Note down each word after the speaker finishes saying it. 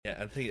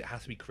think it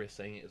has to be Chris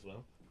saying it as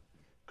well,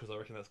 because I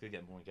reckon that's going to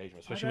get more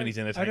engagement, especially when he's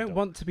in a tank I don't top.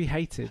 want to be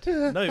hated.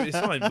 No, it's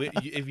fine.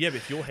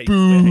 If you're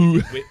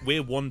hated,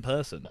 we're one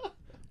person.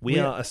 We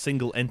are a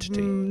single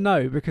entity.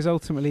 No, because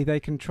ultimately they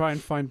can try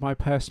and find my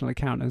personal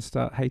account and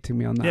start hating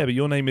me on that. Yeah, but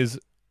your name is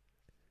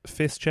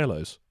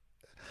Fistcellos.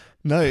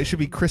 No, it should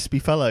be Crispy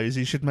Fellows.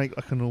 You should make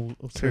like an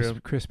ulterior...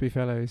 Crispy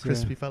Fellows.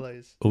 Crispy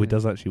Fellows. Oh, it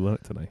does actually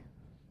work today.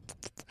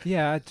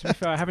 Yeah, to be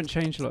fair, I haven't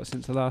changed a lot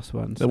since the last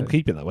one. So So. we'll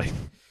keep it that way.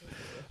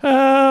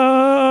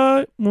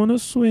 I wanna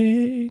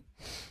swing.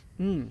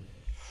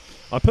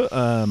 I put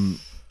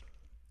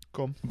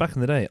Go on. back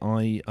in the day.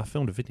 I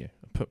filmed a video.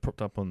 I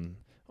propped up on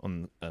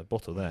a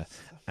bottle there,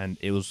 and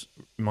it was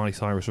Miley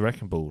Cyrus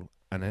Wrecking Ball,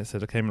 and it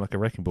said I came in like a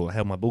wrecking ball. I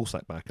held my ball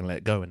sack back and let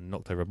it go and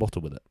knocked over a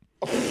bottle with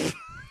it.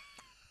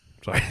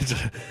 Sorry.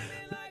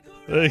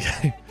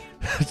 Okay.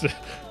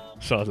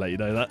 So I'd let you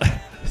know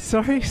that.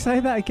 Sorry, say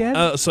that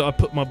again. So I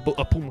pulled my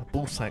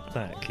ball sack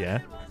back, yeah,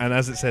 and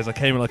as it says, I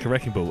came in like a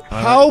wrecking ball.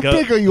 How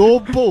big are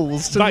your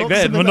balls? To back knock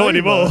then, well,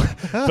 something not over? anymore.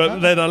 But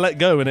then I let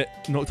go and it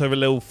knocked over a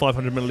little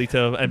 500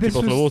 milliliter empty This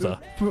bottle was- of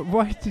water.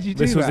 Why did you do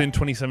This that? was in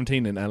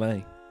 2017 in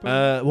LA.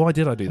 Why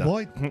did I do that?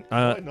 Why not?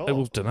 I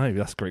don't know.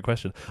 That's a great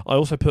question. I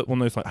also put one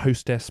of those like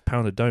Hostess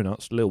pounded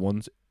donuts, little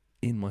ones,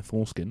 in my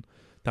foreskin.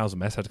 That was a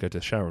mess. I had to go to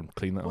the shower and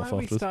clean that Why off are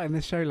we afterwards. starting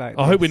this show like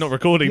I hope we're not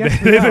recording Yes,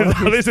 this.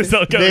 we are, This is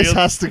not going This on.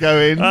 has to go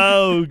in.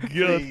 Oh, God.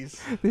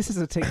 Please. This is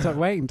a TikTok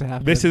waiting to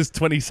happen. This is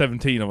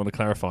 2017, I want to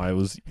clarify. I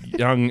was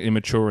young,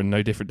 immature, and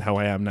no different to how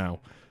I am now.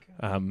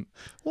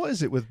 What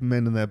is it with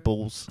men and their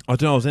balls? I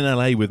don't know, I was in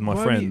LA with my Why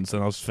were friends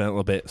and I was felt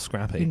a bit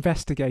scrappy.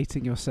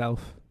 investigating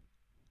yourself.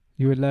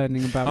 You were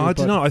learning about. I your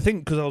don't body. know. I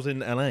think because I was in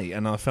LA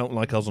and I felt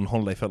like I was on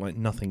holiday, felt like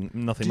nothing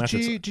mattered.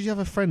 Did you have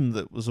a friend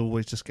that was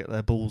always just get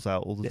their balls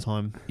out all the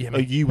time? Yeah, Oh,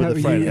 mate. you were No,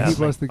 the friend.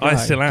 he was the guy. I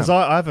still am. Because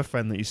I have a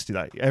friend that used to do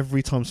that.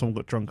 Every time someone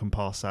got drunk and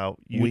pass out,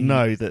 you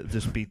know that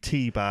just be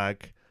teabag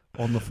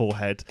on the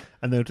forehead,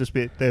 and there'll just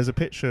be there's a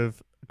picture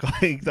of a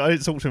guy that I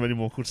don't talk to him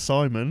anymore called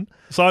Simon.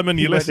 Simon,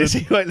 you listen.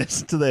 He won't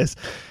listen to this.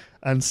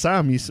 And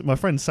Sam, my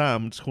friend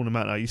Sam, just calling him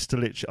out now, used to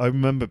literally. I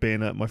remember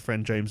being at my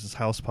friend James's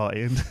house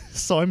party, and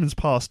Simon's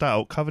passed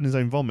out, covered in his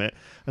own vomit,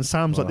 and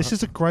Sam's like, "This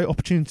is a great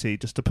opportunity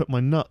just to put my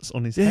nuts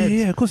on his head."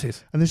 Yeah, of course it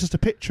is. And there's just a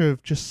picture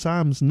of just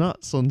Sam's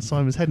nuts on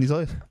Simon's head, and he's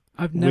like,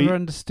 I've never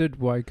understood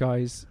why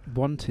guys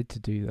wanted to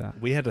do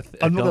that. We had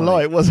 "I'm not gonna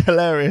lie, it was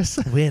hilarious."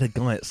 We had a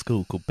guy at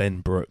school called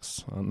Ben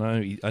Brooks. I know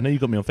you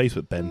got me on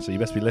Facebook, Ben, so you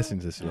best be listening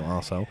to this, you little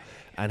arsehole.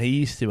 And he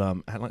used to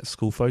at like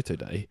school photo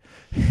day,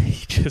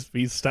 he'd just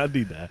be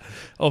standing there.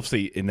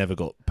 Obviously, it never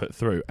got put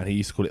through, and he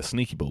used to call it a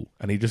sneaky ball,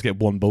 and he'd just get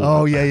one ball.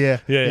 Oh out. yeah.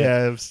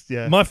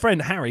 Yeah. My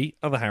friend Harry,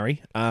 other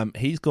Harry,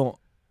 he thought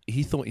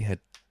he had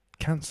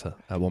cancer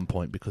at one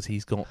point because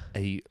he's got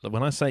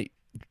when I say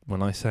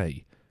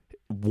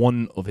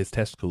one of his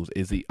testicles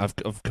is I've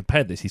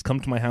compared this. He's come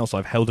to my house.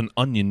 I've held an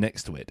onion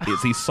next to it.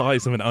 It's the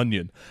size of an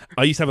onion.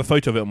 I used to have a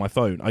photo of it on my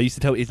phone. I used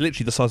to tell it's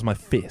literally the size of my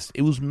fist.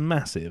 It was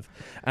massive,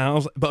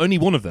 and but only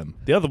one of them.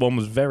 The other one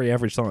was very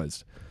average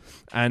sized,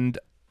 and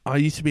I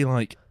used to be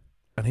like,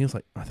 and he was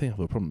like, I think I've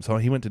got a problem. So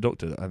he went to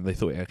doctor, and they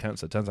thought he had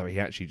cancer. Turns out he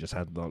actually just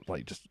had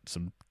like just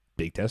some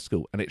big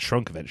testicle, and it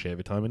shrunk eventually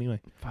over time anyway.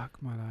 Fuck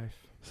my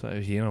life. So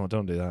I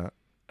don't do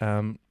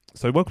that.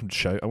 So welcome to the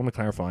show. I want to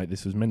clarify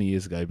this was many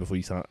years ago before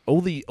you start.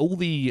 All the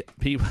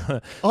people.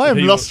 I am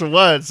lost for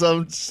words.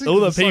 I'm sick all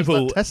of the the size of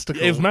people. that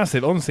testicle. It was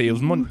massive. Honestly, it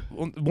was one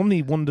of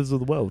the wonders of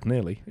the world.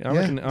 Nearly. I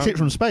reckon. See it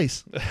from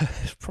space.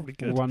 It's probably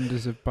good.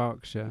 Wonders of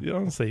Berkshire. Yeah,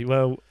 honestly,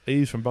 well,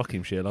 he's from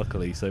Buckinghamshire,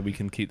 luckily, so we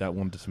can keep that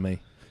wonder to me.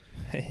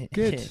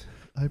 Good.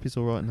 I hope he's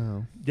all right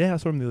now. Yeah, I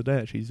saw him the other day.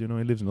 Actually, he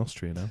lives in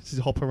Austria now. Does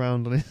he hop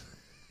around on it?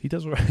 He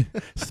does right.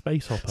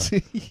 Space hopper.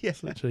 Yeah.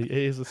 Literally, it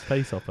is a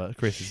space hopper.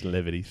 Chris is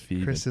livid. He's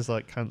fuming. Chris is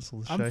like, cancel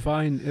the show. I'm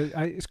fine.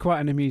 It's quite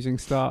an amusing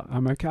start.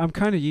 I'm okay. I'm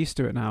kind of used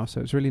to it now, so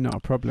it's really not a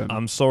problem.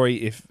 I'm sorry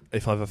if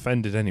I've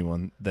offended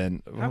anyone.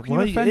 Then How can you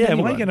offend anyone?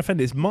 why are you going to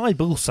offend? It's my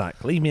ball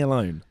sack. Leave me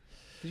alone.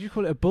 Did you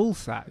call it a bull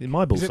sack? It's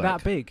my ball Is it sack.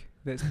 that big?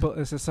 It's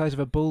the size of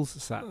a bull's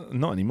sack.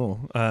 Not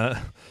anymore.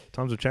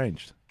 Times have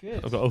changed.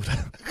 Good. I've got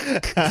older.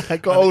 I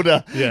got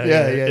older. Yeah.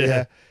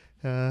 Yeah.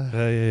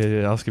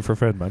 Asking for a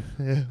friend, man.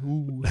 Yeah.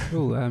 Ooh.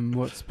 Cool.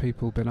 What's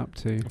people been up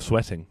to? I'm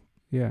sweating.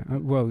 Yeah.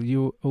 Well,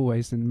 you're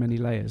always in many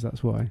layers.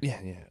 That's why. Yeah.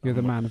 You're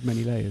the man of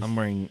many layers. I'm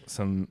wearing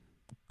some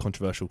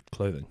controversial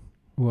clothing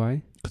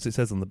Why? because it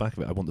says on the back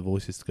of it, "I want the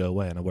voices to go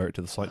away," and I wear it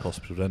to the psych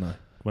hospital, don't I?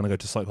 When I go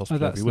to psych Oh, hospital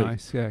that's every week.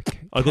 nice. Yeah.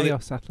 I got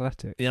Chaos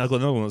Athletic. Yeah, I got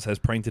another one that says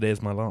 "Praying today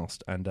is my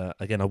last," and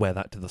again, I wear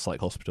that to the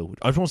psych hospital.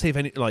 I just want to see if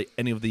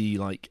any of the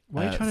like.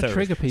 Why are you trying to therapists-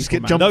 trigger people,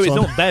 Skip man? jump- No, it's on.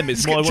 not them.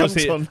 It's more. I want to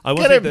see. on. I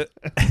want to Get see him.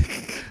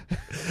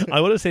 that. I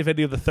want to see if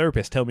any of the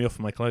therapists tell me off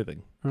for my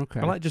clothing.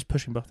 Okay. I like just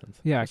pushing buttons.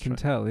 Yeah, I That's can right.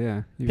 tell.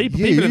 Yeah.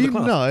 People in the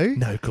class. know.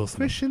 No, of course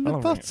not. Pushing I the love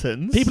it.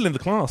 buttons. People in the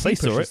class, they He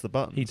saw pushes it. the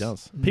buttons. He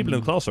does. People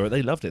in the class saw it.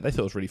 They loved it. They thought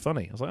it was really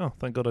funny. I was like, oh,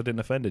 thank God I didn't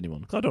offend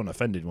anyone. 'Cause I don't want to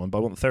offend anyone, but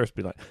I want the therapist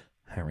to be like,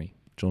 Harry,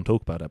 do you want to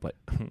talk about it?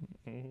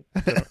 I'm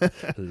like,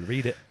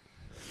 read it.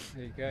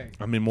 There you go.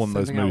 I'm in one of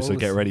those Sending out moods, so all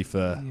get the- ready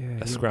for Yeah,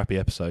 a scrappy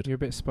episode. You're a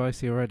bit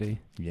spicy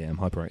already. Yeah, I'm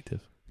hyperactive.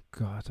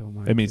 God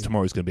almighty. It means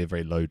tomorrow's going to be a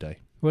very low day.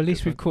 Well, at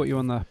least we've caught you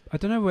on the... I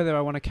don't know whether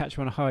I want to catch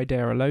you on a high day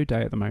or a low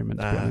day at the moment,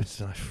 to be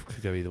honest. I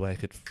could go either way. I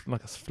could,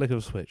 like a flick of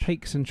a switch.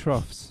 Peaks and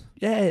troughs.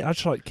 Yeah, I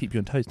just like to keep you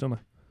on toast, don't I?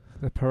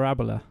 The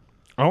parabola.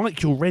 I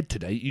like your red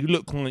today. You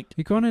look like...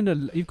 You've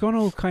gone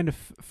all kind of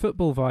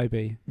football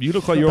vibey. You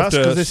look like you're off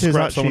to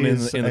scrap someone in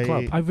the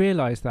club. I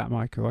realised that,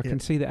 Michael. I can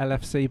see the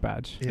LFC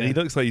badge. Yeah. He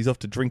looks like he's off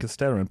to drink a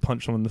Stella and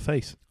punch someone in the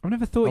face. I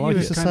never thought I you was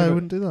used to kind say I of...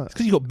 wouldn't do that. It's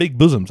because you've got big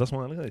bosoms. That's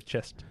why I look at his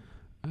chest.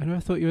 I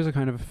never thought you was a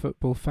kind of a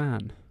football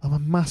fan. I'm a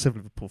massive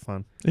Liverpool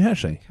fan. Yeah,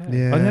 actually. Okay.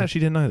 Yeah. I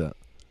actually didn't know that.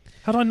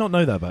 How did I not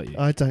know that about you?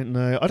 I don't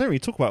know. I don't really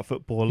talk about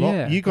football a lot.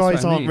 Yeah, you that's what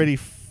guys I aren't mean. really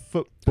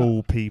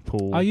football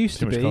people. I used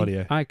to Too be. much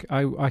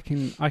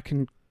cardio. I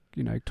can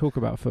talk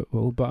about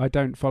football, but I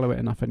don't follow it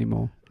enough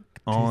anymore.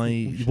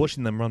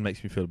 Watching them run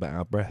makes me feel a bit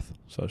out of breath,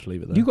 so I should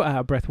leave it there. You got out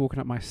of breath walking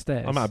up my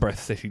stairs. I'm out of breath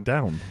sitting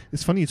down.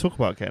 It's funny you talk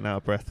about getting out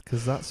of breath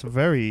because that's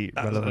very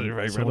relevant.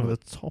 very It's one of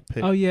relevant. the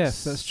topics. Oh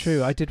yes, that's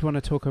true. I did want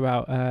to talk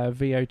about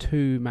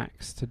Vo2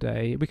 Max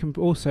today. We can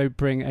also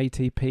bring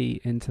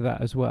ATP into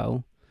that as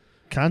well.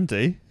 Can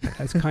do.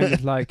 It's kind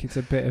of like it's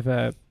a bit of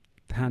a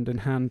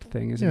hand-in-hand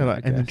thing, isn't Yeah, it? like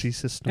I guess? energy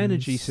systems.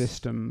 Energy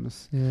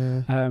systems.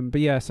 Yeah.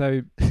 But yeah,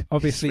 so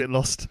obviously, He's a bit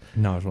lost.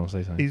 No, I just want to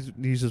say something.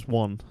 He uses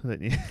one,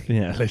 don't you?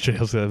 Yeah, literally.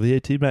 I was like,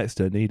 VO2 Max,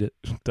 don't need it.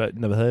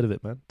 Never heard of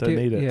it, man. Don't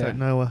need it. Yeah. Don't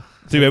know her.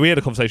 So yeah, we had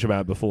a conversation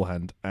about it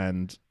beforehand,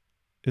 and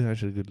it was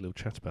actually a good little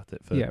chat about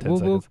it for 10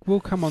 seconds. we'll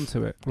come on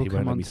to it. He We'll won't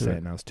come let on me to say it.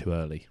 it now. It's too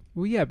early.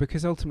 Well, yeah,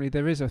 because ultimately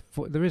there is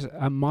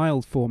a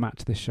mild format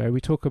to this show.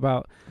 We talk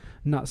about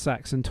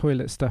nutsacks and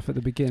toilet stuff at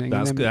the beginning.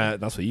 That's and then,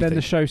 that's what you then think.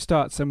 the show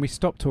starts and we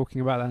stop talking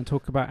about that and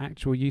talk about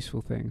actual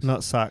useful things.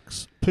 Nut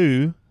sacks.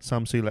 Poo.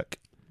 Sam Sulek.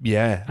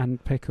 Yeah,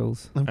 And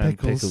pickles. And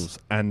pickles.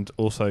 and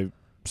also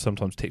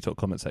sometimes TikTok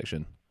comment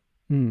section.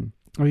 Mm.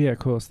 Oh yeah, of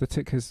course. The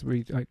tickers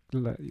they like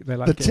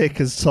The it. tick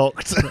has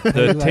socked.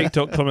 The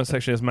TikTok comment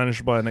section is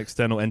managed by an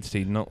external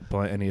entity, not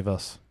by any of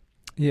us.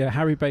 Yeah,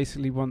 Harry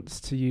basically wants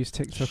to use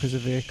TikTok as a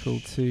vehicle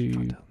I've to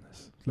done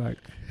this. like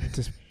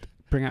just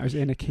bring out his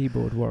inner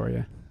keyboard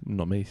warrior.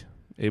 Not me.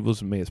 It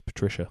wasn't me. It's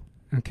Patricia.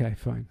 Okay,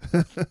 fine.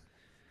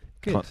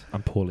 Good.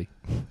 I'm poorly.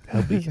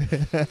 Help me.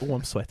 Oh,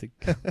 I'm sweating.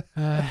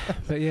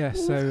 But yeah,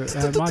 so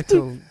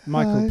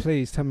Michael,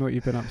 please tell me what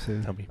you've been up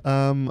to. Tell me.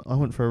 I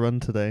went for a run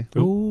today.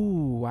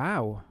 Ooh,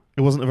 wow.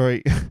 It wasn't a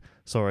very...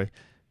 Sorry.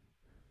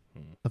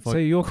 Have So I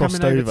you're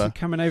crossed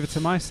coming over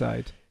to my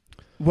side.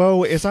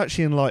 Well, it's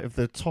actually in light of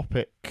the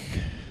topic.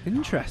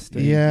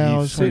 Interesting. Yeah, I You've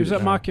was So it was Now.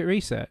 at market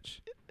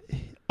research.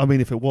 I mean,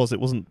 if it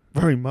wasn't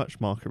very much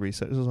market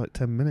research. It was like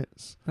 10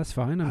 minutes. That's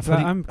fine. I've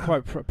only- I'm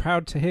quite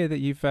proud to hear that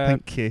you've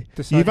Thank you.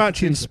 decided You've to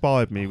actually do so.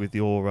 inspired me with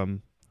your...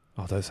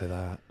 Oh, don't say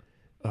that.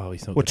 Oh,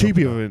 he's not. Well, good two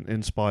people job have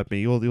inspired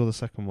me. You're the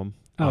second one.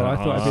 Oh, I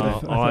thought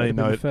I'd be I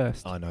know the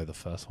first. I know the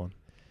first one.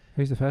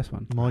 Who's the first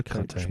one? My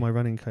can't tell coach, you. my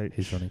running coach.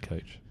 His running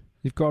coach.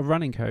 You've got a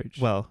running coach.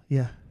 Well,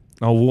 yeah.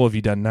 Oh, what have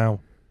you done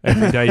now?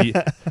 Every day.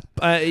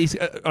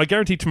 I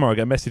guarantee tomorrow I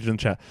get a message in the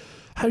chat.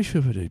 How do you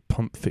feel about a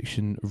Pump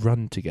Fiction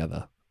run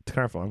together? To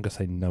clarify, I'm going to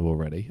say no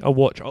already. I'll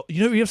watch.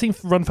 You know, you ever seen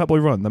Run Fat Boy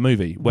Run, the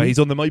movie, where he's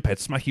on the moped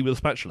smacking with a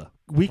spatula?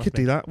 We could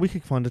do that. We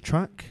could find a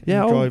track.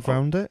 Yeah, and I'll- drive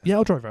round it. Yeah,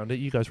 I'll drive around it.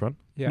 You guys run.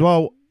 Yeah.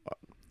 Well,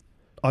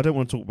 I don't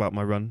want to talk about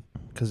my run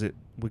because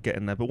we're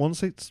getting there. But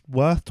once it's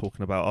worth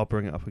talking about, I'll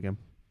bring it up again.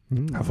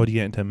 Mm. How far do you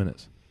get in 10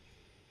 minutes?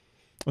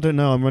 I don't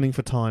know. I'm running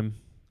for time.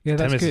 Yeah, 10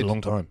 that's minutes is good. a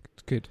long time.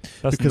 It's good.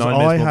 That's Because 9 minutes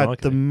I more than had I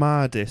the can.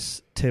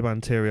 maddest tib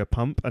anterior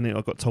pump and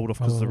I got told off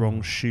because of the Oh.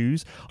 wrong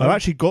shoes. Oh. I've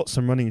actually got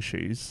some running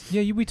shoes.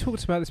 Yeah, we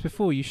talked about this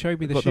before. You showed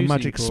me the I've got shoes the that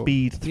Magic you bought.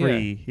 Speed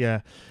 3.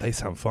 Yeah. They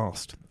sound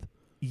fast.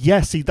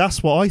 Yeah, see,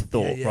 that's what I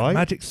thought, Yeah, right?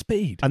 Magic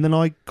Speed. And then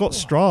I got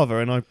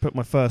Strava and I put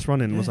my first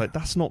run in and was Yeah. like,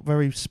 that's not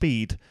very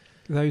speed.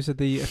 Those are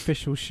the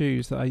official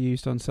shoes that I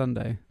used on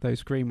Sunday.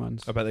 Those green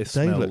ones. I bet they They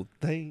smell look,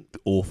 they.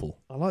 awful.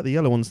 I like the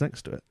yellow ones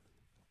next to it.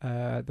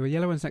 The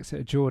yellow ones next to it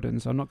are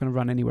Jordans. I'm not going to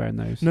run anywhere in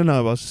those. No,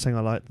 I was just saying I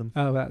like them.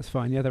 Oh, that's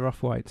fine. Yeah, they're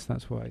off-whites.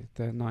 That's why.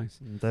 They're nice.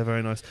 They're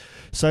very nice.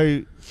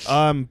 So,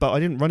 but I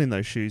didn't run in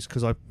those shoes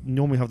because I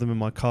normally have them in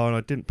my car and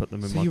I didn't put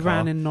them in So my you car.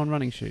 ran in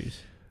non-running shoes?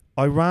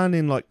 I ran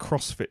in like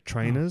CrossFit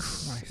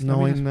trainers. Christ.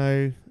 No, I I mean,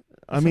 know.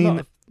 I There's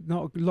mean,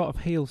 not a lot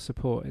of heel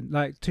support.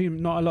 Not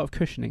a lot of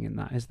cushioning in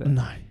that, is there?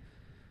 no.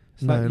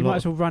 It's like no, you lot might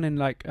as well run in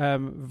like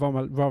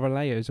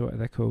Romalayos or what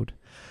they're called.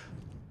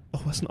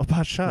 Oh, that's not a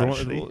bad shout,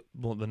 actually.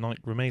 What the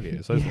Nike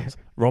Romaleos? Yeah.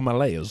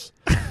 Romaleos.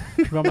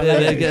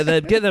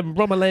 Romalayos. Get them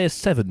Romaleos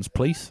 7s,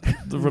 please.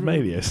 The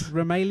Romaleos.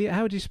 Romalia.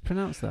 How would you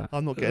pronounce that?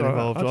 I'm not getting Alright,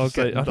 involved. I'll I just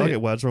say- I think-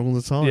 get words wrong all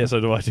the time. Yeah, so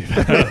do I. I'm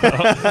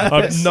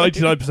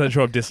 99%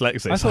 sure I'm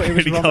dyslexic. I so thought it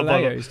was really can't bother.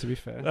 Romalayos, to be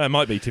fair. It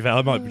might be, to be fair.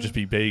 I might just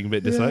be being a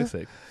bit Yeah.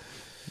 dyslexic.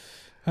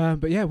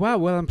 But yeah, wow.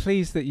 Well, I'm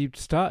pleased that you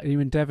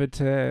endeavoured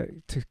to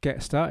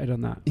get started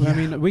on that. Well, I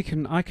Yeah.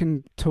 mean, I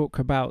can talk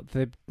about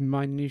the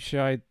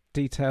minutiae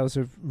details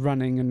of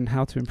running and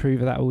how to improve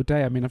that all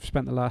day. I mean, I've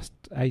spent the last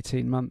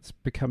 18 months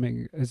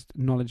becoming as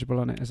knowledgeable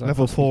on it as I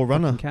Level possibly 4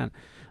 runner. fucking can.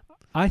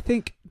 I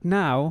think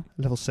now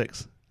Level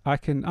 6. I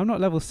can. I'm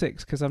not level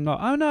 6 because I'm not.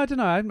 Oh no, I don't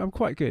know. I'm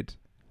quite good.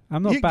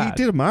 I'm not You bad.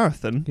 did a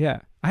marathon. Yeah,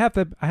 I have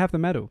the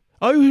medal.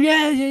 Oh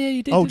yeah,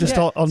 you did. Oh, didn't just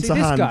you? on See, to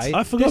this hand. guy,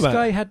 I forgot this about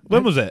guy it. had.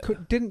 When was it?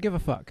 Didn't give a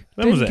fuck.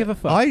 When didn't was it? give a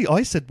fuck.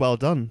 I said well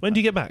done. When do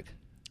you get back?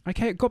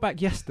 Got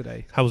back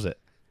yesterday. How was it?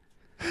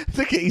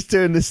 Look at he's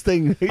doing this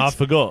thing. I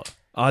forgot.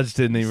 I just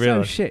didn't even So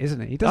realise. shit, isn't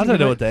he? He I don't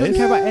know what day it doesn't is.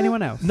 care about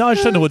anyone else. No, I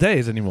just don't know what day it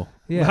is anymore.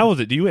 Yeah. How was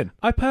it? Do you win?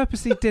 I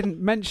purposely didn't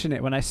mention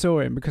it when I saw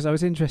him because I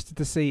was interested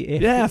to see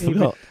if. Yeah, I he would-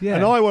 forgot. Yeah.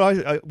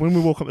 And when we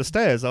walk up the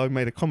stairs, I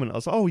made a comment. I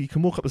was like, "Oh, you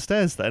can walk up the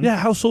stairs then." Yeah,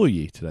 how sore are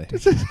you today?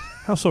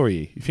 How sore are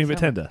you? You feel a bit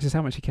tender? This is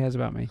how much he cares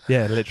about me.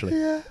 Yeah, literally.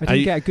 Yeah. I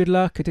didn't get a good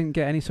luck. I didn't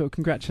get any sort of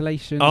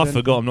congratulations. I and-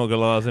 forgot. I'm not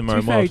gonna lie. I was in my To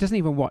be own fair, he world. doesn't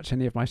even watch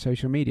any of my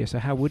social media, so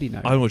how would he know?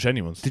 I don't watch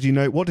anyone's. Did you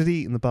know what did he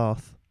eat in the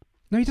bath?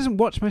 No, he doesn't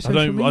watch my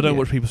social media. I don't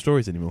watch people's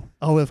stories anymore.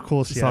 Oh, of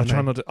course. So Yeah. I try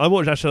not to. I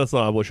watch actually.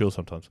 I watch yours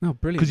sometimes Oh,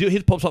 brilliant. because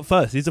his pops up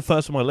first. He's the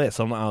first on my list.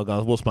 So I'm like, oh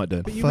god, what's Mike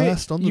doing? But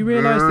First on the you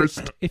realise list.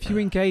 that if you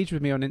engage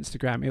with me on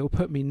Instagram, it will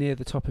put me near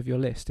the top of your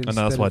list. And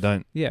that's why I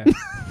don't. Yeah.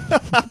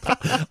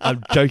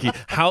 I'm joking.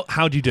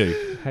 How do you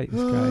do? I hate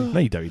this guy. No,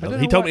 you don't. I don't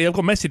He know told why- me. I've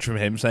got a message from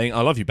him saying,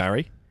 "I love you,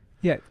 Barry."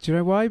 Yeah. Do you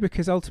know why?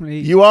 Because ultimately,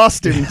 You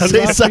asked him to You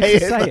asked me say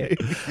to say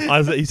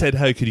it. He said,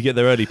 "Hey, could you get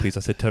there early, please?" I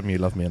said, "Tell me you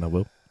love me, and I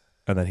will."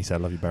 And then he said,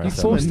 "I love you, Barry." You I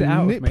said, forced it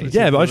out of me. Manipulative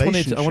yeah, but I just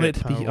wanted. I wanted it to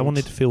relationship, be. I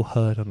wanted to feel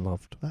heard and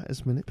loved. That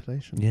is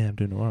manipulation. Yeah, I'm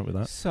doing all right with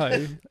that.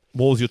 So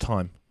What was your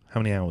time? How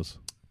many hours?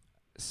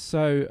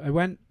 I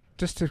went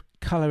just to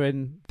colour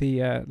in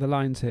the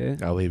lines here.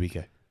 Oh, here we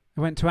go.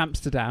 I went to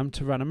Amsterdam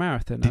to run a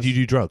marathon. Did you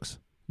do drugs?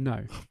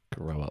 No.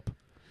 Grow up.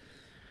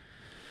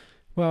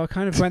 Well, I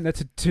kind of went there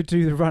to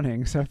do the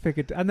running, so I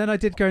figured, and then I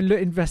did go and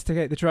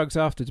investigate the drugs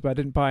afterwards, but I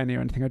didn't buy any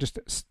or anything. I just,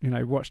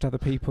 watched other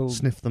people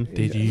Sniff them.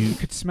 Did you- You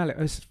could smell it.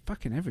 It was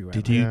fucking everywhere.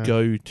 Did man. you Yeah.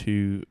 go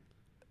to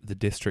the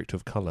district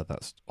of colour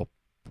that's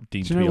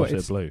deemed Do to you be know what?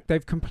 opposite blue?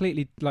 They've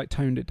completely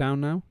toned it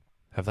down now.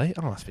 Have they?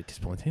 Oh, that's a bit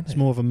disappointing. It's Isn't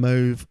it? more of a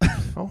mauve,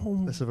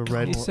 Oh, less of a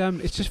red.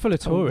 It's just full of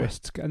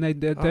tourists, and they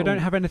Oh. don't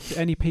have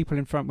any people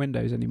in front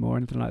windows anymore or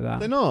anything like that.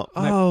 They're not.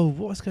 Oh,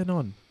 what's going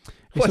on?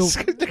 It's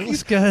all-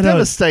 What's going on?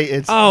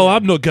 Devastated. Oh,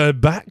 I'm not going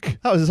back.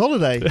 That was his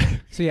holiday.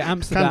 So yeah,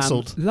 Amsterdam,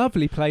 Cancelled.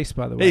 lovely place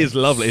by the It way. is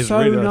lovely. It's so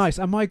really nice.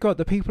 And my God,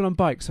 the people on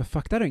bikes are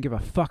they don't give a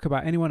fuck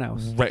about anyone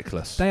else.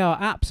 Reckless. They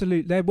are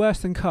they're worse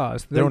than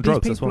cars. They're on these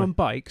drugs, that's people why. on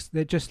bikes,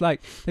 they're just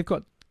like, they've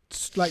got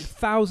like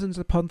thousands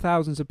upon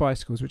thousands of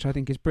bicycles, which I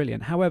think is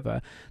brilliant.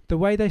 However, the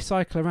way they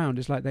cycle around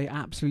is like they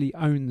absolutely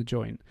own the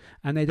joint,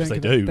 and they don't They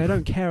give do. they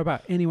don't care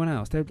about anyone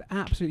else. They're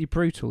absolutely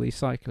brutal, these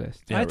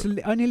cyclists. Yeah,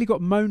 I nearly got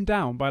mown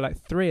down by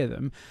like 3 of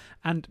them,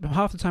 and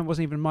half the time it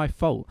wasn't even my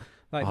fault.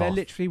 Like they Oh.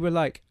 literally were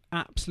like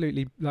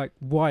absolutely like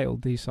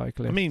wild, these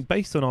cyclists. I mean,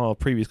 based on our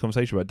previous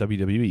conversation about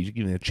WWE, you should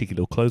give me a cheeky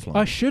little clothesline.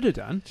 I should have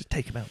done. Just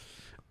take him out.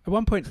 At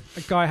one point,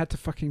 a guy had to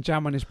fucking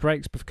jam on his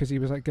brakes because he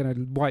was like going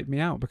to wipe me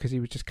out because he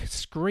was just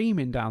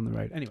screaming down the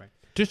road. Anyway,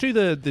 Just do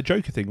the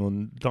Joker thing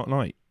on Dark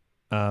Knight.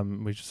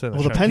 We just said that.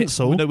 Oh, the show.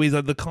 pencil? No, he's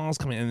like, the car's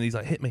coming in and he's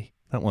like, hit me.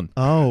 That one.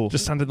 Oh.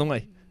 Just stand in the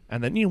way.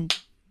 And then you.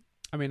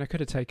 I mean, I could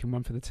have taken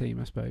one for the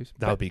team, I suppose.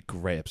 That would be a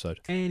great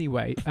episode.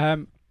 Anyway,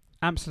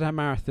 Amsterdam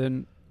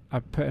Marathon. I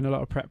put in a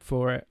lot of prep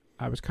for it.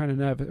 I was kind of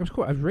nervous.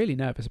 I was really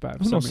nervous about it.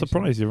 For I'm some not reason.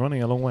 surprised. You're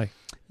running a long way.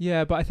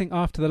 Yeah, but I think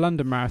after the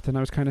London Marathon,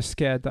 I was kind of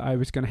scared that I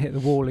was going to hit the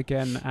wall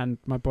again and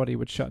my body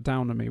would shut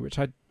down on me, which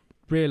I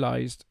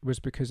realised was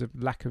because of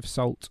lack of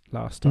salt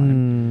last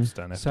time.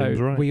 Stan F. So Tim's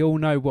right. we all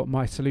know what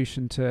my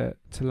solution to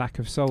lack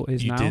of salt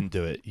is You now. didn't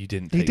do it. You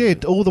didn't. He take did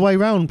it. all the way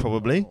round,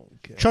 probably. Oh,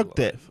 get Chugged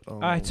alive. it. Oh,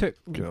 I took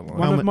get alive.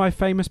 one of How my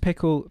famous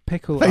pickle.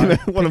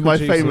 One of my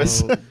juices.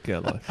 famous. Oh,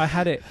 get alive. I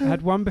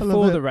had one I love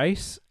before it. the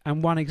race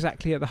and one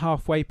exactly at the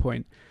halfway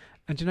point.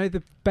 And do you know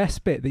the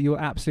best bit that you'll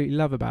absolutely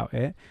love about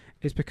it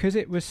is because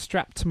it was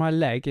strapped to my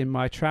leg in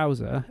my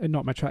trouser,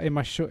 not my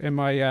in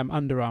my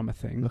Under Armour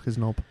thing. Look his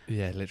knob.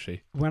 Yeah,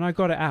 literally. When I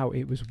got it out,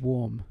 it was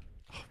warm,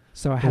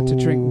 so I had to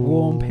drink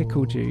warm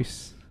pickle Ooh.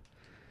 juice.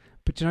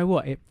 But do you know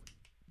what?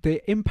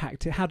 The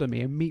impact it had on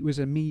me was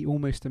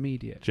almost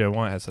immediate. Joe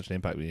White had such an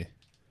impact with you.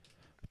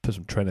 Put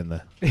some Tren in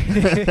there. A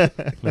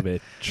little bit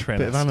of Tren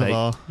Bit of at steak.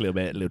 Anavar. Little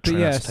But Tren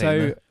yeah, at steak so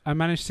there. I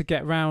managed to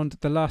get round.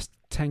 The last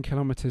 10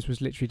 kilometres was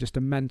literally just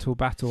a mental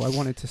battle. I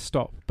wanted to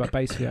stop, but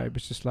basically I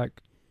was just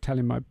like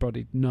telling my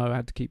body, no, I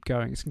had to keep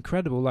going. It's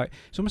incredible. Like,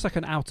 it's almost like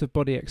an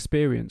out-of-body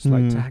experience,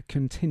 like to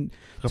continue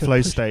A to flow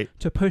push- state.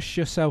 to push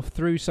yourself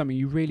through something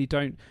you really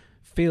don't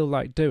feel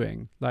like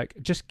doing. Like,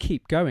 just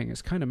keep going.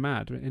 It's kind of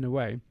mad in a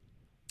way.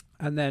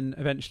 And then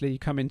eventually you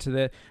come into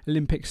the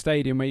Olympic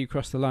Stadium where you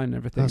cross the line and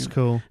everything. That's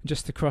cool. And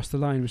just to cross the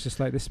line was just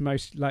like this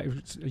most, like, it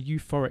was a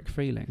euphoric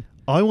feeling.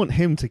 I want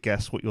him to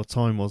guess what your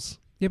time was.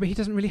 Yeah, but he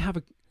doesn't really have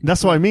a...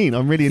 That's what I mean.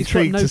 I'm really He's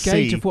intrigued got no to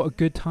gauge see. of what a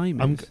good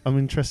time is. I'm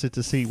interested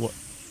to see what.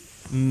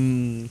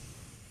 I'm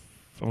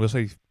going to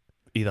say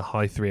either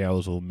high 3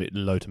 hours or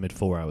low to mid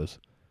 4 hours.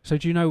 So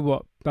do you know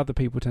what other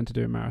people tend to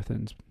do in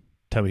marathons?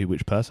 Tell me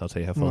which person, I'll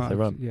tell you how fast Well, they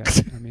run. Yeah,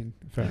 I mean,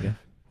 fair Okay. enough.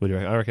 What do you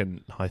reckon? I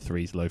reckon high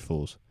 3s, low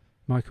 4s.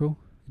 Michael,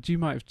 you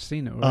might have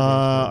seen it already.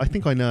 I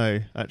think I know,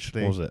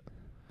 actually. What was it?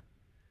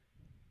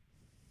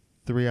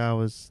 3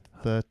 hours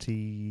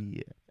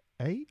 38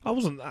 3:38. I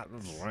wasn't that.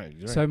 Right.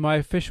 So my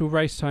official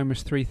race time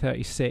was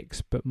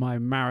 3:36, but my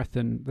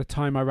marathon, the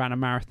time I ran a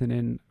marathon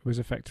in, was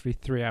effectively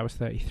 3 hours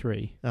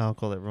 33. Oh, I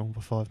got it wrong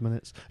by 5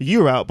 minutes.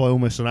 You were out by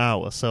almost an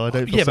hour, so I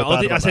don't feel yeah, so but bad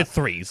I about said that.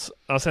 threes.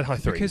 I said high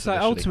threes. Because like,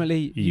 initially.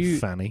 ultimately, you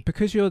fanny.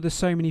 because there's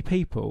so many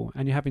people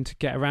and you're having to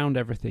get around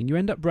everything, you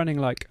end up running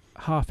like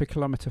half a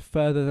kilometre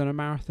further than a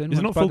marathon Is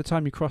it not by full- the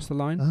time you cross the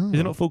line. Oh. Is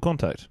it not full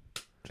contact?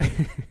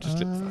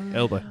 Just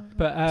elbow.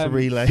 But It's a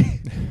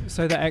relay.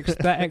 so that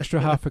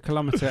extra half a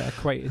kilometre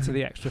equated to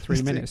the extra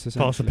 3 minutes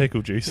essentially. Pass the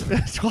pickle juice.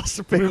 Toss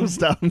the pickles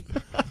down.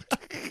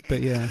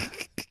 But yeah.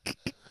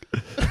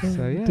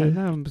 So yeah,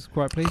 no, I'm just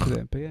quite pleased with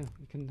it. But yeah,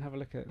 you can have a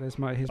look at.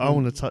 I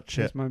want to touch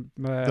it. Here's my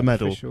The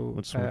medal. official,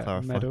 I just want to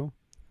clarify. medal.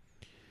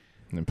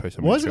 And then post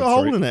on Why has it got a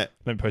hole in it?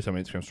 Then post on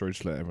my Instagram story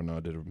just to let everyone know I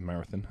did a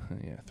marathon.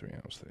 Yeah, 3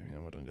 hours. So, yeah,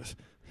 well done, guys.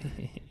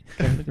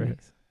 Go for it.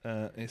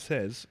 It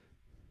says.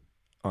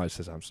 Oh, it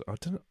says I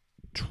don't know.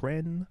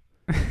 Tren,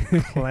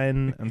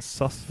 Clen, and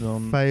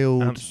Suston.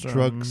 Failed Amsterdam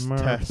drugs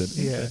Marathon. test.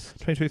 Yeah.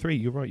 2023.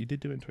 You're right. You did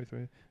do it in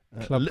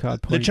 2023. Club card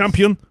Le points.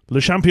 champion.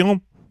 Le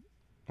champion.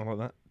 I like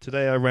that.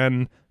 Today I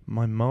ran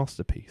my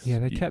masterpiece. Yeah,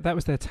 that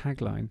was their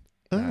tagline.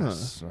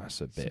 That's a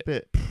It's a bit.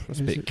 bit. That's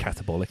a bit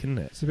catabolic, isn't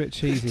it? It's a bit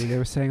cheesy. They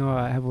were saying, "Oh,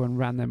 everyone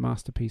ran their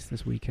masterpiece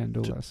this weekend,"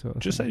 all that sort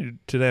of. Just thing. say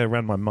today I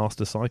ran my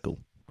master cycle.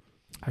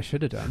 I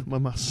should have done. My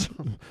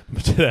muscle.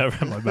 But today I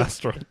ran my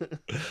master.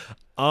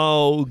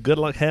 Oh, good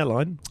luck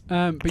hairline.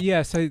 But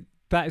yeah, so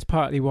that is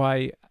partly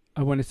why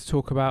I wanted to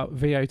talk about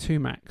Vo2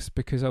 Max,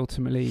 because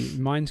ultimately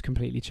mine's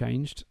completely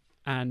changed.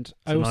 And It's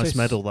I a also nice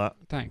medal, that.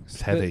 Thanks.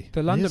 It's heavy. The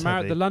It London is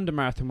heavy. the London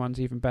Marathon one's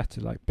even better,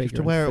 like Do you bigger.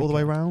 have to wear it all the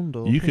way thicker. around?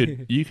 Or? You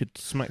could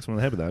smack someone in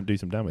the head with that and do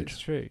some damage. It's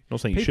true. Not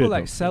saying you People should.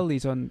 like but- sell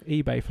these on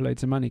eBay for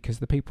loads of money because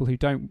the people who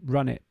don't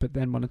run it but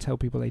then want to tell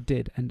people they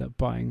did end up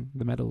buying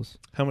the medals.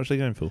 How much are they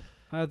going for?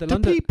 The Do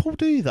London people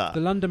do that? the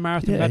London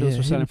Marathon Yeah, medals yeah,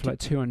 were who selling would for like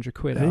 200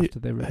 quid who- after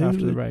the who after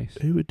the would- race.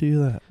 Who would do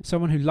that?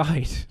 Someone who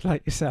lied,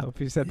 like yourself,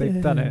 who said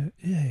they've done it.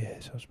 Yeah,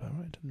 sounds about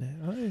right, doesn't it?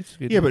 Oh, it's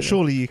good. Yeah, but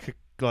surely you could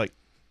like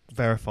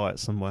verify it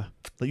somewhere.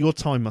 Like your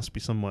time must be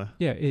somewhere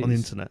Yeah, it is. on the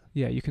internet.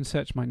 Yeah, you can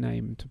search my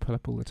name to pull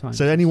up all the time.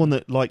 So anyone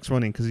that likes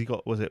running, because you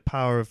got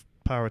Power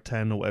of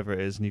 10 or whatever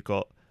it is, and you've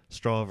got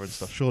Strava and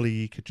stuff. Surely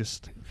you could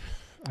just.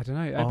 I don't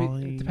know.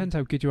 It depends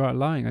how good you are at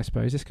lying, I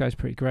suppose. This guy's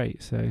pretty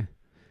great, so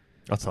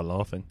That's a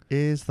laughing.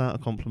 Is that a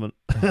compliment?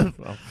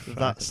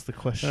 That's the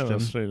question.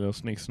 little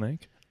sneak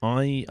snake.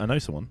 I know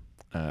someone,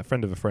 a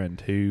friend of a friend,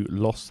 who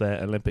lost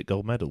their Olympic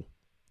gold medal.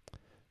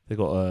 They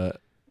got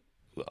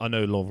I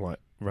know a lot of like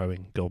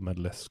rowing gold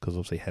medalists because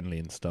obviously Henley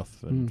and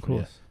stuff, and of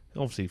course.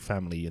 yeah, obviously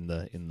family in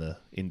the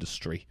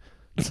industry.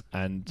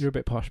 And You're a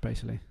bit posh,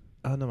 basically.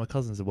 oh no, my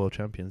cousins are world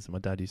champions, and my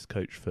dad used to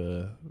coach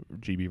for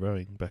GB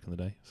rowing back in the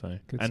day. So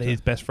Good and stuff.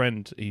 his best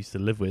friend he used to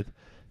live with,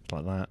 it's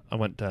like that. I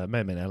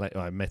met him in LA.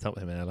 I met up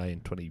with him in LA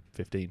in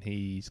 2015.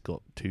 He's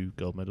got 2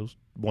 gold medals.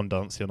 One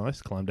dancing on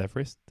ice, climbed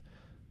Everest.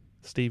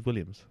 Steve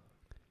Williams.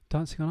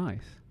 Dancing on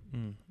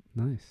ice.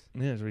 Nice.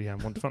 Yeah, it's really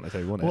one fun. I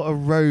tell you, wasn't What it? a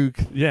rogue.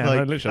 Yeah, like,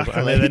 no, literally. And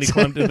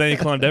accolade. then he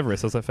climbed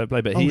Everest. I was like, fair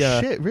play. But Oh he,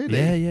 shit! Really?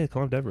 yeah,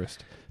 climbed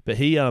Everest. But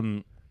he,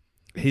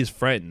 his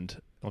friend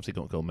obviously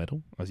got a gold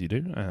medal, as you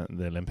do at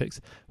the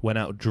Olympics. Went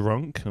out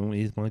drunk. Oh,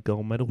 here's my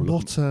gold medal.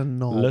 What a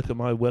knob. Look at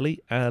my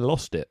willy.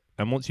 Lost it.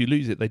 And once you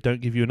lose it, they don't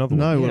give you another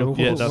No, one. well, yeah, of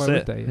yeah, course. that's why it.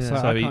 would they? It's Yeah.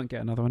 like, So I he- can't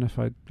get another one if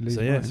I lose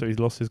So yeah, mine. so he's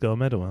lost his gold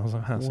medal. I was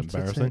like, that's What a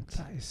embarrassing. tit.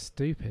 That is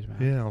stupid, man.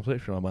 Yeah, I was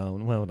literally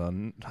like, well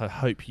done. I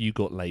hope you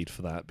got laid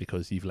for that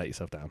because you've let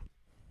yourself down.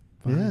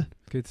 Fine. Yeah.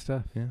 Good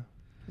stuff. Yeah.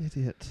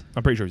 Idiot.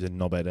 I'm pretty sure he's a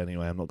knobhead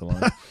anyway, I'm not going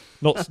to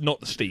lie.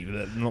 not Steve,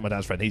 not my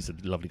dad's friend. He's a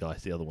lovely guy.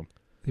 It's the other one.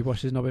 He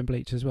washed his knob in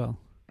bleach as well.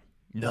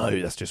 No,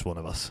 that's just one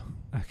of us.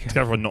 Okay. It's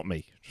everyone, not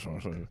me.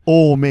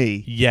 Or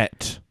me.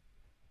 Yet.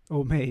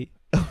 Or me.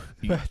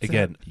 But,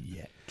 Again,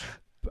 yet.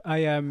 I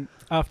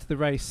after the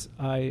race,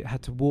 I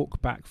had to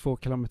walk back 4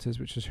 kilometres,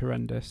 which was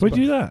horrendous. Why'd But-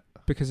 you do that?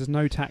 Because there's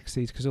no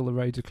taxis, because all the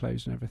roads are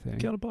closed and everything.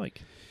 Get on a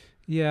bike.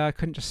 Yeah, I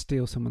couldn't just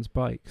steal someone's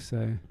bike,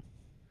 so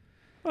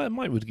Well,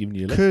 Mike would have given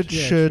you a lift. Could,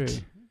 yeah, should. true.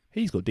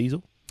 He's got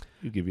diesel.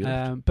 He'll give you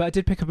a lift. But I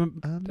did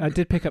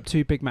pick up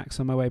 2 Big Macs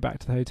on my way back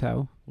to the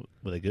hotel.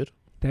 Were they good?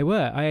 They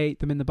were. I ate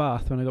them in the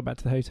bath when I got back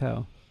to the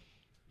hotel.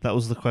 That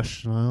was the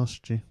question I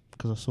asked you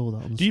because I saw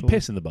that on the Do you story.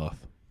 piss in the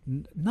bath?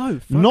 No,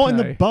 fuck Not in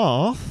no. the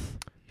bath.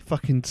 You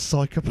fucking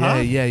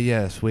psychopath.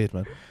 Yeah. It's weird,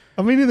 man.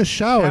 I mean, in the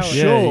shower, Shower.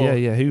 sure.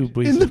 Yeah. Who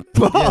would In the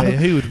bath. Yeah,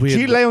 who would Do weird?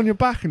 you lay on your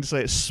back and just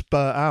let it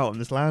spurt out and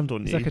just land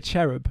on It's you? like a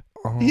cherub.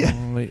 Oh, Yeah.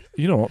 mate.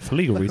 You know what? For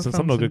legal Like a reasons,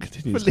 I'm not going to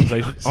fountain. continue For this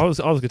legal conversation. I was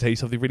going to tell you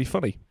something really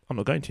funny. I'm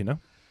not going to now.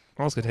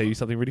 I was going to tell you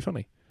something really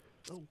funny.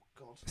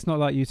 It's not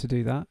like you to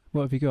do that.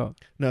 What have you got?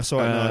 No,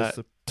 sorry, no. It's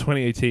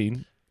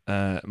 2018,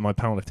 my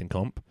powerlifting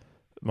comp.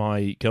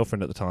 My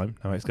girlfriend at the time,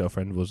 now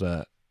ex-girlfriend, was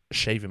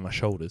shaving my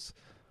shoulders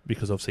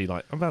because obviously,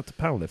 like, I'm about to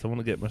powerlift. I want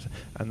to get my...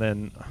 And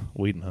then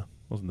weeding her.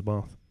 I was in the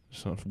bath.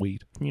 Just sort of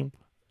weed.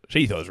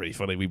 She thought it was really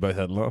funny. We both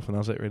had a laugh, and that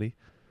was it, really.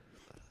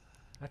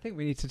 I think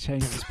we need to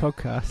change this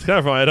podcast. To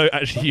clarify, I don't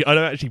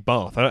actually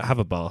bath. I don't have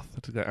a bath.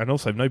 And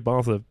also, no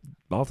baths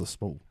are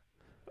small.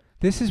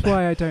 This is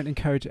why I don't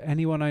encourage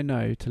anyone I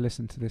know to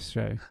listen to this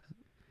show,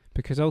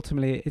 because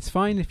ultimately it's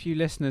fine if you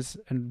listeners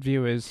and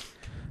viewers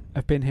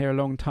have been here a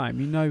long time.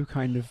 You know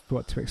kind of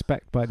what to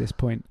expect by this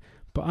point.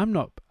 But I'm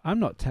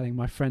not telling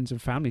my friends and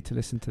family to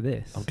listen to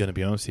this. I'm going to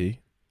be honest with you.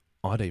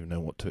 I don't even know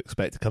what to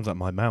expect. It comes out of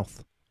my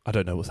mouth. I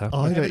don't know what's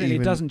happening. Evidently,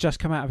 it doesn't just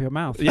come out of your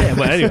mouth. Yeah,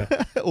 well, anyway.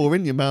 Or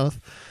in your mouth.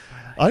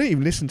 I don't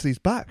even listen to these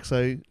back,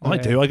 so... I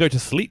do. I go to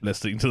sleep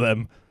listening to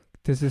them.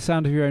 Does the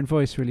sound of your own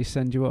voice really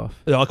send you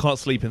off? I can't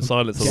sleep in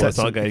silence. Otherwise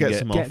I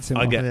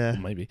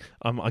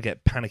I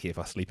get panicky if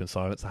I sleep in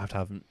silence. I have to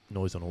have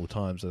noise on all the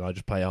times, and I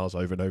just play ours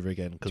over and over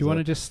again. Do you want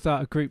to just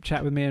start a group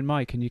chat with me and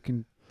Mike, and you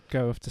can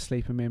go off to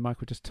sleep, and me and Mike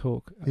will just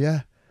talk?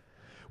 Yeah.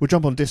 We'll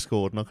jump on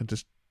Discord, and I can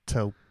just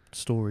tell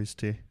stories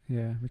to you.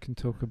 Yeah, we can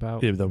talk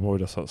about... Yeah, but then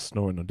worried I start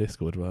snoring on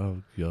Discord.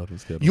 Oh, God,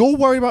 what's going on? You're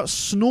worried about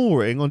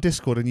snoring on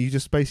Discord, and you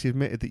just basically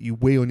admitted that you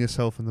wee on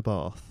yourself in the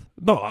bath.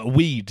 No,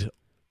 weed,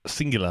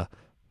 singular.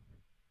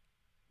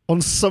 On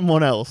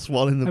someone else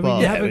while in the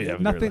bath.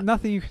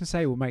 Nothing you can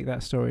say will make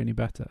that story any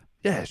better.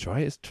 Yeah, it's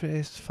right.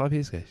 It's 5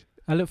 years ago.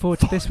 I look forward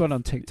to this one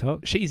on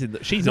TikTok. She's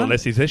not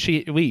listening to this.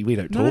 We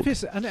don't talk.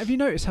 And have you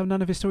noticed how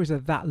none of his stories are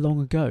that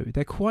long ago?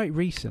 They're quite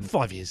recent.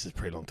 5 years is a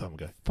pretty long time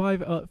ago.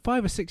 5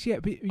 or 6, yeah.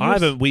 But I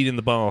haven't weed in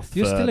the bath.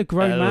 You're still a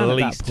grown man at at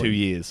least that point. 2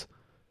 years.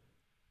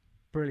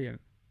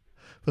 Brilliant.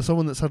 For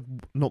someone that's had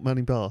not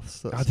many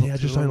baths, I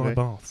just don't like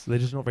baths. They're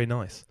just not very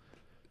nice.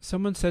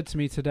 Someone said to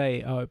me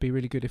today, "Oh, it'd be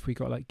really good if we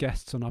got like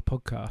guests on our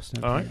podcast."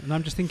 And, and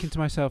I'm just thinking to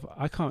myself,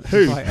 I can't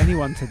invite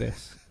anyone to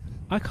this.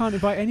 I can't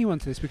invite anyone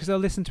to this because they'll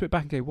listen to it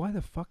back and go, "Why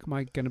the fuck am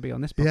I going to be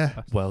on this podcast?"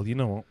 Yeah. Well, you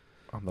know what?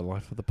 I'm the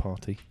life of the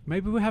party.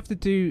 Maybe we'll have to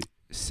do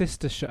a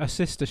sister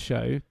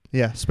show.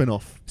 Yeah,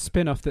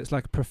 spin-off that's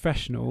like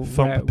professional.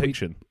 Fun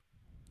fiction.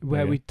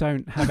 Where we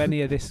don't have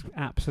any of this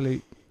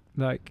absolute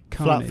like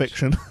carnage. Flat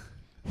fiction.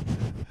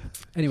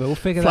 Anyway, we'll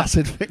figure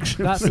Flaccid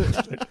fiction.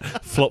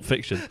 Flop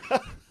fiction.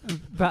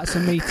 That's a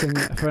meeting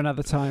for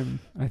another time,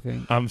 I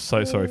think. I'm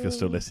so sorry if you're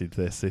still listening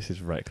to this. This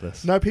is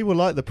reckless. No, people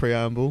like the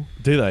preamble.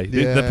 Do they?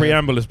 Yeah. The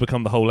preamble has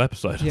become the whole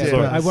episode. Yeah,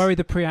 I worry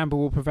the preamble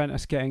will prevent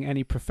us getting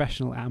any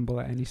professional amble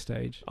at any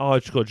stage. Oh,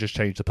 I've just got to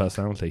change the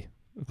personality.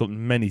 I've got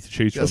many to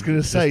choose from. I was going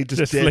to say,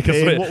 just flick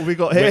a switch. What have we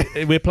got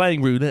here? We're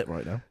playing roulette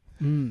right now.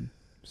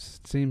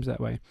 Seems that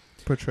way.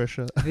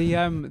 Patricia.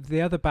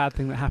 The other bad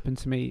thing that happened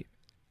to me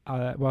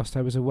whilst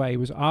I was away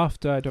was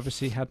after I'd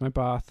obviously had my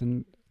bath,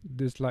 and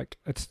there's like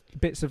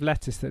bits of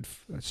lettuce that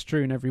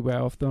strewn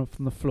everywhere from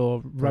the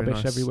floor,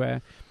 rubbish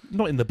everywhere.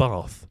 Not in the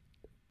bath.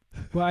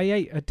 Well,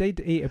 I did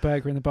eat a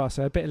burger in the bath,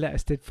 so a bit of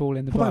lettuce did fall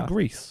in the bath. What about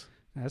grease?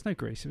 No, there's no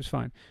grease. It was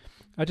fine.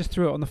 I just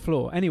threw it on the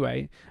floor.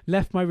 Anyway,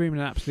 left my room in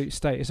an absolute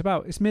state.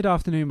 It's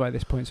mid-afternoon by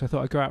this point, so I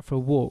thought I'd go out for a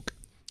walk.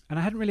 And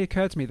it hadn't really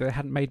occurred to me that they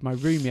hadn't made my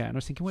room yet. And I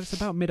was thinking, well, it's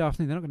about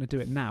mid-afternoon. They're not going to do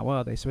it now,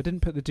 are they? So I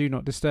didn't put the Do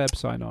Not Disturb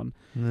sign on.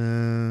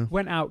 No.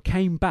 Went out,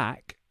 came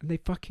back, and they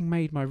fucking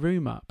made my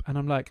room up. And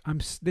I'm like,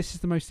 this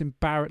is the most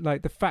embarrassing.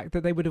 Like, the fact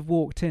that they would have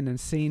walked in and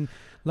seen,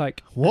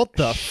 like... What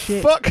the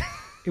fuck?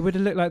 It would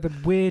have looked like the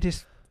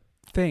weirdest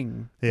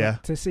thing. Yeah.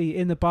 Like, to see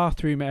in the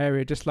bathroom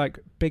area, just like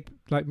big,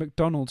 like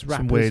McDonald's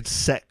wrappers. Some weird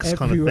sex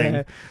everywhere, kind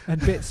of thing.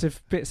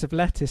 And bits of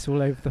lettuce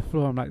all over the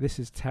floor. I'm like, this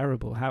is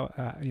terrible. How,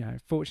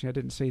 fortunately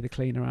I didn't see the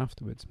cleaner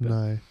afterwards. But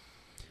no.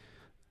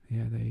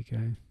 Yeah, there you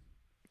go.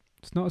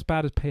 It's not as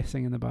bad as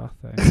pissing in the bath,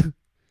 though.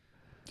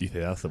 Do you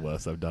think that's the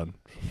worst I've done?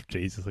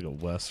 Jesus, I got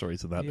worse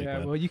stories than that.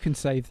 Yeah, well, you can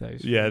save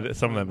those. Yeah,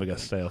 some of them are going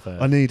to stay off air.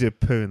 I needed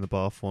poo in the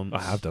bath once.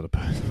 I have done a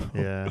poo.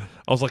 Yeah.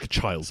 I was like a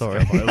child. Sorry.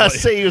 I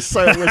see, we're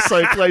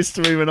so close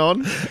to moving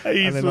on.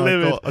 He's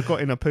livid. I got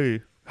in a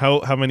poo.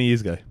 How many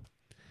years ago?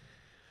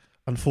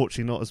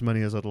 Unfortunately, not as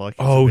many as I'd like.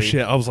 Oh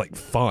shit! I was like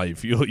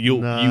 5. Were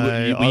you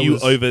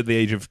over the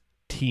age of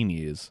teen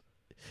years?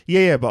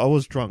 Yeah, but I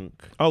was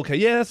drunk. Okay,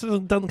 yeah,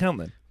 that doesn't count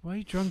then. Why are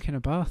you drunk in a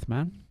bath,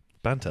 man?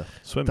 Banter,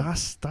 swimming.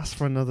 That's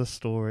for another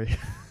story.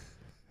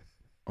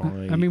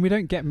 I mean, we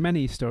don't get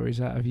many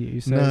stories out of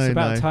you, so it's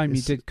about time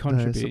you did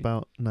contribute.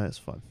 It's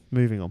fine.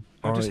 Moving on.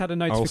 I just had a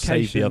notification. I'll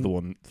save the other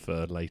one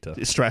for later.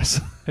 It's stress.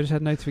 I just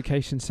had a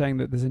notification saying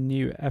that there's a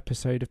new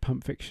episode of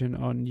Pump Fiction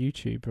on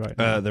YouTube right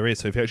now. There is.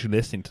 So if you're actually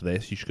listening to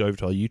this, you should go over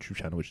to our YouTube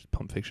channel, which is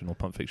Pump Fiction or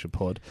Pump Fiction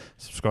Pod.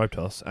 Subscribe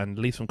to us and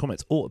leave some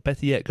comments. Or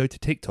better yet, go to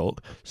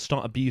TikTok,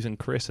 start abusing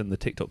Chris in the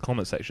TikTok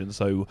comment section,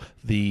 so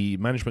the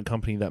management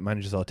company that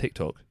manages our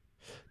TikTok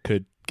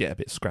could get a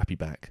bit scrappy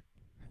back.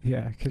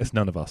 Yeah, it's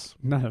none of us.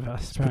 None of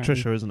us. It's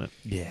Patricia, isn't it?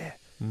 Yeah.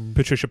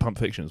 Patricia Pump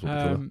Fiction is what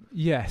we call her.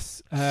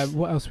 Yes.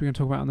 What else are we going to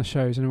talk about on the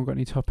show? Has anyone got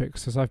any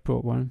topics? Because I've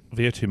brought one.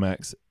 Vo2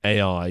 Max,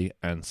 AI,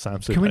 and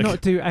Samsung. Can we not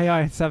do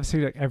AI and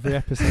Samsung every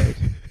episode?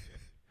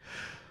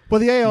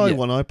 Well, the AI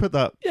one, I put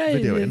that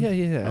video in.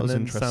 Yeah. That was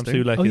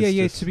interesting.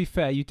 Yeah. To be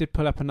fair, you did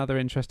pull up another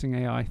interesting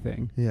AI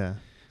thing. Yeah.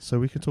 So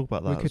we could talk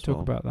about that. We could talk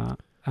about that.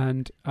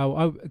 And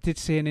I did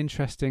see an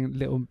interesting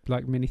little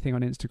mini thing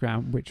on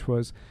Instagram, which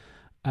was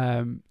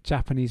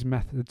Japanese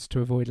methods to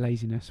avoid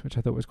laziness, which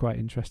I thought was quite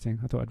interesting.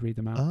 I thought I'd read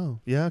them out. Oh,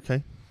 yeah,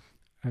 okay.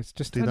 I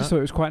just thought it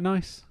was quite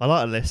nice. I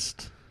like a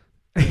list.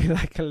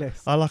 Like a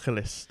list. I like a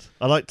list.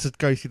 I like to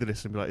go through the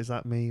list and be like, is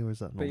that me or is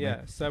that not But me?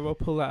 yeah, so we'll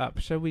pull that up.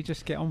 Shall we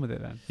just get on with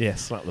it then? Yeah,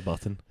 slap the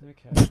button.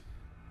 Okay.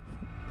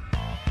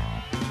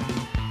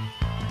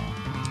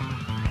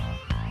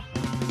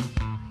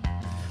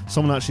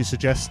 Someone actually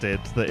suggested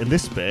that in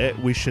this bit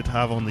we should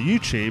have on the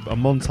YouTube a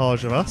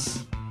montage of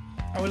us.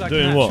 Oh, like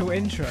Doing an what? actual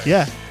intro.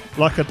 Yeah,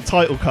 like a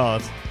title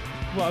card.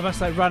 What of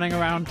us like running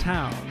around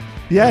town?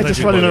 Yeah, That's just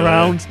actually running quite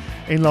around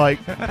in like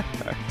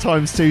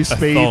 ×2 A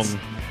speed thong.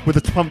 with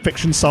a Pump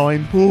Fiction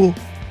sign. Ooh. Go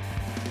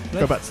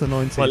Let's- back to the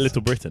 90s. It's like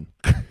Little Britain.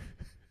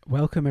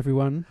 Welcome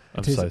everyone.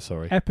 I'm It is so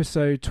sorry.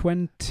 Episode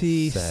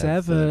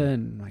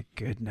 27. My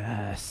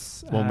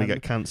goodness. When we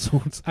get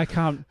cancelled. I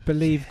can't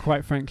believe,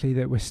 quite frankly,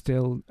 that we're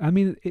still... I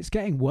mean, it's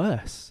getting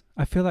worse.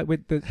 I feel like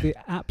with the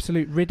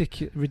absolute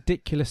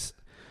ridiculous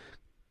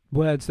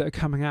words that are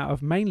coming out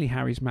of mainly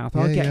Harry's mouth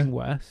are getting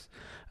worse.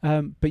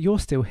 But you're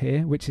still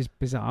here, which is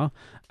bizarre.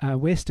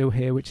 We're still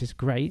here, which is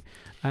great.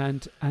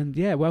 And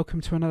yeah, welcome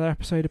to another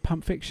episode of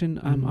Pump Fiction.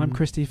 I'm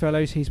Christy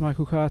Fellows, he's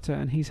Michael Carter,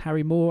 and he's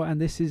Harry Moore, and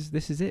this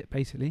is it,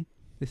 basically.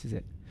 This is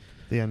it.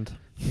 The end.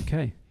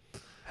 Okay.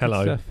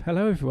 Hello. Good stuff.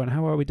 Hello, everyone.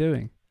 How are we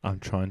doing? I'm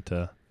trying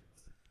to...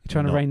 You're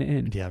trying to Not- rein it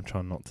in? Yeah, I'm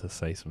trying not to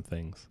say some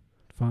things.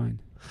 Fine.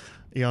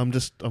 Yeah, I'm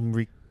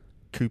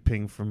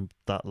recouping from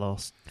that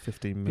last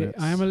 15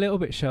 minutes. I am a little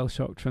bit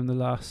shell-shocked from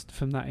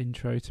that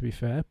intro, to be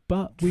fair,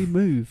 but we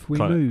move.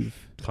 Can't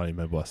move. even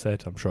remember what I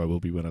said. I'm sure I will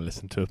be when I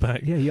listen to it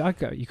back. Yeah,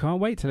 you can't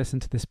wait to listen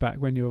to this back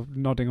when you're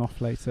nodding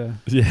off later.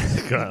 Yeah,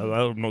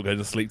 I'm not going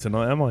to sleep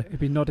tonight, am I? He'd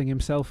be nodding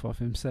himself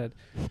off instead.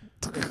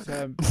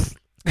 But,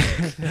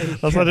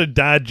 That's like a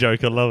dad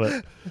joke. I love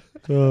it.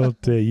 Oh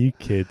dear, you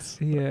kids.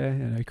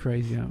 Yeah,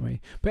 crazy, aren't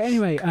we? But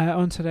anyway,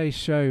 on today's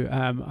show,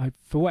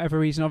 for whatever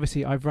reason,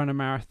 obviously I've run a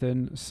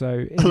marathon,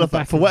 so I love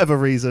that. For whatever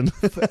reason.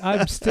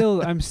 I'm still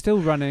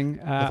running.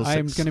 Level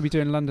I'm 6. going to be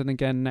doing London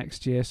again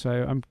next year,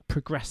 so I'm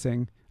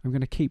progressing. I'm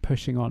going to keep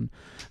pushing on.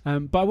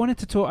 But I wanted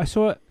to talk.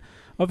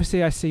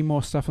 Obviously I see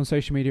more stuff on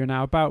social media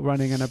now about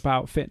running and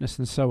about fitness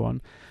and so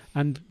on.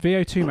 And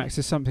Vo2 Max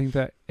is something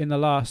that in the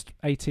last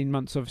 18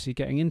 months, obviously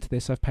getting into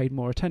this, I've paid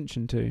more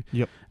attention to.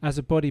 Yep. As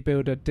a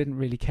bodybuilder, didn't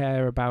really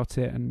care about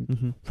it,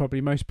 and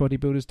probably most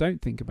bodybuilders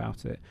don't think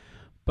about it.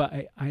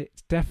 But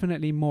it's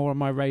definitely more on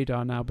my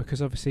radar now,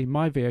 because obviously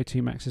my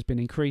Vo2 Max has been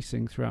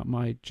increasing throughout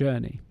my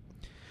journey.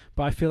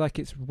 But I feel like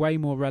it's way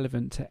more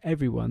relevant to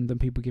everyone than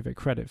people give it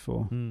credit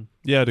for.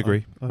 Yeah, I'd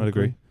agree. I'd I'd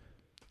agree.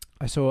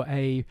 I saw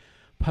a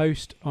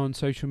post on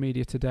social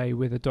media today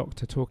with a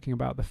doctor talking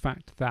about the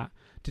fact that...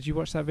 Did you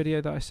watch that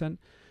video that I sent?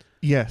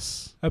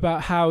 Yes.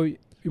 About how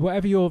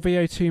whatever your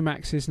VO2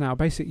 max is now,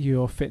 basically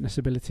your fitness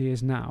ability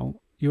is now,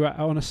 you're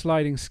on a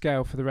sliding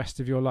scale for the rest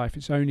of your life.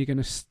 It's only going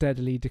to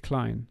steadily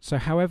decline. So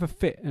however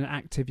fit and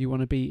active you want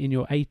to be in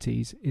your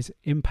 80s is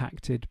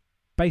impacted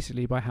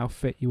basically by how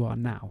fit you are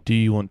now. Do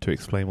you want to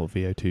explain what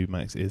VO2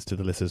 max is to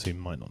the listeners who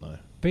might not know?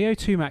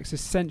 VO2 max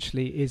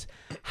essentially is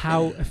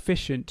how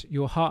efficient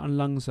your heart and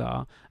lungs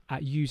are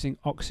at using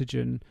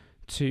oxygen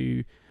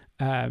to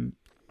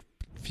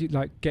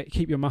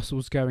keep your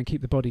muscles going,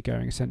 keep the body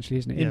going, essentially,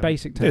 isn't it? Yeah. In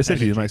basic terms. Yeah,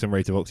 essentially the maximum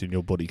rate of oxygen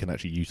your body can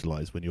actually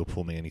utilise when you're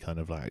performing any kind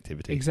of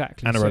activity.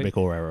 Exactly. Anaerobic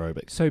or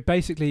aerobic. So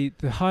basically,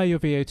 the higher your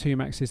VO2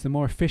 max is, the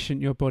more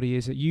efficient your body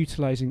is at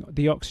utilising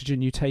the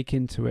oxygen you take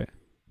into it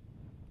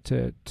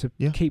to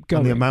keep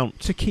going. And the amount.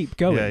 To keep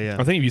going. Yeah.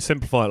 I think if you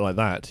simplify it like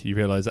that, you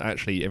realise that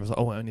actually everyone's like,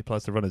 oh, it only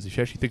applies to runners. If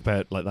you actually think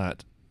about it like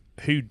that,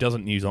 who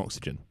doesn't use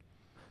oxygen?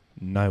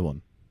 No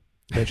one.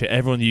 Actually,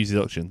 everyone uses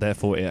oxygen,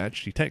 therefore it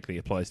actually technically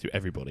applies to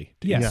everybody.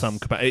 Yes. Some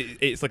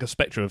it's like a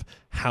spectrum of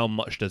how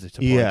much does it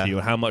apply to you,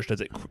 or how much does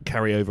it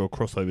carry over or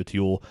cross over to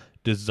your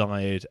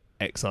desired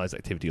exercise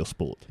activity or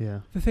sport.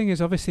 Yeah. The thing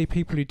is, obviously,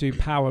 people who do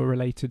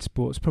power-related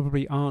sports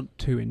probably aren't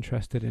too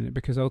interested in it,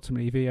 because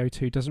ultimately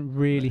VO2 doesn't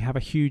really have a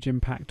huge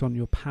impact on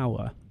your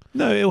power.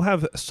 No, it'll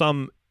have a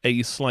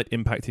slight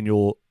impact in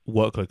your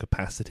workload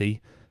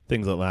capacity,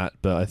 things like that,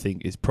 but I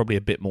think it's probably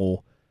a bit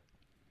more,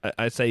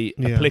 I'd say,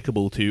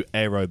 applicable to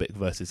aerobic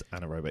versus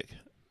anaerobic.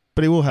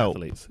 But it will help.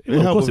 Athletes. It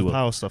will help with it will.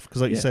 power stuff,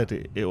 because like you said,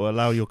 it will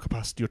allow your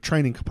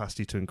training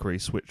capacity to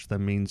increase, which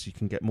then means you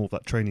can get more of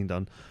that training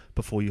done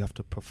before you have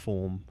to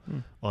perform,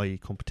 i.e.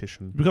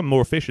 competition. Become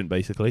more efficient,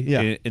 basically,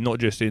 Yeah. in not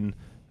just in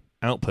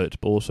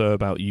output, but also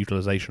about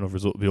utilisation of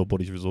your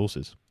body's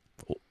resources.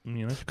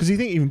 You know, Because you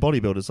think even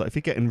bodybuilders, like if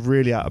you're getting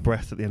really out of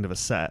breath at the end of a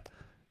set,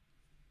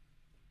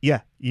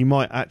 you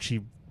might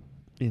actually,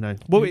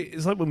 well,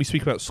 it's like when we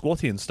speak about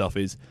squatting and stuff.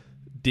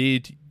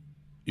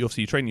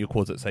 Obviously you're training your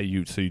quads. Let's say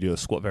you do a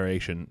squat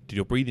variation. Did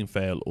your breathing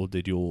fail or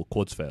did your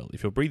quads fail?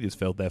 If your breathing's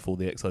failed, therefore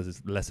the exercise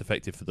is less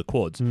effective for the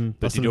quads. But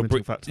But did your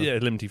limiting factor. Yeah,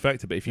 limiting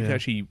factor. But if you can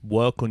actually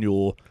work on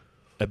your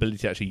ability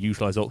to actually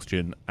utilise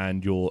oxygen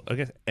and your, I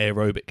guess,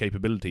 aerobic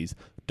capabilities,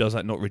 does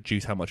that not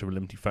reduce how much of a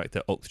limiting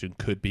factor oxygen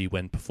could be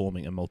when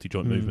performing a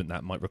multi-joint movement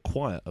that might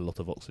require a lot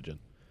of oxygen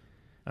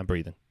and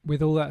breathing?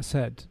 With all that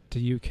said, do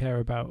you care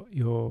about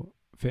your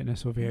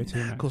fitness or VO2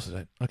 max? Of course I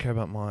don't. I care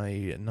about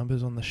my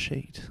numbers on the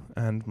sheet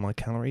and my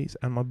calories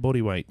and my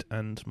body weight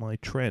and my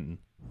tren.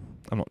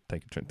 I'm not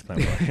taking a trip to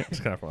Canberra. It's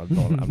kind of,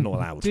 I'm not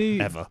allowed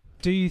ever.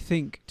 Do you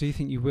think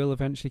you will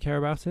eventually care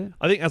about it?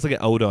 I think as I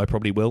get older, I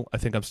probably will. I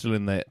think I'm still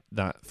in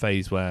that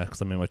phase where,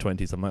 because I'm in my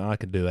 20s, I'm like, I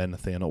can do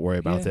anything and not worry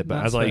about it.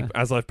 But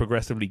as I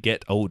progressively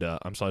get older,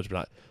 I'm starting to be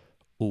like,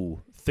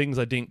 ooh, things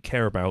I didn't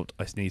care about,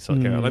 I need to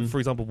start caring about. Like, for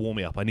example,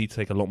 warming up. I need to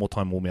take a lot more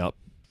time warming up.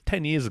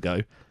 10 years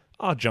ago,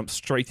 I jumped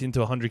straight into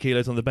 100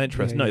 kilos on the bench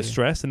press. No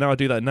stress. And now I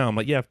do that now. I'm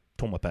like, yeah, I've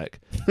torn my pec.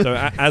 So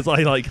as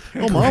I like...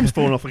 oh, my arm's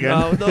falling off again.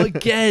 Oh, not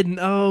again.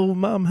 Oh,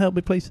 mum, help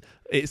me, please.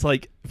 It's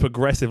like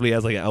progressively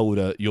as I get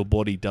older, your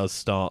body does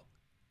start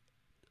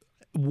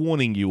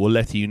warning you or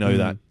letting you know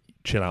that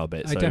chill out a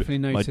bit. I definitely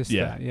noticed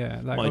that,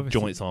 yeah. Like, my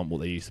joints aren't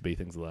what they used to be,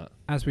 things like that.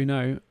 As we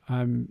know,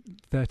 I'm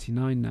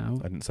 39 now.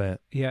 I didn't say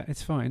it. Yeah,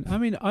 it's fine. I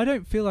mean, I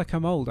don't feel like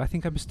I'm old. I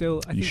think I'm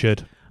still... You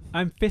should.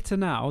 I'm fitter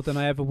now than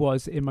I ever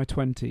was in my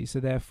 20s, so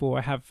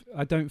therefore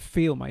I don't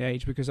feel my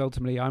age, because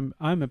ultimately I'm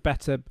a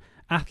better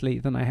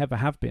athlete than I ever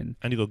have been.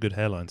 And you've got a good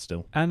hairline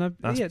still. And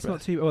it's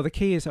not too... Well, the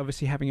key is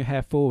obviously having your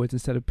hair forwards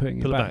instead of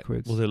putting it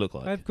backwards. What does it look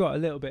like? I've got a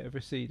little bit of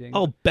receding.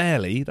 Oh,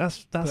 barely.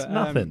 That's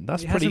nothing.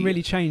 That's it pretty... hasn't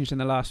really changed in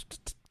the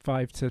last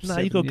 5 to 7 years.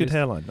 No, you've got a good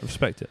hairline. I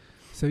respect it.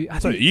 So I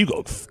think you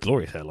got a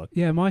glorious hairline.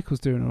 Yeah, Michael's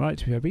doing all right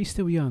to be fair, but he's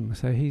still young.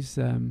 So he's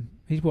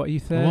what, are you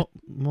 30?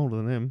 I'm older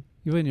than him.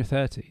 You're in your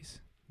 30s.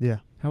 Yeah.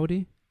 How old are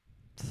you?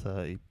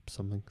 30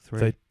 something.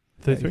 3.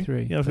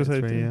 33. Yeah, I was going to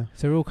say 33, yeah.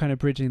 So we're all kind of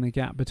bridging the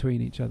gap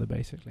between each other,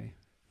 basically.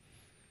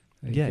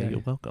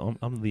 You're welcome.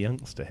 I'm the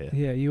youngster here.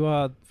 Yeah, you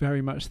are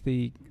very much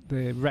the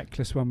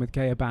reckless one with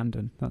gay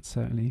abandon. That's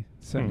certainly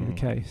the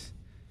case.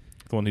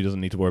 The one who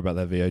doesn't need to worry about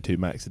their VO2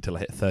 max until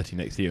I hit 30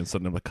 next year, and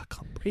suddenly I'm like, I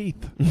can't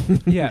breathe.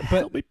 Yeah, but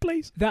help me,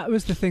 please. That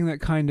was the thing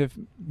that kind of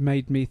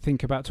made me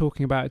think about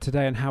talking about it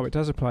today and how it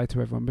does apply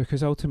to everyone,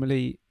 because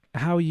ultimately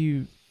how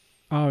you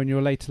are in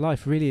your later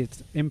life really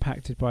is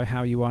impacted by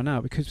how you are now,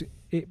 because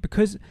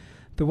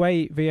the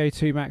way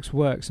VO2 max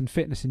works and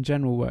fitness in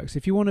general works,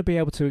 if you want to be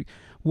able to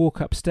walk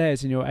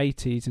upstairs in your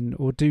 80s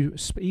or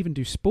even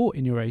do sport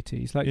in your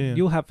 80s, like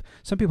you'll have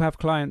some people have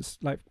clients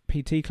like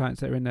PT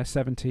clients that are in their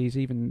 70s,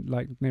 even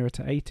like nearer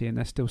to 80, and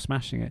they're still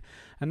smashing it,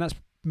 and that's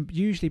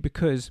usually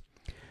because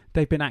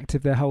they've been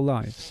active their whole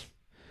lives.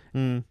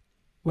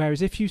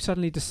 Whereas if you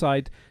suddenly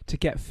decide to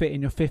get fit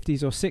in your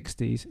 50s or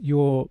 60s,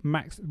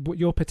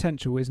 your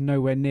potential is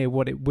nowhere near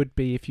what it would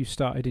be if you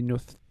started in your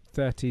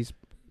 30s,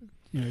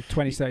 20s,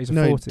 30s, or 40s.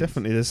 No,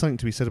 definitely. There's something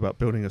to be said about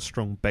building a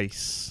strong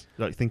base,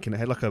 like thinking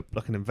ahead, like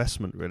an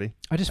investment, really.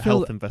 I just feel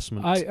health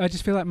investment. I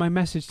just feel like my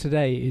message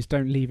today is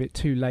don't leave it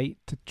too late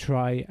to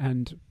try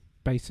and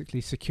basically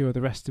secure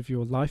the rest of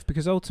your life,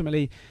 because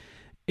ultimately,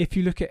 if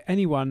you look at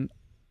anyone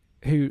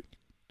who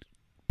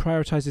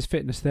prioritizes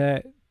fitness,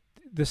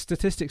 the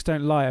statistics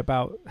don't lie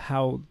about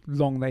how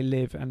long they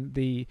live, and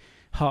the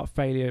heart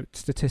failure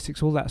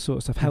statistics, all that sort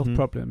of stuff, health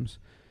problems.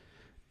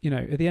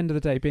 At the end of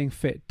the day, being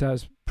fit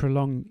does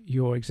prolong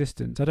your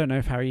existence. I don't know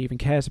if Harry even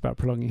cares about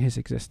prolonging his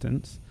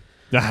existence.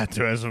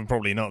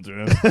 Probably not.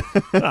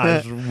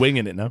 I'm just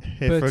winging it now.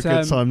 Here for a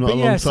good time, not a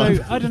long time.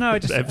 So I don't know.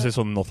 Emphasis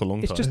on not a long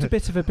time. It's just a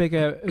bit of a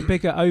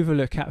bigger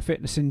overlook at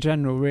fitness in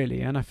general,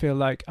 really. And I feel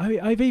like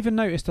I've even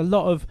noticed a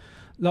lot of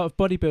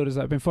bodybuilders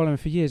that I've been following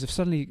for years have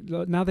suddenly,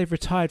 now they've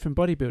retired from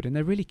bodybuilding,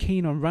 they're really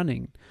keen on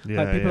running.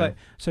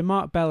 So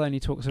Mark Bell only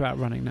talks about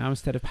running now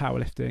instead of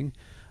powerlifting.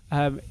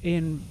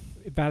 In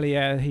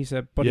Valier, he's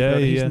a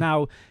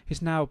bodybuilder.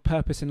 His now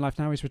purpose in life,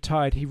 now he's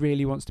retired, he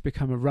really wants to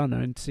become a runner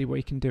and see what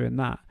he can do in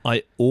that.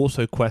 I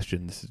also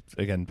question, this is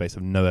again based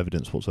on no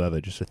evidence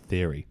whatsoever, just a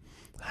theory,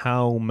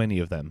 how many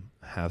of them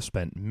have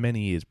spent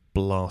many years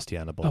blasting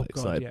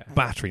anabolics,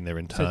 battering their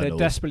internals. So they're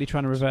desperately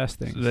trying to reverse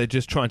things. They're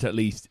just trying to at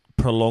least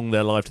prolong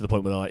their life to the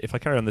point where they're like, if I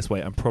carry on this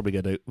way, I'm probably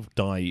going to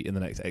die in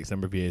the next X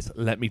number of years.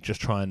 Let me just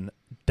try and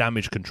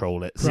damage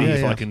control it. See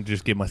if I can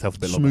just give myself a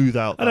bit smooth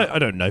longer. I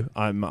don't know.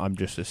 I'm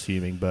just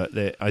assuming, but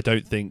I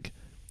don't think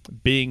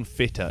being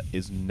fitter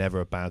is never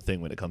a bad thing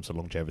when it comes to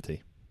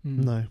longevity.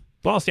 No.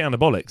 Blasting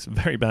anabolics,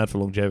 very bad for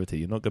longevity.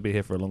 You're not going to be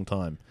here for a long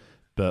time.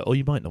 Or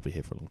you might not be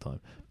here for a long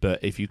time.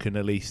 But if you can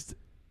at least,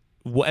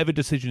 whatever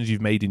decisions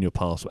you've made in your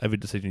past, whatever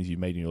decisions you've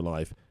made in your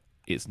life,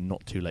 it's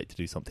not too late to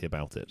do something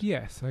about it.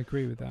 Yes, I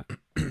agree with that.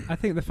 I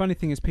think the funny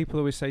thing is people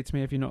always say to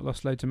me, have you not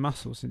lost loads of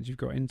muscle since you've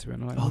got into it?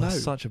 And I'm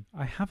like,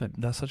 I haven't.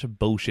 That's such a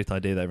bullshit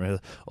idea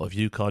that if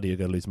you do cardio, you're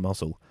going to lose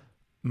muscle.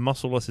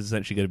 Muscle loss is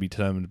essentially going to be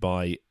determined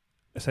by,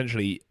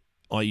 essentially,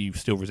 are you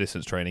still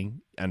resistance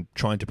training and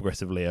trying to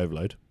progressively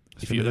overload?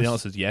 If the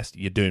answer is yes,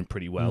 you're doing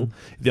pretty well.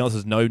 If the answer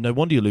is no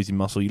wonder you're losing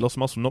muscle. You lost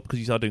muscle not because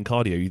you started doing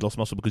cardio. You lost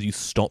muscle because you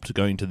stopped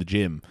going to the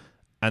gym.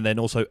 And then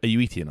also, are you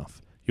eating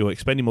enough? You're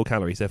expending more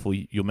calories, therefore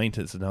your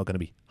maintenance is now going to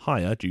be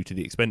higher due to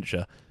the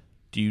expenditure.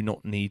 Do you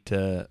not need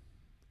to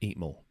eat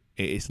more?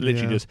 It's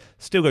literally just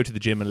still go to the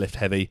gym and lift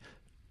heavy,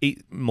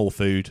 eat more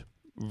food,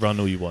 run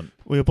all you want.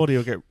 Well, your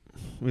body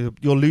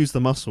you'll lose the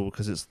muscle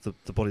because it's the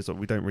body's like,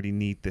 we don't really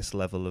need this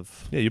level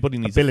of your body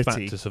needs ability.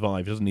 Fat to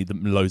survive. It doesn't need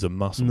loads of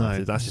muscle. No,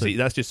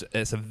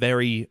 it's a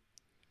very,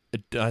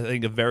 I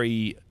think, a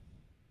very,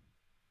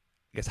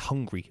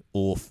 hungry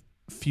or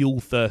fuel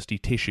thirsty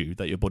tissue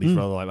that your body's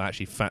rather like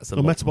actually fat's a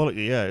Well, lot.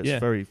 metabolically, it's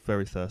very,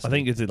 very thirsty. I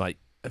think it's like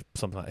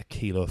something like a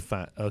kilo of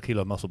fat, or a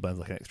kilo of muscle burns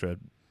like an extra,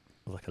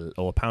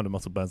 or a pound of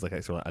muscle burns like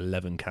extra like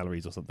 11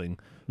 calories or something,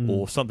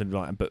 or something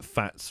like that. But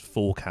fat's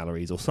 4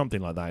 calories or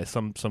something like that. It's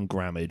some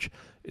grammage.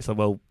 It's like,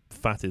 well,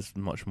 fat is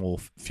much more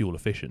fuel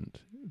efficient,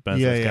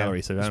 burns less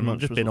calories. So I'm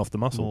just being off the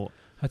muscle.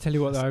 I tell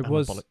you what, though, I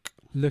was anabolic.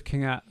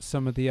 looking at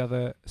some of the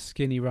other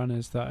skinny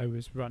runners that I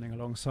was running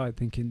alongside,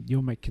 thinking,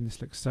 you're making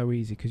this look so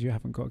easy because you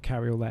haven't got to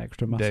carry all that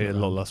extra muscle. Yeah, a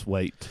lot less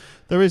weight.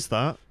 There is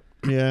that.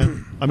 Yeah.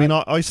 I mean,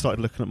 I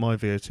started looking at my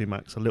VO2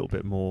 max a little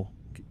bit more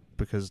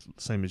because,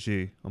 same as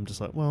you, I'm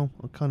just like, well,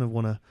 I kind of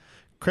want to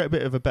create a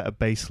bit of a better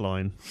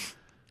baseline.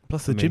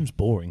 Plus, the gym's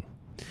boring.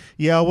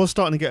 Yeah, I was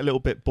starting to get a little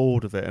bit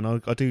bored of it, and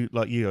I do,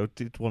 like you, I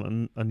did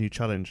want a new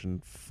challenge,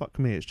 and fuck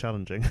me, it's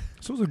challenging.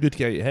 It's also good to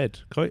get out your head.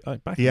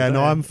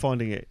 I'm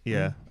finding it,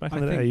 Back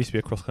in the day, I used to be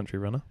a cross-country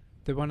runner.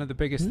 One of the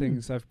biggest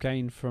things I've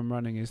gained from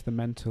running is the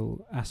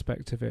mental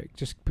aspect of it.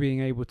 Just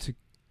being able to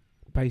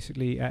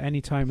basically, at any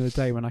time of the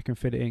day when I can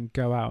fit it in,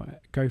 go out,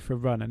 go for a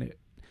run, and it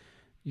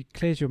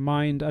clears your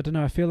mind. I don't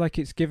know, I feel like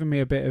it's given me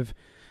a bit of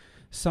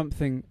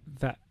something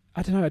that,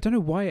 I don't know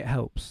why it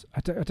helps. I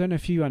don't know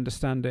if you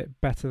understand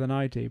it better than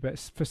I do, but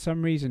for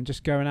some reason,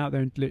 just going out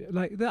there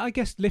and I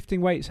guess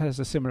lifting weights has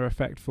a similar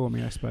effect for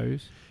me, I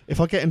suppose.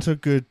 If I get into a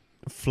good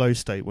flow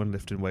state when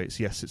lifting weights,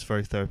 yes, it's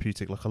very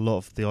therapeutic. Like a lot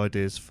of the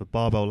ideas for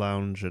barbell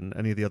lounge and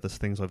any of the other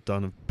things I've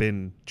done have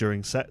been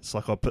during sets.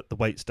 Like I'll put the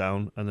weights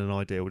down and an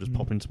idea will just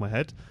pop into my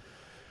head.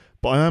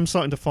 But I am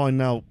starting to find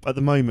now, at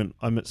the moment,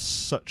 I'm at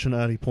such an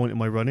early point in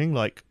my running,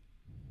 like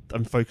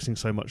I'm focusing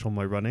so much on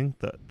my running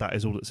that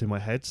is all that's in my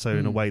head. So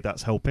in a way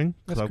that's helping,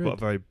 because I've got a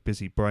very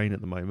busy brain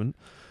at the moment.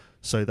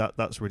 So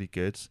that's really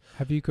good.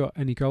 Have you got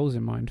any goals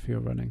in mind for your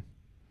running?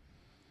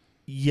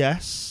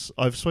 Yes,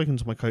 I've spoken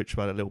to my coach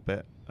about it a little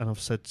bit, and I've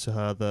said to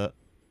her that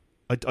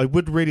I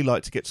would really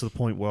like to get to the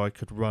point where I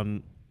could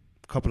run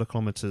a couple of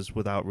kilometres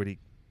without really,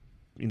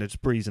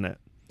 just breezing it,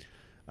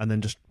 and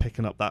then just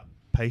picking up that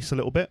pace a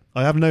little bit.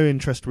 I have no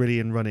interest really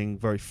in running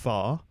very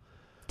far.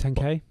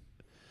 10k?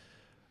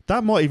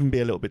 That might even be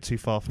a little bit too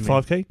far for me.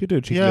 5k? You do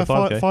a cheeky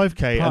 5k.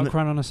 5k. Park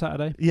run on a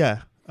Saturday?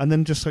 Yeah, and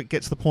then just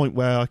get to the point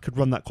where I could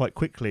run that quite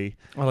quickly.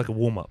 I like a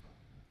warm-up.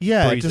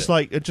 Yeah, just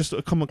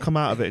come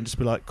out of it and just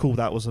be like, cool,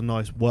 that was a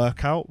nice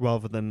workout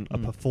rather than a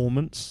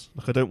performance.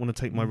 Like, I don't want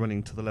to take my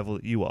running to the level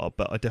that you are,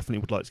 but I definitely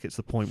would like to get to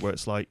the point where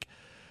it's like,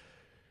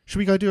 should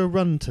we go do a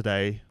run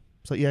today?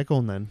 It's like, yeah, go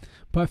on then.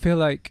 But I feel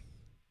like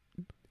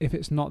if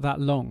it's not that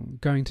long,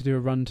 going to do a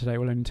run today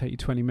will only take you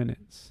 20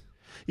 minutes.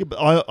 Yeah, but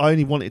I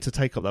only want it to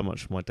take up that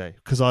much of my day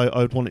because I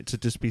would want it to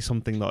just be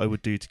something that I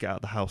would do to get out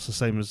of the house. The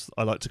same as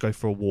I like to go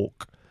for a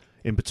walk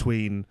in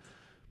between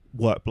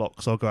work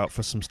blocks. I'll go out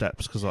for some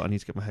steps because I need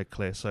to get my head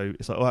clear. So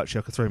it's like, oh, actually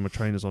I could throw my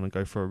trainers on and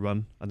go for a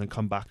run and then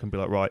come back and be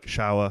like, right,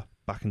 shower,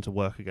 back into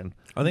work again.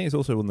 I think it's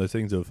also one of those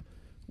things of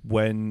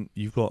when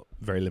you've got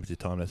very limited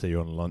time, let's say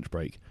you're on a lunch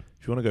break,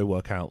 if you want to go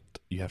work out,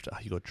 you got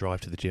to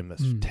drive to the gym.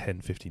 That's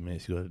 10-15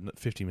 minutes. You got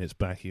 15 minutes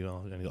back. You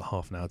only got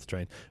half an hour to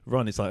train.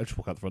 Run, it's like I just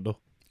walk out the front door.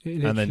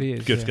 And then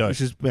good to go.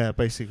 Which is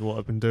basically what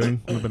I've been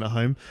doing when I've been at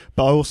home.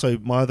 But I also,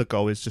 my other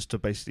goal is just to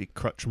basically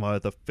crutch my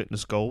other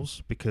fitness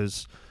goals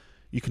because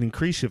you can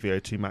increase your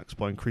VO2 max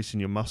by increasing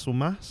your muscle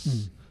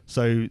mass.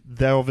 So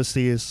there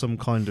obviously is some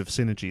kind of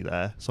synergy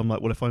there. So I'm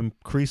like, well, if I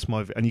increase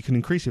and you can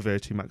increase your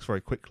VO2 max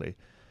very quickly.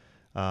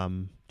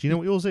 Do you know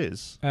what yours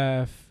is?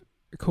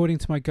 According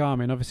to my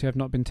Garmin, obviously I've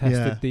not been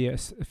tested the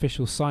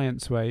official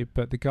science way,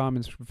 but the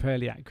Garmin's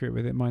fairly accurate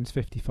with it. Mine's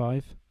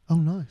 55. Oh,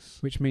 nice.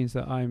 Which means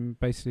that I'm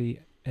basically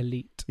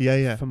elite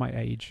for my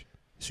age.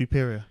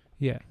 Superior.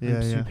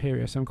 I'm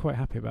superior, so I'm quite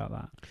happy about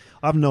that.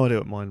 I have no idea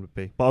what mine would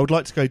be, but I would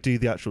like to go do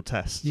the actual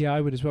test. Yeah,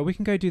 I would as well. We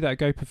can go do that,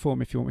 go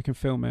perform if you want. We can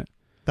film it.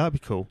 That'd be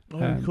cool. Oh,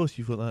 of course,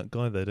 you've got that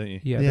guy there, don't you?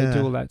 Yeah, they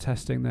do all that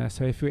testing there.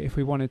 So if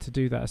we wanted to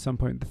do that at some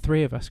point, the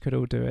three of us could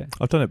all do it.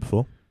 I've done it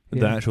before.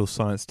 The actual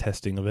science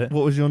testing of it.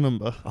 What was your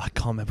number? I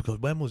can't remember.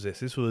 God, when was this?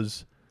 This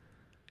was...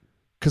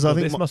 Because I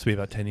think this must be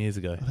about 10 years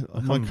ago.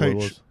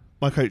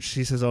 My coach,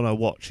 she says on her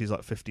watch, she's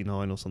like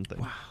 59 or something.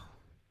 Wow.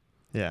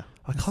 Yeah.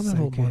 I can't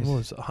remember what mine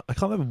was. I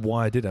can't remember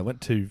why I did it. I went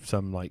to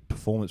some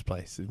performance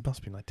place. It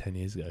must have been 10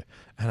 years ago.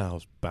 And I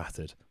was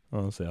battered.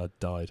 Honestly, I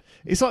died.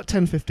 It's like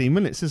 10-15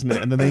 minutes, isn't it?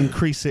 And then they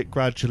increase it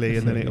gradually,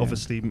 and then it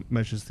obviously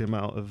measures the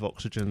amount of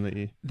oxygen that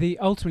you...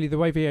 Ultimately, the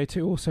way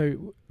VO2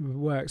 also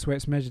works, where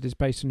it's measured, is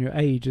based on your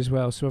age as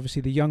well. So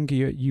obviously, the younger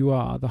you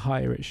are, the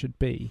higher it should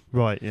be.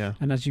 Right, yeah.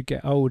 And as you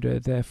get older,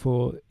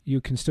 therefore,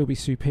 you can still be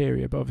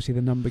superior, but obviously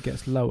the number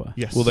gets lower.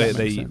 Yes. Well,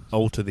 they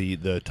alter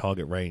the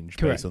target range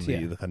based on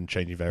the kind of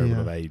changing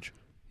variable of age.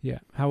 Yeah.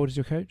 How old is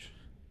your coach?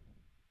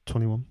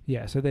 21.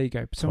 Yeah, so there you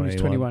go. Someone who's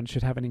 21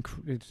 should have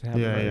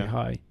very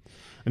high.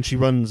 And she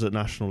runs at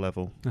national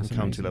level and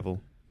county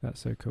level.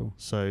 That's so cool.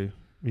 So,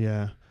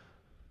 yeah.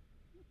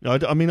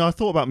 I mean, I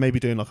thought about maybe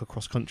doing a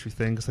cross-country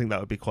thing because I think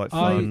that would be quite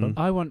fun.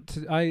 I want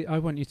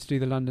you to do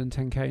the London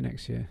 10K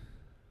next year.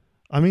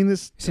 I mean,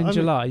 it's in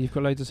July. You've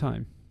got loads of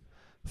time.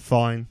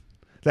 Fine.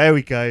 There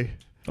we go.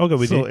 I'll go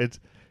with Sorted.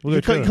 We'll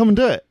You go can't come and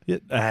do it. Yeah.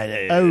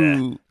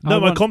 Oh, No,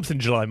 my comp's in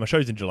July. My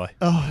show's in July.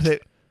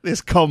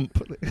 This comp.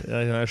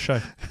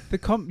 Show.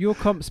 Your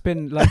comp's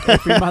been like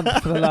every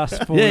month for the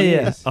last 4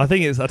 years. I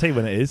think I'll tell you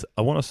when it is.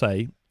 I want to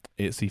say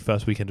it's the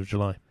first weekend of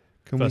July.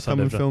 Can we come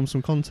and film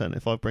some content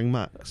if I bring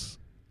Max?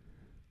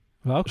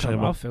 Well,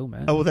 I'll film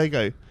it. Oh, well, there you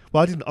go.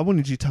 Well, I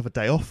wanted you to have a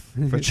day off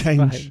for a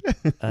change.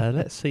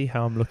 Let's see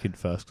how I'm looking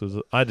first,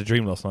 because I had a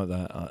dream last night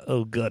that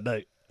oh god no,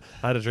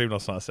 I had a dream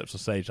last night. I stepped on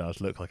stage and I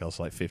looked like I was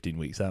like 15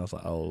 weeks out. I was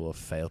like, oh, I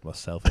failed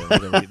myself.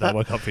 I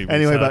woke up 15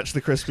 Anyway, weeks back out. to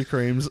the Krispy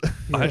Kremes.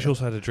 I actually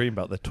also had a dream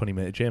about the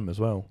 20-minute gym as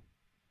well.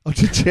 Oh,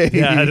 did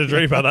you? Yeah, I had a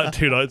dream about that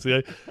 2 nights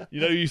ago.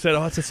 You know, you said,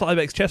 it's a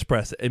Cybex chest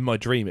press. In my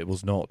dream, it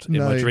was not. In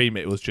my dream,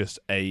 it was just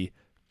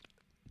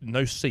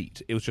no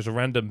seat. It was just a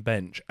random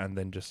bench and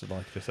then just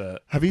a...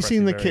 Have you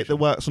seen the kit that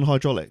works on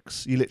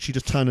hydraulics? You literally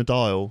just turn a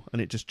dial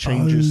and it just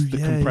changes the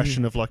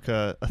compression of like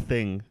a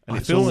thing, and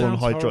it's all on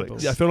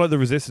hydraulics. Yeah, I feel like the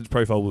resistance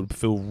profile would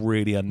feel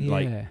really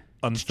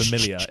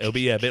unfamiliar. It'll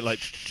be a bit like...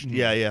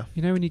 Yeah.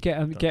 You know when you get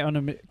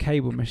on a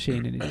cable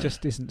machine and it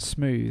just isn't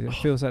smooth, it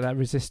feels like that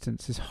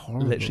resistance is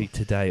horrible. Literally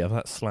today, I've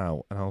had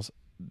Slough and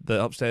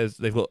the upstairs,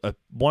 they've got a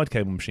wide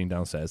cable machine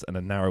downstairs and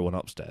a narrow one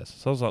upstairs.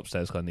 So I was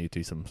upstairs because I needed to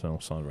do some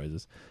side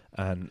raises.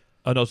 And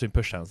I was doing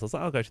push downs. So I was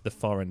like, I'll go to the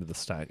far end of the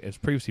stack. It's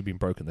previously been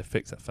broken. They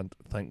fixed it,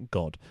 thank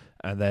God.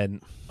 And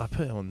then I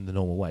put it on the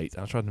normal weight.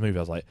 And I tried to move.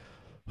 I was like,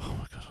 oh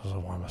my God, I was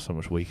like, why am I so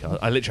much weaker?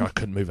 I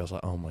couldn't move. I was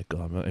like, oh my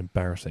God, I'm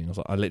embarrassing. I was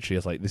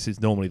like, this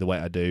is normally the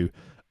weight I do.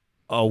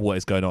 Oh, what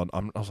is going on?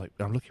 I'm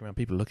looking around,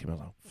 people looking at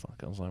me. I was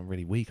like, fuck, I'm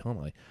really weak, aren't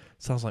I?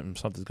 Sounds like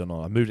something's going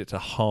on. I moved it to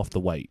half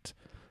the weight.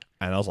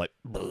 And I was like,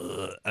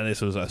 ugh, and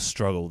this was a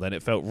struggle. Then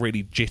it felt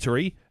really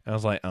jittery. And I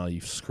was like, oh,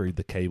 you've screwed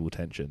the cable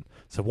tension.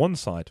 So one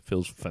side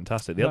feels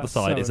fantastic. The other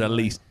side is at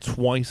least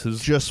twice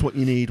as... Just what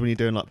you need when you're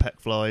doing like pec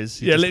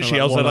flies. Yeah,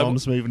 literally. I was like,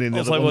 arm's moving in. I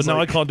was like, well,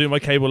 now I can't do my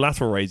cable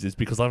lateral raises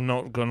because I'm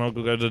not going to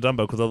go to the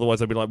dumbbell because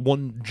otherwise I'd be like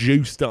one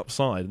juiced up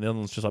side and the other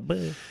one's just like...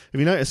 Bleh.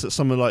 Have you noticed that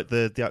some of like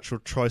the actual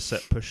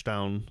tricep push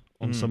down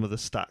on some of the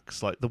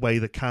stacks, like the way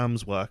the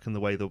cams work and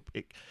the way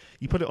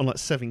you put it on like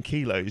 7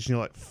 kilos and you're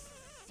like...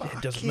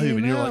 It doesn't move,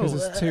 and you're like,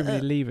 because there's too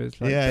many levers.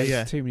 Too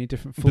many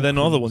different. But then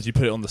other ones, you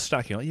put it on the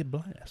stack, you're like, you're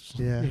blessed.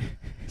 Yeah,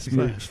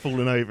 it's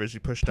falling over as you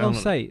push down. I'll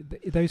say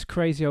those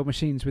crazy old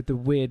machines with the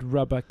weird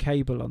rubber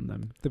cable on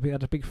them. They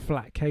had a big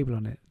flat cable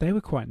on it. They were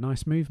quite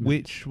nice movements.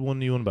 Which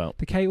one are you on about?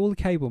 All the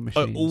cable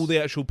machines. All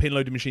the actual pin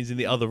loading machines in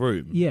the other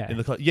room. Yeah,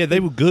 they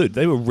were good.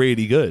 They were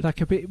really good.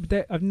 Like a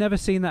bit. I've never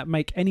seen that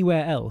make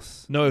anywhere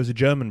else. No, it was a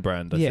German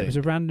brand. I think. It was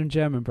a random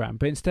German brand.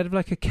 But instead of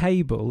like a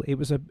cable, it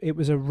was a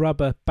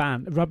rubber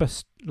band,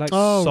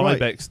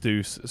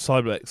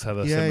 Cybex have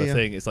a similar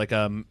thing. It's like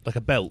a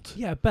belt.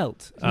 Yeah, a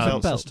belt.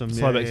 Belt system.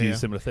 Cybex use a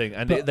similar thing,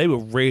 and they were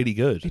really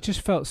good. It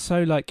just felt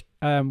so like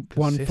one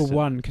for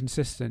one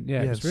consistent.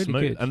 Yeah, it was really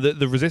smooth. good. And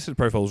the resistance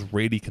profile was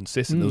really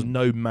consistent. There was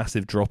no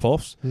massive drop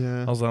offs.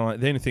 Yeah, I was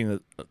like, the only thing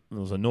that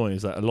was annoying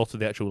is that a lot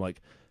of the actual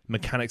like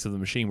mechanics of the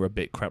machine were a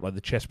bit crap. Like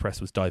the chest press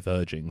was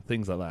diverging,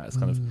 things like that. It's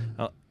kind of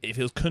if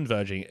it was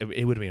converging,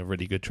 it would have been a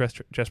really good chest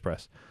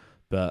press.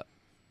 But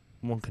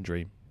one can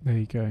dream. There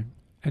you go.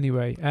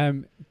 Anyway,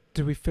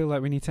 do we feel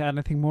like we need to add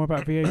anything more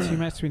about Vo2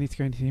 Max? Do we need to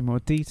go into any more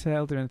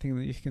detail? Do anything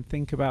that you can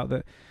think about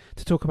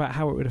to talk about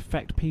how it would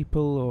affect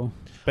people, or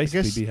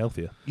basically be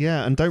healthier?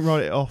 Yeah, and don't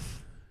write it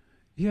off.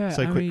 Yeah,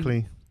 so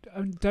quickly.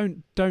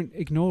 Don't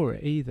ignore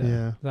it either.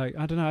 Yeah. Like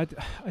I don't know.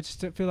 I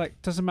just feel like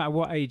it doesn't matter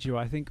what age you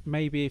are. I think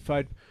maybe if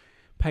I'd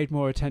paid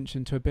more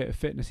attention to a bit of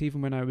fitness, even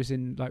when I was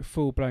in like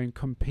full blown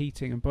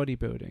competing and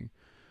bodybuilding,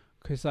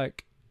 because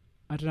like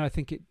I don't know. I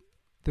think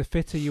the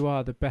fitter you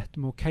are, the better,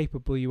 more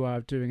capable you are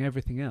of doing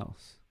everything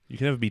else. You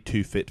can never be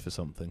too fit for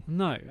something.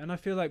 No, and I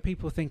feel like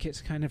people think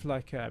it's kind of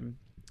like a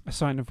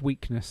sign of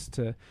weakness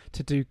to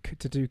do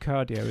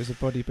cardio as a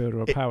bodybuilder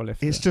or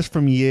powerlifter. It's just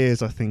from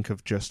years, I think,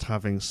 of just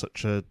having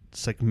such a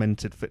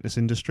segmented fitness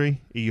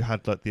industry. You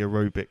had like the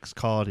aerobics,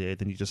 cardio,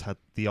 then you just had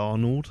the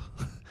Arnold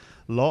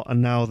lot,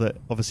 and now that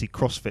obviously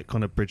CrossFit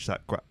kind of bridged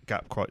that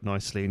gap quite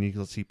nicely, and you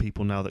can see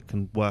people now that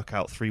can work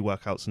out 3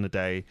 workouts in a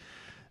day,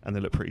 and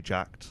they look pretty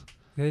jacked.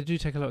 Yeah, they do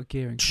take a lot of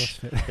gear in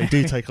CrossFit. They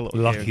do take a lot of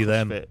Lucky gear in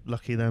them. CrossFit.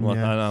 Lucky them, well,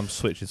 yeah. I'm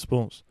switching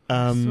sports.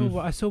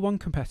 I saw one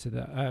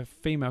competitor, a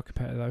female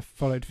competitor that I've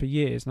followed for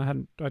years,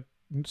 and I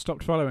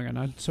stopped following her, and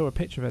I saw a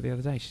picture of her the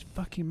other day. She's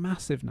fucking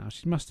massive now.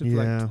 She must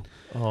have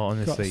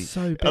honestly, got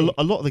so big.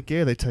 A lot of the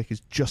gear they take is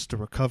just to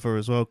recover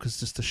as well, because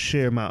just the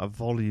sheer amount of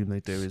volume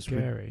they do is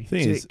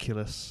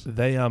ridiculous.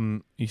 They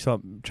you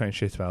start trying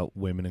shit about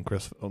women in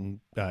CrossFit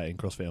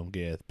on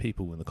gear.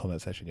 People in the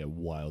comment section get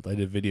wild. I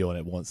did a video on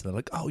it once, and they're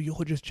like, "Oh,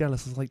 you're just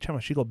jealous." I was like,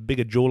 "Chama, she got a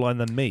bigger jawline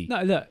than me."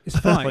 No, look, it's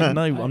fine. Like,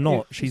 no, I'm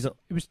not. It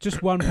was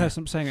just one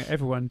person saying it.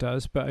 Everyone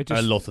does, but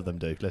a lot of them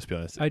do. Let's be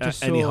honest.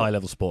 Any high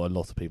level sport, a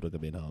lot of people are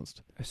going to be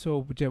enhanced. I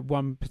saw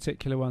one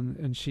particular one,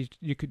 and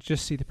you could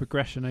just see the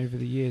progression over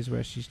the years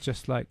where she's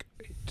just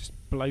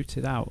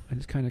bloated out, and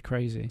it's kind of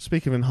crazy.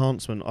 Speaking of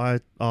enhancement,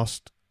 I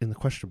asked in the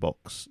question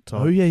box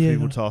to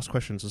people to ask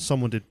questions, and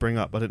someone did bring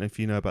up, I don't know if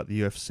you know about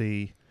the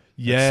UFC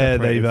Yeah,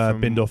 they've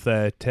separated binned off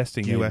their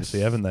testing US, agency,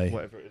 haven't they?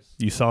 Whatever it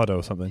is. USADA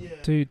or something.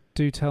 Yeah.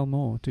 Do tell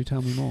more. Do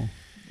tell me more.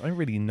 I don't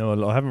really know a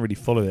lot. I haven't really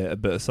followed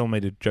it, but someone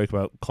made a joke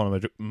about Conor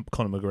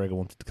McGregor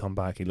wanted to come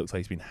back. He looks like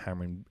he's been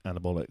hammering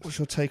anabolics. What's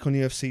your take on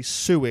UFC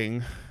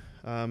suing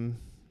Why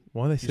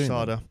are they suing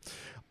USADA? them?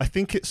 I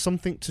think it's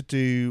something to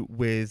do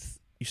with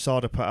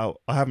USADA put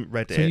out. I haven't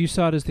read So it.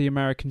 USADA's the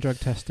American Drug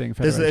Testing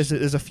Federation.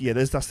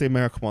 That's the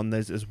American one.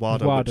 There's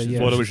WADA, WADA, which is, yeah.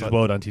 WADA, which is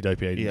World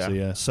Anti-Doping Agency,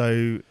 yeah.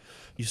 So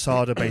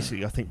USADA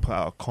basically, I think, put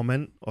out a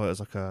comment, or it was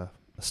like a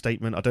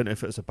statement. I don't know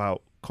if it was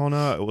about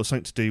Conor. It was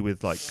something to do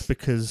with, like,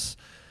 because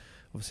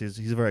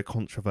obviously he's a very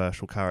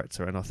controversial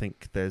character, and I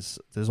think there's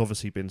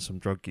obviously been some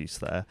drug use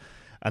there.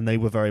 And they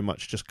were very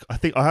much just... I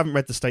think I haven't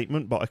read the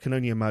statement, but I can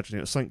only imagine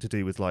it was something to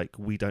do with, like,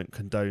 we don't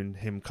condone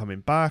him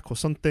coming back or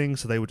something.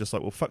 So they were just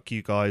like, well, fuck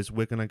you guys.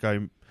 We're going to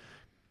go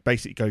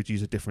to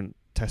use a different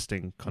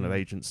testing kind of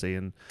agency.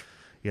 And,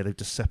 yeah, they've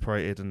just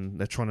separated, and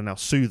they're trying to now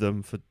sue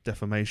them for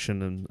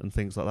defamation and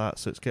things like that.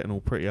 So it's getting all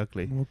pretty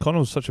ugly. Well, Conor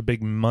was such a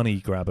big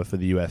money grabber for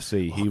the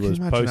UFC. He Can was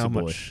you imagine poster how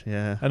boy. much?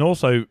 Yeah. And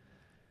also,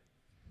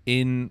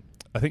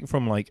 I think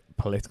from like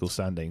political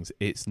standings,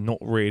 it's not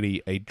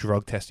really a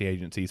drug testing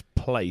agency's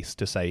place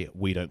to say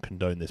we don't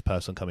condone this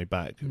person coming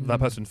back. That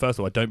person, first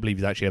of all, I don't believe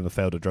he's actually ever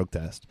failed a drug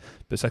test.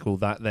 But second of all,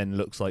 that then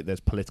looks like there's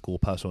political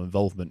personal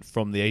involvement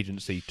from the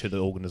agency to the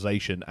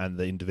organisation and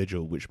the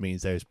individual, which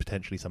means there is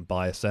potentially some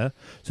bias there.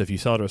 So if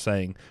USADA are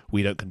saying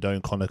we don't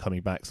condone Conor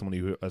coming back, someone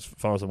who, as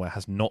far as I'm aware,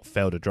 has not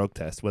failed a drug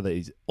test, whether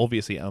he's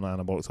obviously on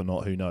anabolics or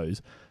not, who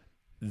knows,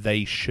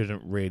 they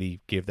shouldn't really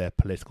give their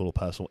political or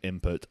personal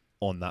input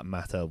on that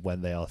matter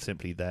when they are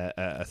simply there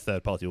a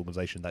third-party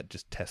organisation that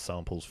just tests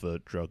samples for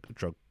drugs,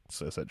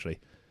 essentially.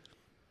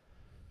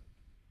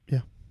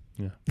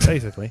 Yeah.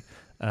 Basically,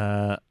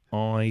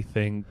 I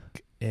think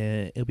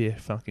it'll be a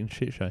fucking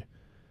shit show.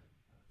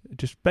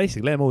 Just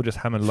basically let them all just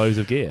hammer loads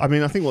of gear. I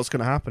mean, I think what's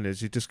going to happen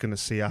is you're just going to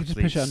see You athletes...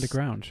 just push it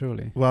underground,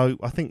 surely. Well,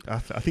 I think you're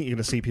going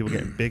to see people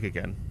getting big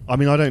again. I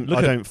mean, I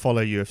don't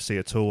follow UFC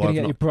at all. You're going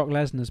to get your Brock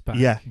Lesnar's back.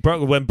 Yeah.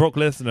 When Brock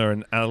Lesnar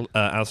and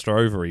Alistair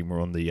Overeem were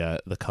on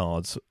the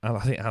cards, I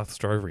think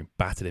Alistair Overeem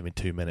battered him in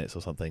 2 minutes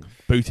or something,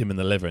 boot him in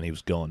the liver, and he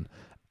was gone.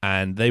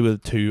 And they were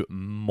two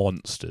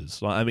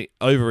monsters. Like, I mean,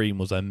 Overeem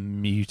was a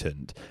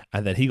mutant,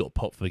 and then he got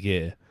popped for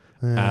gear.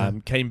 Yeah.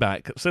 Came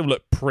back, still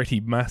looked pretty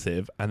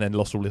massive, and then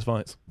lost all his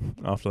fights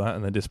after that,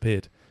 and then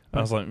disappeared. I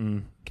was like,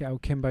 Get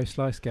old Kimbo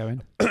Slice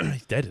going.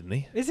 he's dead, isn't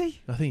he? Is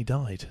he? I think he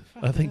died.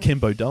 I think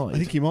Kimbo died. I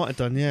think he might have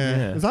done, yeah.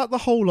 Yeah. Is that the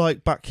whole,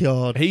 like,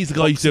 backyard He's the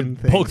guy who used to boxing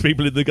thing? box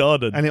people in the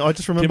garden. And I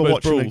just remember Kimbo's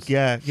watching... brawls.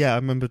 I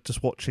remember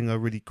just watching a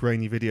really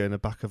grainy video in the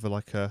back of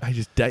a He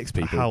just decks a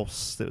people.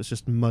 house that was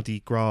just muddy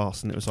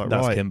grass, and it was like,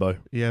 That's right, Kimbo.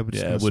 yeah, we're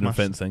just Yeah, gonna wooden smash-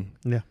 fencing.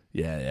 Yeah.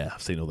 Yeah,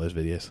 I've seen all those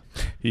videos.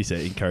 He used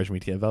to encourage me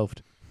to get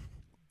involved.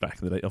 Back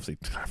in the day, obviously,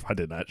 I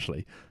didn't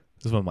actually.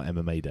 This was one of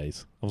my MMA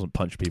days. I wasn't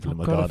punching people in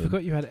my God, garden. I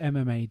forgot you had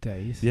MMA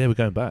days. Yeah, we're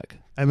going back.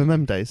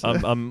 MMM days.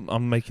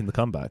 I'm making the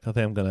comeback. I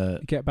think I'm gonna.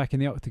 Get back in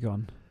the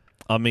octagon.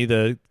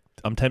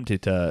 I'm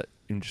tempted to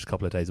in just a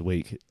couple of days a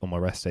week on my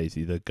rest days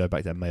either go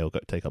back to MMA or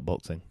take up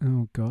boxing.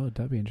 Oh God,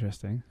 that'd be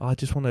interesting. I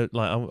just want to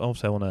I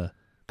want to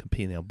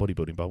compete in the old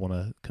bodybuilding, but I want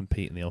to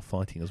compete in the old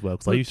fighting as well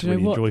because I Well, used to do you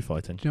really know what? enjoy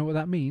fighting. Do you know what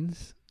that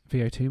means?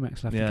 VO2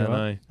 max will have Yeah, to I go up.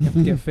 know. You have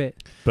to get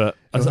fit. But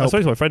I It'll spoke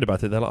help. to my friend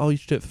about it. They're like, "Oh, you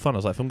should do it for fun." I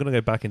was like, "If I'm going to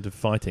go back into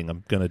fighting,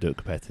 I'm going to do it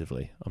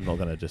competitively. I'm not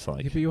going to just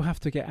like." Yeah, but you'll have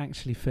to get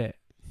actually fit.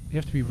 You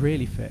have to be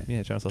really fit.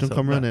 Yeah, chance. Don't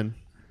come running.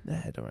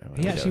 Yeah, don't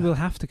worry. He actually will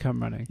have to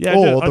come running. Yeah,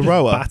 Or I the just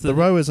rower. batter The them.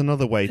 rower is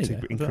another way There to you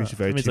go. increase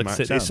your That means, VO2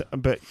 like, max. sit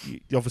But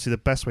obviously the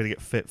best way to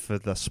get fit for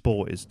the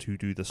sport is to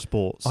do the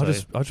sport. So I'll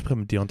just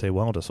become a Deontay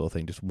Wilder sort of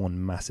thing, just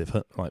one massive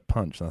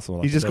punch. And that's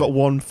all. you just got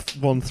one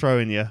throw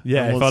in you.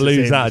 Yeah, and if once I it's lose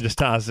in-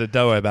 that, I said,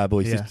 "Don't worry about it,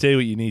 boys. Yeah. Just do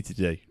what you need to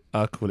do.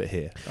 I'll call it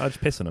here. I'll just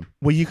piss on them."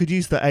 Well, you could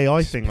use the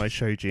AI thing I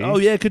showed you. Oh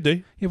yeah, could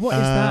do. Yeah, what is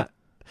that?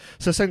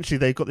 So essentially,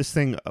 they've got this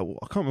thing. I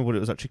can't remember what it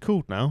was actually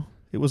called now.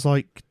 It was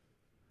like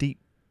deep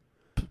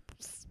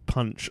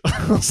punch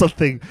or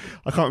something.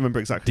 I can't remember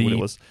exactly what it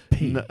was.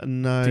 Deep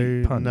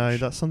No, punch.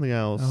 that's something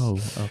else. Oh,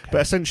 okay. But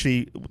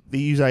essentially, they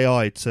use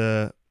AI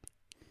to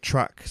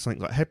track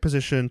something like head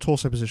position,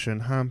 torso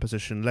position, hand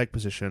position, leg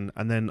position,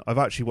 and then I've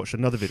actually watched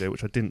another video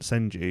which I didn't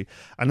send you,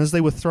 and as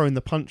they were throwing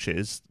the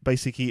punches,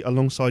 basically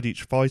alongside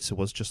each fighter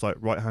was just like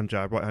right hand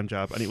jab,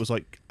 and it was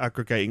like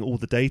aggregating all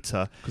the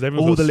data, Because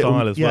everyone's got little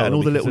style as well. and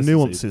all the there'll be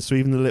little consistency. nuances. So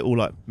even the little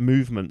like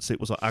movements, it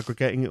was like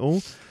aggregating it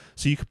all.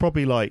 So you could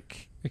probably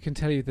like It can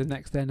tell you their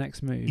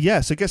next move.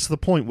 so it gets to the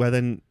point where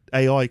then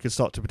AI could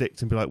start to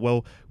predict and be like,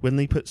 well, when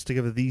he puts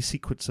together these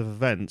sequence of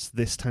events,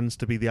 this tends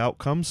to be the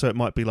outcome. So it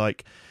might be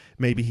like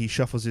maybe he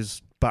shuffles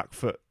his back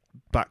foot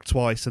back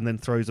twice and then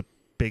throws a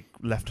big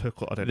left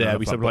hook. Or I don't know. Yeah, enough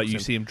we about said like you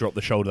boxing. see him drop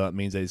the shoulder, that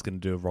means that he's going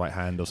to do a right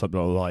hand or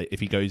something like that. If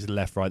he goes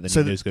left, right, then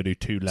So he's going to do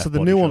two left. So the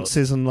body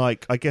nuances shots. and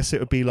like I guess it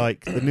would be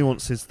like the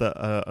nuances that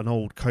an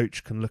old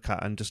coach can look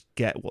at and just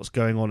get what's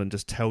going on and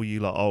just tell you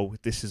like, oh,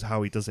 this is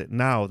how he does it.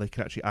 Now they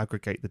can actually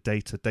aggregate the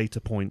data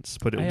points,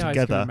 put it all AI is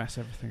together. going to mess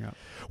everything up.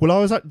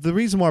 Well, the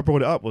reason why I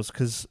brought it up was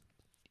because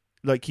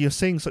like you're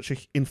seeing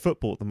in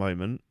football at the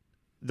moment,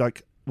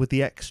 like with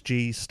the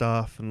XG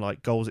stuff and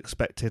like goals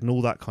expected and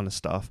all that kind of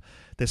stuff,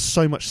 there's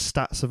so much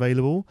stats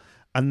available.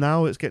 And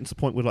now it's getting to the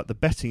point where like the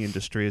betting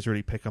industry is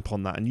really picking up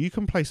on that, and you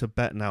can place a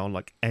bet now on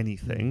like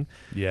anything.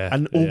 Yeah.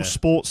 And all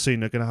sports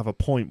soon are going to have a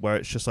point where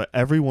it's just like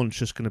everyone's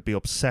just going to be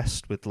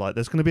obsessed with like.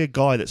 There's going to be a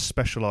guy that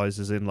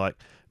specializes in like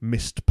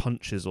missed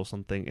punches or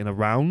something in a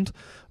round,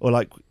 or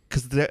like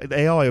because the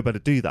AI are able to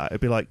do that. It'd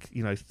be like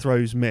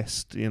throws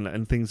missed,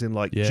 and things in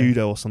like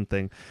judo or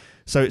something.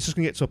 So it's just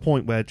going to get to a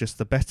point where just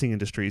the betting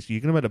industry is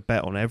you're going to be able to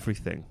bet on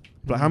everything.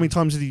 But how many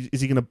times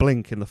is he going to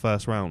blink in the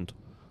first round?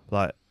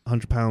 Like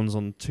 £100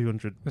 on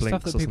 200 the blinks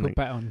stuff that or people something.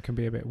 bet on can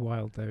be a bit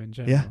wild though in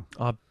general.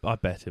 Yeah. I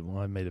bet it.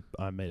 Well, I made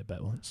a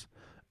bet once.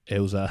 It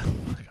was I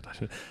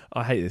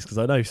hate this because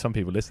I know some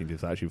people listening to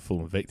this actually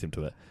fallen victim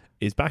to it.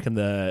 Is back in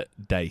the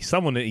day,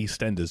 someone at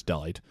EastEnders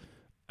died,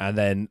 and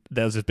then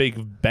there was this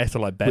big bet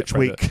Which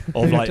week?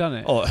 of Who like, done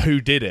it? oh, who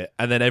did it?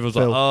 And then everyone's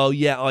Phil. like, oh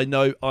yeah, I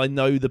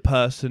know the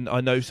person.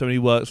 I know somebody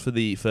who works for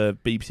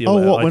BBC.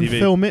 Oh, or what? When ITV.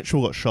 Phil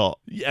Mitchell got shot?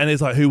 And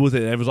it's like, who was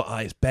it? And everyone's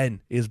like, it's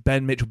Ben. It's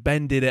Ben Mitchell.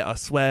 Ben did it. I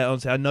swear.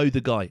 Honestly, I know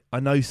the guy. I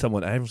know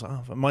someone. And everyone's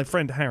like, oh, my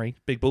friend Harry,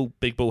 Big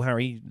Bull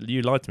Harry,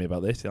 you lied to me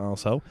about this, you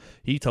arsehole.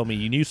 He told me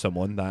you knew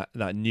someone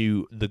that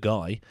knew the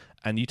guy,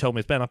 and you told me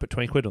it's Ben. I put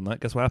 20 quid on that.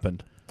 Guess what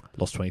happened?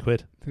 Lost 20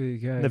 quid. There you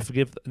go. Never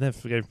forgave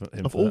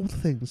him Of for all that. the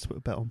things to put a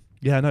bet on.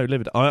 Yeah, no,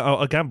 livid.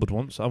 I gambled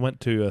once. I went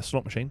to a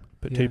slot machine,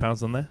 put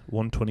 £2 on there,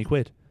 won 20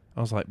 quid.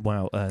 I was like,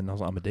 wow, and I was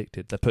like, I'm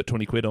addicted. They put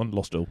 20 quid on,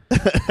 lost all.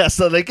 That's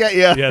how they get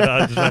you. Yeah, I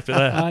just left it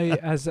there. I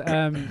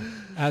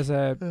as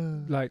a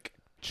like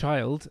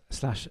child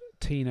 /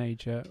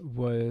 teenager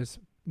was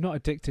not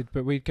addicted,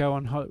 but we'd go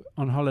on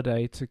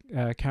holiday to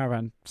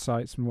caravan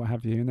sites and what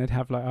have you, and they'd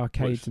have like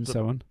arcades and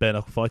so on. Bare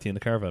knuckle fighting in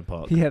the caravan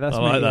park. Yeah, that's I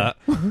me, like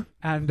that.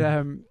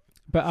 And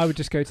but I would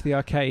just go to the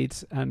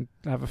arcades and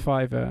have a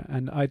fiver,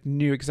 and I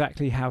knew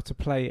exactly how to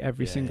play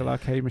every single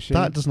arcade machine.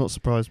 That does not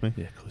surprise me.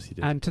 Yeah, of course you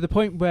did. And to the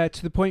point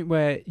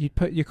where you'd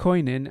put your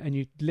coin in and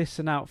you'd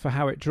listen out for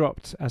how it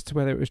dropped as to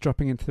whether it was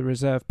dropping into the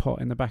reserve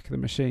pot in the back of the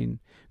machine.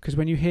 Because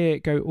when you hear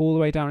it go all the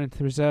way down into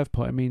the reserve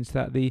pot, it means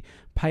that the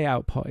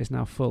payout pot is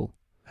now full.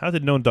 How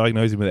did no one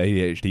diagnose him with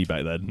ADHD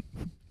back then?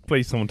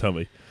 Please, someone tell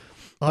me.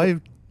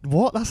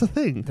 What? That's a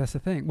thing? That's the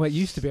thing. Well, it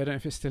used to be. I don't know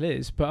if it still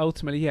is. But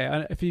ultimately,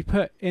 yeah, if you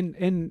put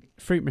in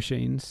fruit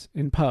machines,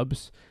 in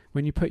pubs,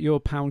 when you put your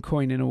pound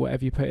coin in or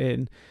whatever you put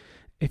in,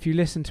 if you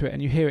listen to it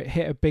and you hear it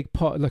hit a big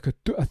pot, like a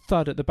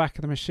thud at the back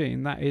of the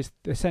machine, that is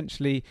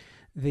essentially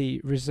the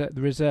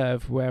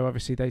reserve where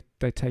obviously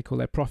they take all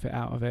their profit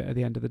out of it at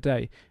the end of the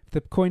day. If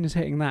the coin is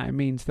hitting that, it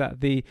means that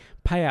the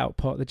payout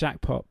pot, the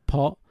jackpot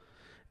pot,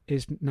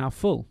 is now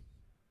full.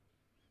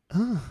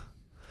 Ah.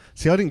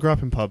 See, I didn't grow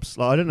up in pubs.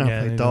 Like, I don't know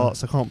how to play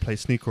darts. I can't play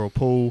snooker or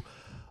pool.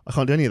 I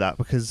can't do any of that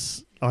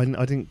because I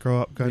didn't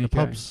grow up going to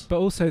pubs. But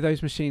also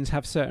those machines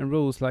have certain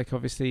rules, like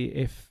obviously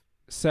if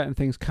certain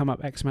things come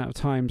up X amount of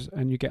times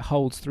and you get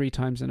holds 3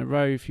 times in a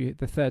row, if you hit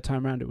the third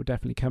time round it will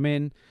definitely come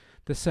in.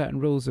 There's certain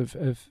rules of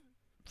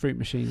fruit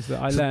machines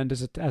that I learned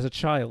as a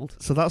child.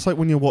 So that's like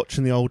when you're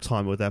watching the old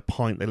timer with their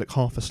pint, they look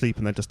half asleep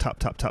and they just tap,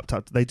 tap, tap,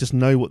 tap. They just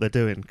know what they're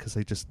doing because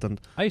they just done.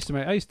 I used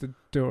to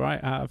do all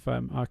right out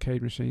of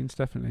arcade machines,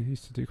 definitely. I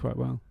used to do quite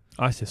well.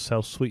 I used to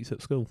sell sweets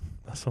at school.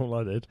 That's all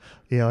I did.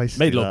 Yeah, I used to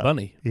made do a lot of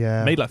money.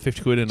 Yeah. Made like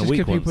 50 quid in Just a week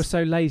because people were once.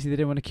 so lazy they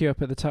didn't want to queue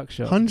up at the tuck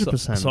shop.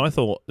 100%. So I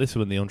thought this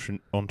was when the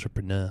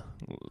entrepreneur.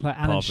 Like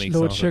Alan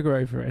Lord Sugar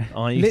over it.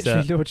 I used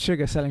Literally to, Lord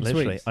Sugar selling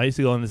sweets. I used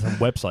to go on this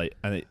website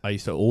and I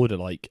used to order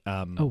like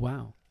oh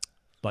wow.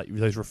 Like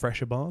those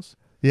refresher bars.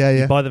 Yeah,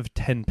 yeah. You buy them for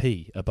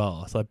 10p a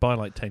bar. So I'd buy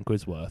like 10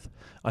 quid's worth.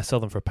 I sell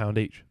them for £1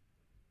 each.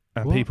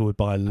 And What? people would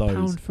buy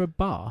loads. £1 for a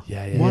bar?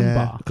 Yeah, yeah. One Yeah.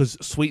 bar? Because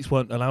sweets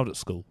weren't allowed at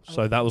school.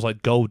 So that was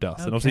like gold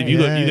dust. And obviously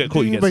Okay. if you get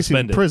caught, you get basically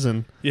suspended.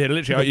 prison. Yeah,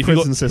 literally. Like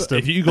prison system.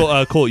 If you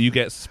got caught, you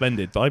get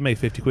suspended. But I made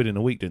 50 quid in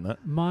a week doing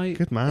that. My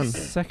Good man.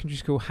 secondary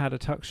school had a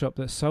tuck shop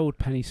that sold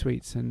penny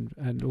sweets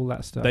and all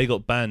that stuff. They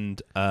got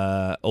banned,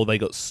 or they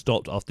got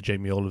stopped after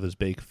Jamie Oliver's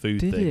big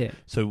food Did thing. it?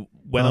 So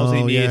when I was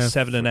in year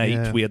 7 and 8,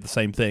 yeah. we had the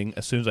same thing.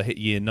 As soon as I hit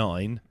year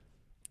 9,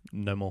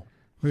 no more.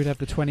 We would have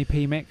the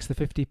 20p mix, the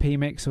 50p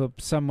mix, or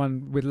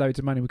someone with loads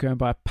of money would go and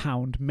buy a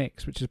pound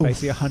mix, which is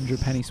basically 100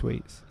 penny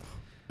sweets.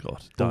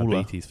 God,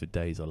 diabetes for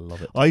days. I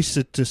love it. I used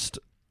to just,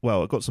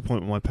 well, it got to the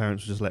point where my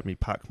parents would just let me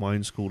pack my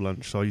own school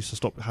lunch, so I used to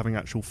stop having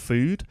actual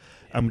food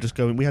and just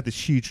go, and we had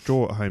this huge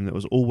drawer at home that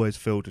was always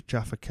filled with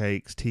Jaffa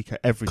cakes, tea cake,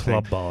 everything.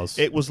 Club bars.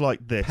 It was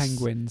like this.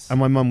 Penguins. And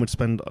my mum would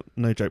spend,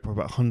 no joke,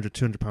 probably about £100,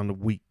 £200 a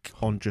week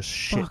on just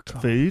shit Fuck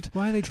off. food.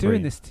 Why are they True.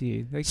 doing this to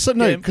you? They So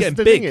no, Getting because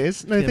the big. thing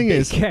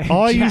is, Getting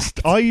I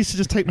jacked. used to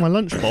just take my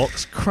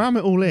lunchbox, cram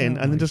it all in,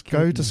 Oh and then my just go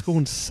to goodness. school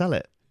and sell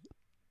it.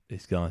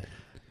 This guy.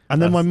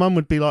 And then my That's- mum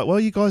would be like,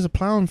 "Well, you guys are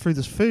ploughing through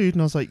this food,"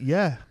 and I was like,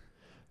 "Yeah."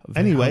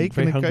 Anyway,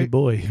 very gonna hungry go-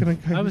 boy. Gonna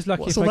go, I was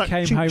lucky what's if all I that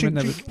came chink, home chink, and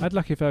there was. chink? I'd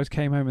lucky if I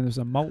came home and there was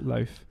a malt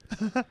loaf.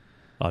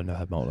 I've never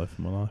had malt loaf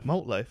in my life.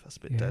 Malt loaf. That's a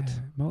bit dead.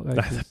 Malt loaf.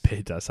 That's Is, a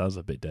bit. That sounds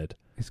a bit dead.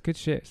 it's good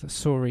shit. It's like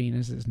saurine,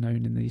 as it's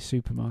known in the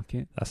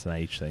supermarket. That's an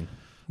age thing.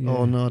 Yeah.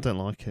 Oh no, I don't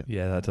like it.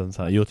 Yeah, that doesn't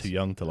sound. You're too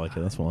young to like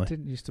it. That's why. I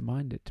didn't used to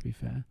mind it, to be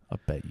fair. I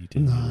bet you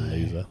did. No.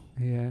 You loser.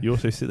 Yeah. You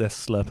also sit there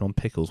slurping on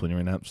pickles when you're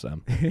in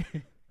Amsterdam.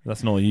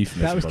 That's not a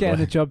euphemism. That was by the getting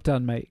way. the job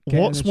done, mate.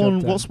 What's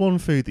one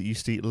food that you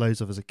used to eat loads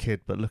of as a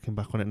kid, but looking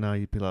back on it now,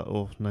 you'd be like,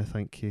 oh no,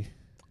 thank you.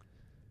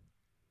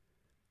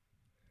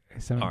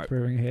 Is something Alright.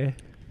 brewing here?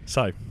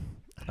 So,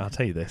 I'll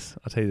tell you this.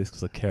 I'll tell you this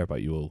because I care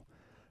about you all.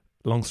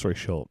 Long story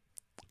short,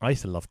 I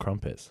used to love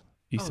crumpets.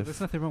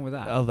 There's nothing wrong with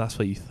that. Oh, that's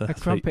what you A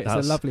crumpet's a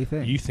lovely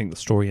thing. You think the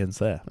story ends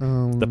there?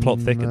 Oh, The plot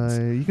thickens.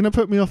 No. You're gonna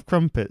put me off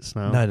crumpets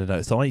now.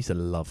 No. So I used to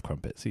love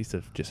crumpets. I used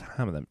to just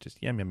hammer them, just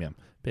yum.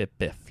 Bit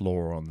of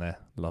flora on there.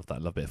 Love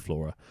that. Love a bit of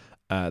flora.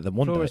 Then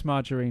one day, Flora's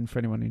margarine for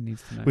anyone who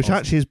needs to know. Which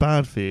actually is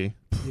bad for you.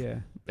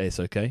 Yeah. it's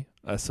okay.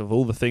 So of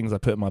all the things I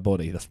put in my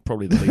body, that's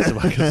probably the least of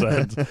my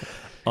concerns.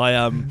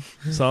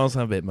 So I was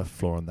having a bit of my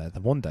flora on there.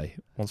 Then one day,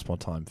 once upon a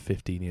time,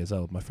 15 years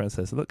old, my friend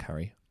says, "Look,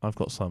 Harry, I've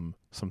got some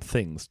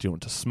things. Do you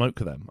want to smoke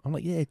them?" I'm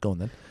like, "Yeah, go on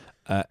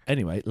then."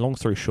 Anyway, long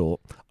story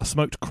short, I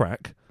smoked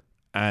crack,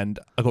 and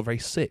I got very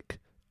sick.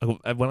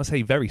 When I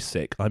say very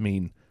sick, I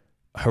mean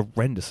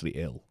horrendously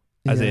ill.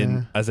 As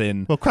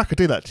in. Well, crack could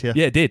do that to you.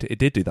 Yeah, it did. It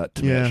did do that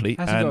to me actually.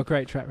 Hasn't got a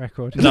great track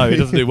record. No, it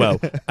doesn't do well.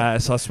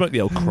 So I smoked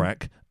the old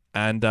crack,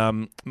 and I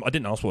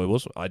didn't ask what it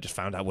was. I just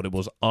found out what it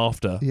was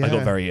after I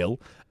got very ill.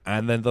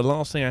 And then the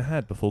last thing I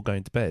had before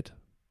going to bed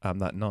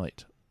that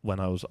night, when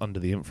I was under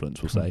the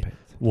influence, we'll say,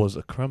 was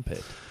a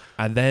crumpet.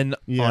 And then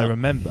I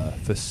remember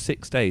for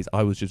 6 days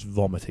I was just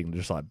vomiting,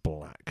 just like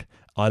black.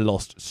 I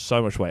lost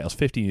so much weight. I was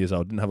 15 years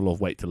old, didn't have a lot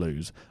of weight to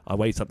lose. I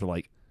weighed up to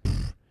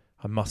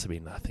I must have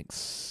been, I think,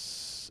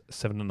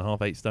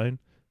 7.5, 8 stone,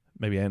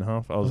 maybe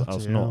 8.5. I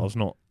was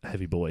not a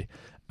heavy boy.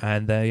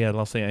 And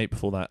last thing I ate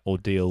before that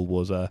ordeal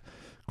was a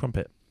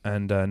crumpet.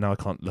 And now I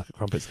can't look at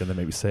crumpets because they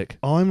make me sick.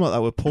 I'm like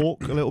that with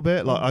pork a little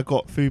bit. Like I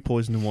got food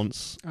poisoning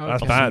once. Oh,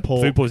 That's okay. bad.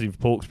 Pork. Food poisoning for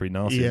pork's pretty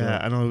nasty. Yeah, isn't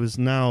it? and I was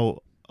now.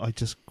 I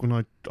just when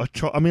I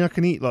try. I mean, I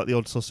can eat like the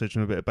odd sausage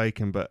and a bit of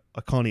bacon, but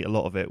I can't eat a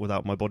lot of it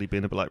without my body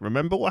being a bit like,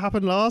 remember what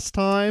happened last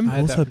time? I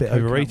had Also that a bit with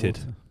coconut overrated.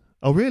 water.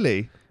 Oh,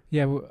 really?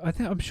 Yeah, well,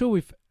 I'm sure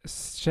we've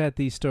shared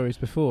these stories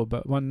before,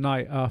 but one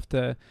night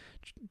after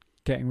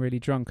getting really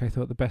drunk, I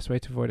thought the best way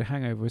to avoid a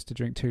hangover was to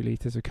drink 2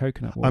 litres of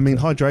coconut water. I mean,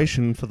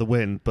 hydration for the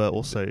win, but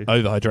also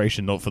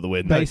Overhydration, not for the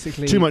win.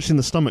 basically too much in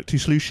the stomach, too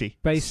slooshy,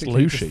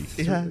 Basically,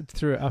 Slooshy. just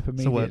threw it up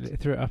It's a word. immediately.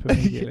 Threw it up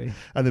immediately.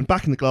 and then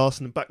back in the glass,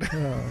 and then back.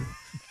 Oh.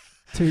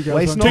 2 girls,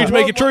 Waste one not. To cup.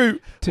 make it true.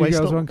 2 Waste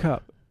girls, not. 1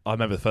 cup. I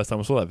remember the first time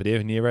I saw that video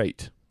in year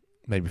 8.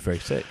 Made me very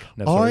sick.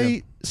 Never saw it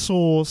again. I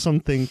saw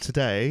something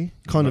today,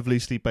 kind of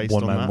loosely based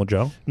One on man, that. one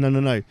jar.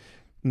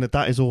 No,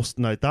 that is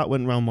also that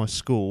went round my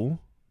school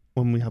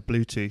when we had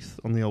Bluetooth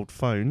on the old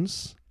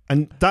phones,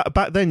 and that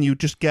back then you'd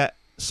just get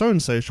so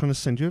and so trying to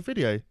send you a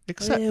video,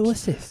 except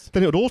what's this?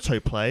 then it would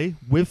autoplay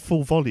with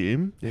full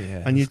volume,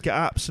 Yeah. and you'd get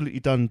absolutely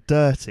done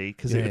dirty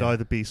because it would Yeah.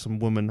 either be some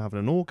woman having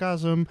an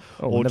orgasm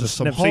or just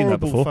some never seen that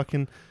horrible before.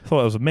 fucking.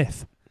 Thought it was a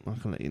myth. I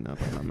can let you know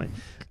about that, mate.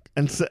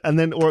 And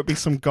then, or it'd be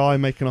some guy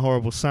making a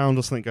horrible sound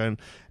or something going.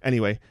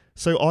 Anyway,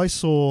 so I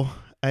saw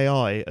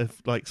AI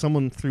of like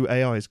someone through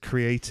AI has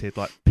created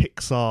like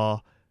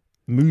Pixar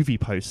movie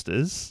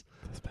posters,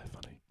 That's a bit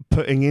funny.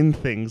 putting in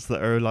things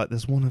that are like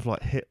there's one of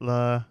like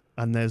Hitler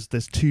and there's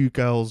 2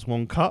 girls,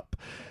 1 cup.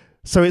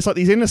 So it's like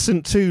these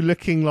innocent 2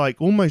 looking like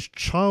almost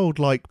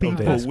childlike Oh,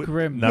 people. That's with,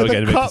 grim. Now we're with a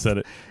getting a bit cup.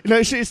 concerned. you know,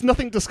 it's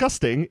nothing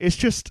disgusting. It's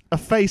just a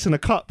face and a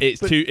cup. It's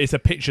But- it's a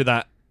picture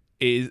that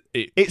it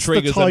It's the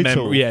triggers a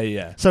title. memory.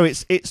 Yeah. So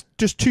it's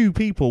just 2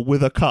 people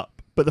with a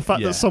cup, but the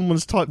fact Yeah. that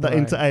someone's typed that Right.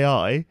 into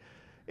AI,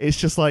 it's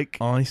just like,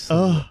 I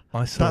saw.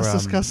 that's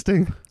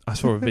disgusting. disgusting. I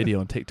saw a video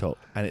on TikTok,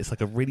 and it's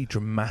like a really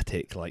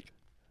dramatic, like,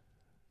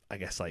 I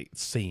guess, like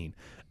scene,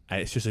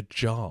 and it's just a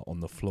jar on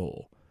the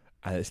floor,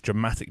 and it's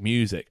dramatic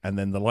music, and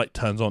then the light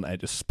turns on, and it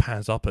just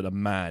pans up at a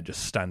man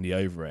just standing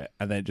over it,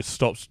 and then it just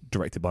stops,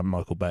 directed by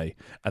Michael Bay,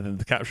 and then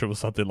the caption was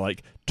something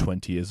like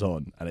 20 years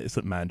on, and it's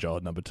at man jar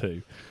number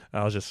 2.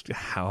 And I was just,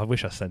 I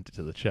wish I sent it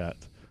to the chat.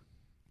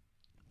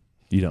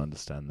 You don't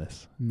understand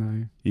this.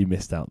 No, You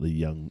missed out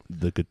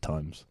the good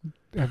times.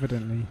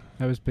 evidently.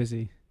 I was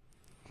busy.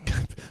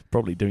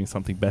 Probably doing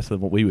something better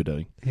than what we were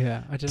doing.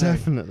 Yeah, I don't know.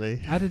 Definitely.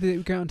 How did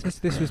it go on to this?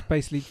 This was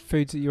basically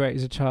foods that you ate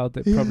as a child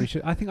that Yeah. probably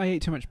should. I think I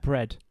ate too much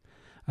bread.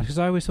 Because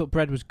I always thought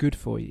bread was good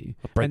for you.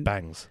 Bread And-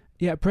 bangs.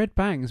 Yeah, bread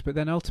bangs, but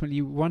then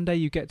ultimately one day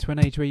you get to an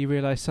age where you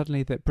realise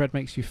suddenly that bread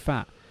makes you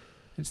fat.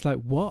 It's like,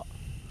 what?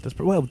 Does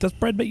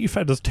bread make you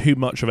fat? Does too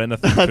much of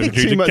anything I to think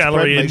reduce too your much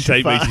calorie bread makes you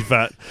intake makes you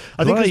fat?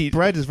 I think 'cause Right.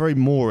 bread is very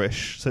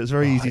Moorish, so it's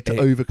very easy to it-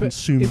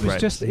 overconsume It was bread.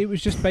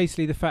 just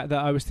basically the fact that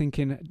I was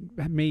thinking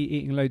me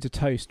eating loads of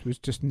toast was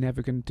just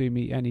never going to do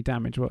me any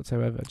damage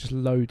whatsoever. Just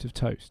loads of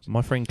toast.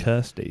 My friend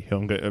Kirsty, who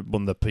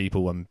one of the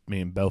people when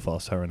me in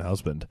Belfast, her and her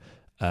husband,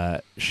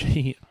 I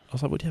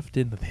was like, "What did you have for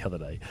dinner the other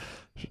day?"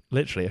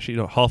 Literally, she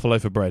got half a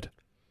loaf of bread.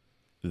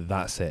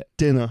 That's it.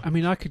 Dinner. I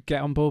mean, I could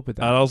get on board with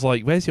that. And I was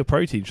like, "Where's your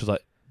protein?" She was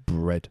like,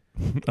 "Bread."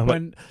 I'm like,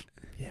 When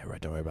 "Yeah, right.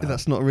 Don't worry about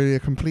That's not really a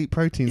complete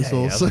protein that." Yeah,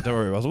 I was source. like, don't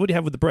worry. I was like, "What do you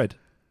have with the bread?"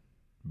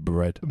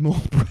 Bread.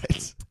 More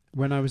bread.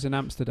 when I was in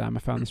Amsterdam, I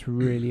found this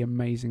really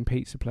amazing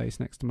pizza place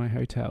next to my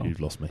hotel.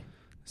 You've lost me.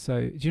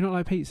 So, do you not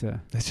like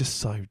pizza? It's just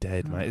so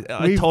dead, mate.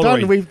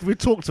 We've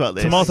talked about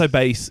this. Tomato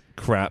base,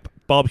 crap.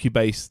 Barbecue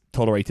base,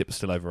 tolerate it, but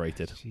still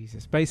overrated.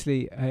 Jesus.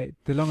 Basically,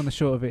 the long and the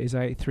short of it is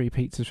I ate 3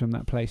 pizzas from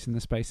that place in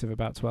the space of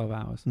about 12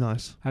 hours.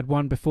 Nice. I had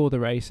 1 before the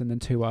race and then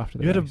 2 after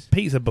the race. You had a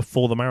pizza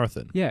before the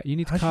marathon? Yeah, you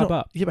need to carb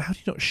up. Yeah, but how do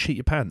you not shit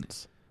your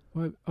pants?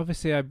 Well,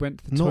 obviously, I went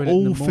to the Not toilet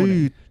all in the morning.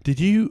 food. Did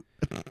you...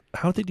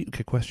 How did you...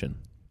 Okay, question.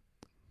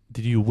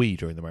 Did you wee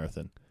during the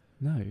marathon?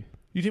 No.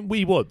 You didn't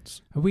wee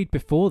once? I weed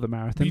before the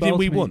marathon. You but didn't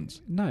wee ultimately-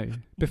 once? No.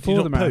 Did Before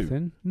you the not poo?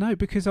 marathon. No,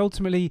 because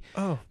ultimately,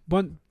 Oh.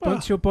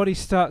 once your body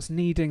starts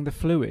needing the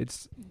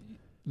fluids,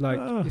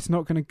 it's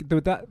not going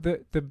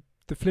to...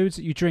 The fluids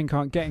that you drink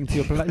aren't getting to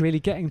your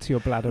really getting to your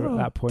bladder at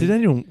that point. Did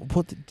anyone...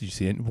 What did you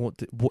see? What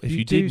if You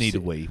you do did need see-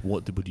 a wee,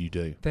 what would you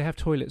do? They have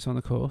toilets on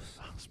the course.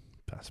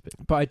 That's a bit...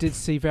 But I did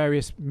see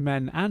various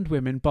men and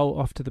women bolt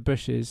off to the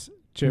bushes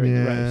during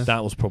the Yeah. race.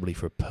 That was probably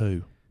for a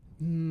poo.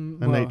 A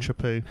Well, nature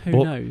poo. who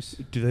What-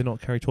 knows? Do they not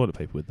carry toilet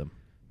paper with them?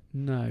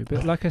 No,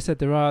 but like I said,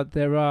 there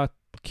are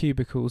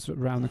cubicles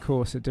around the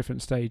course at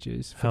different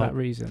stages for How- that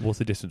reason. What's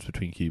the distance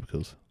between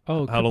cubicles?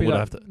 Oh, how could long be would I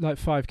like, have to- like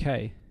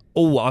 5k.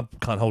 Oh, I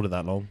can't hold it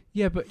that long.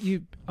 Yeah, but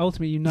you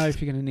ultimately know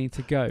if you're going to need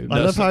to go. I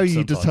love how you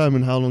sometimes.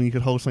 determine how long you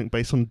could hold something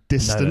based on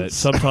distance.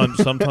 Sometimes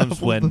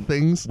of all the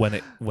things. when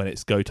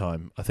it's go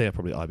time, I think I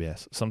probably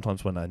IBS.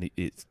 Sometimes when I need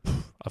it's,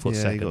 I've got Yeah,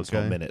 you seconds,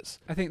 gotta not go. minutes.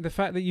 I think the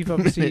fact that you've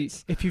obviously,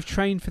 Minutes. if you've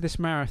trained for this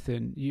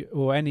marathon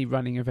or any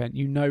running event,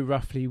 you know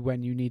roughly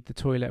when you need the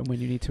toilet and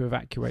when you need to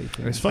evacuate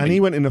things. It's funny. And he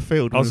went in a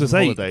field. I was going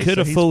going to to say, could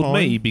have fooled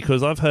me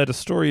because I've heard a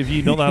story of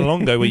you not that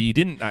long ago where you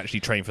didn't actually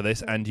train for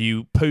this and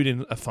you pooed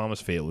in a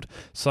farmer's field.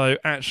 So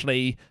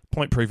actually,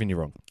 point proving you're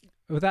wrong.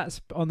 Well,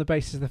 that's on the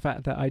basis of the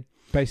fact that I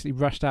basically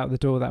rushed out the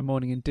door that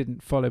morning and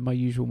didn't follow my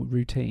usual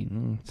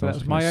routine. So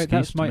that's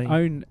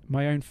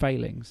my own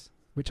failings,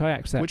 which I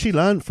accept. Which he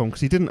learned from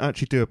because he didn't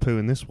actually do a poo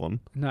in this one.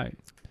 No,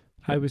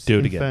 I was Do it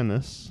in again.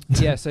 fairness,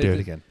 Yeah, so Do it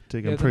again. to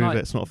Yeah, the prove night-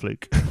 it's not a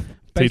fluke. To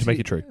make basically,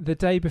 it true. the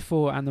day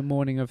before and the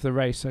morning of the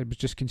race, I was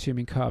just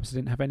consuming carbs. I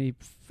didn't have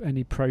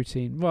any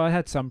protein. Well, I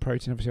had some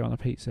protein obviously on a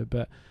pizza,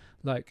 but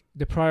like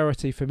the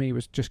priority for me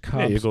was just carbs.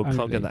 Yeah, you've got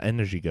to only. get that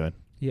energy going.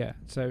 Yeah,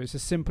 so it's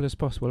as simple as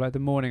possible. Like the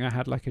morning, I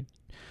had like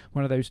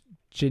one of those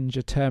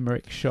ginger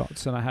turmeric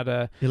shots, and I had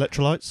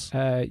Electrolytes.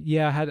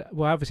 I had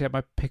obviously had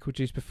my pickle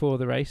juice before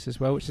the race as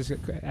well, which has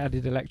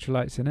added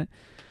electrolytes in it,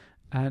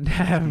 and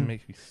It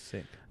makes me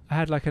sick. I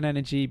had like an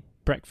energy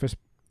breakfast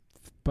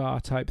bar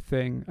type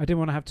thing. I didn't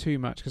want to have too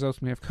much because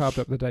ultimately I've carved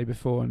up the day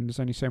before, and there's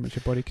only so much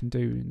your body can do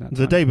in that.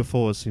 The time. day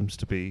before seems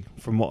to be,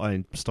 from what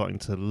I'm starting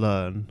to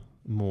learn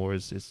more,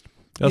 is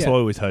That's Yeah. what I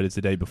always heard is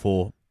the day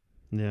before.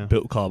 yeah.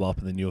 Built carb up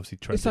and then you obviously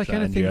It's transition like that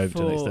energy anything over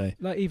to the next for day.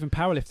 like even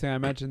powerlifting. I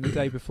imagine the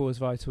day before is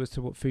vital as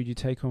to what food you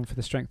take on for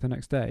the strength the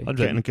next day.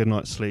 Getting a good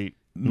night's sleep.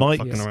 Not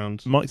fucking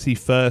around. Mike's the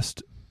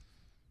first,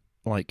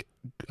 like,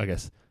 I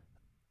guess,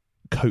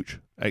 coach,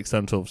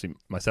 external to obviously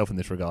myself in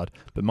this regard,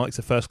 but Mike's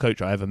the first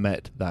coach I ever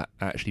met that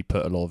actually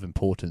put a lot of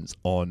importance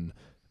on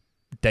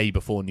day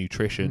before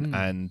nutrition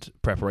and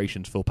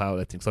preparations for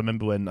powerlifting. So I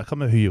remember when, I can't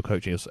remember who you were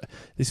coaching.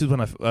 This is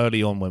when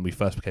early on when we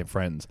first became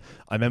friends.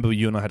 I remember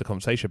you and I had a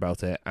conversation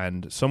about it,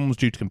 and someone was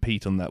due to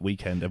compete on that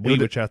weekend, and we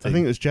were chatting. I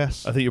think it was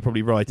Jess. I think you're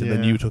probably right. And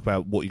then Yeah. you talk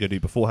about what you're going to do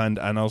beforehand,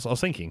 and I was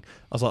thinking,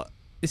 I was like,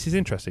 this is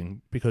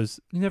interesting because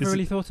You never this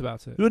really thought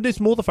about it. It's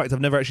more the fact I've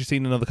never actually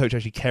seen another coach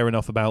actually care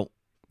enough about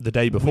the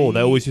day before.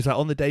 They're always just like,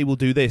 on the day we'll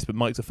do this, but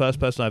Mike's the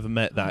first person I ever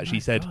met that actually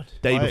said,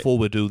 day before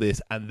we'll do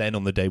this, and then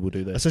on the day we'll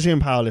do this. Especially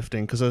in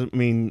powerlifting, because I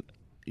mean,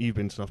 you've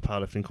been to enough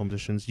powerlifting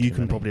competitions. You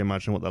can probably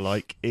imagine what they're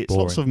like. It's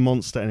Boring. lots of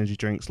monster energy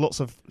drinks, lots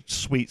of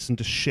sweets, and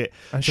just shit.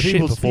 And So shit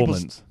people's-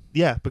 performance.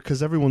 Yeah,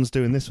 because everyone's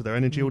doing this with their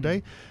energy all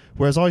day.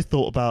 Whereas I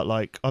thought about,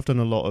 like, I've done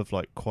a lot of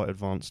like quite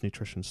advanced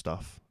nutrition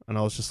stuff, and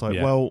I was just like,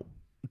 Yeah. well,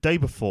 day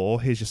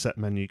before, here's your set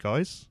menu,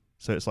 guys.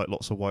 So it's like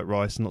lots of white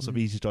rice and lots of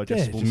easy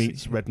digestible just-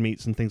 meats, red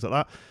meats, and things like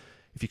that.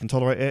 If you can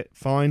tolerate it,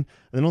 fine. And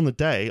then on the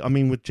day, I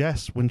mean, with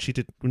Jess, when she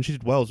did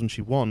Wells and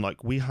she won,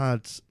 like, we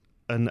had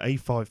an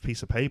A5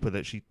 piece of paper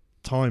that she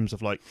times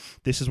of like,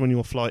 this is when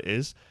your flight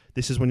is,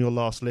 this is when your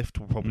last lift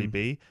will probably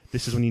be,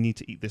 this is when you need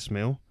to eat this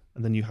meal,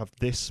 and then you have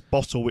this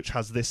bottle which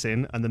has this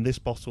in, and then this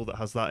bottle that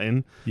has that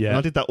in. Yeah. And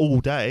I did that all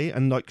day,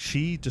 and like,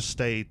 she just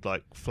stayed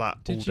like flat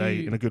all Did day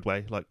you- in a good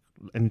way, like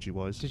energy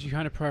wise. Did you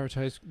kind of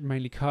prioritize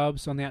mainly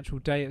carbs on the actual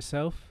day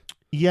itself?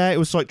 Yeah, it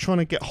was like trying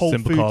to get whole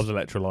Simple foods, carbs,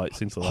 electrolytes,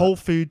 things like whole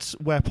foods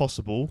where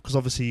possible, because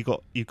obviously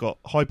you got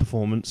high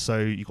performance, so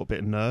you got a bit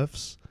of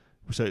nerves,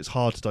 so it's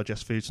hard to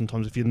digest food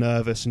sometimes. If you're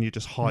nervous and you're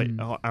just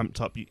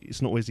amped up,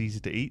 it's not always easy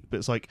to eat. But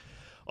it's like,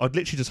 I'd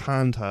literally just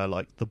hand her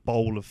like the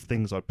bowl of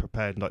things I'd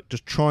prepared, and like,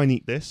 just try and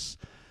eat this.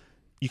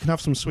 You can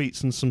have some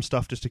sweets and some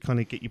stuff just to kind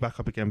of get you back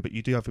up again, but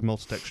you do have your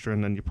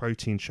maltodextrin and your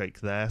protein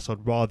shake there, so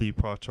I'd rather you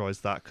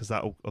prioritise that, because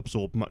that'll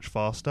absorb much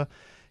faster.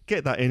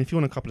 Get that in. If you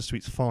want a couple of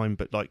sweets, fine,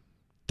 but like,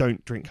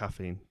 don't drink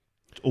caffeine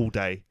all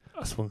day.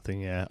 That's one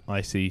thing, yeah.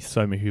 I see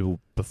so many people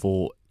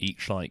before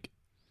each like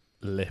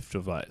lift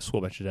of like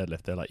squat, bench, and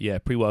deadlift. They're like, yeah,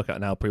 pre-workout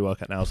now.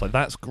 It's like,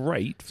 that's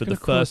great for the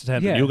gonna first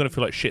attempt. yeah. And you're going to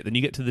feel like shit. Then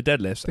you get to the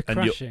deadlifts The and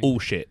crashing. you're all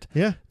shit.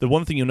 Yeah. The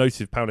one thing you'll notice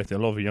with powerlifting, a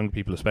lot of young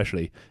people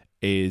especially,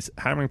 is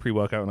hammering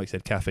pre-workout and, like I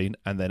said, caffeine,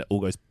 and then it all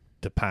goes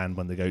to pan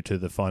when they go to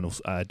the final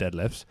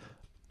deadlifts.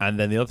 And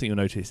then the other thing you'll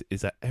notice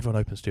is that everyone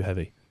opens too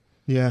heavy.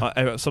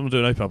 Yeah. Someone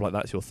doing open up, like,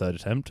 that's your third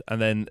attempt.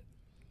 And then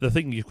the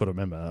thing you've got to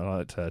remember, and I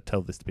like to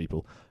tell this to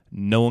people,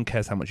 no one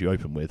cares how much you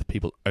open with.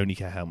 People only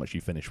care how much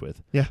you finish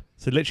with. Yeah.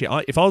 So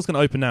literally, if I was going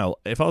to open now,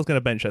 if I was going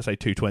to bench, let's say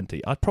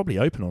 220, I'd probably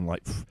open on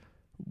like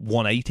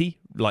 180,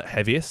 like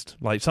heaviest,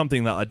 like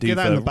something that I do Get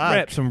that in for the bag.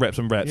 reps and reps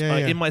and reps. Yeah,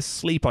 yeah. In my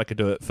sleep, I could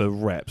do it for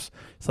reps.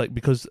 It's like,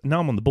 because now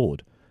I'm on the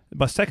board.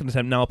 My second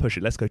attempt, now I'll push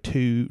it. Let's go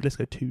 200,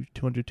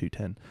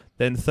 210.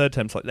 Then third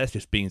attempt's like, let's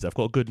just beans. I've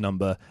got a good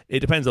number. It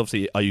depends,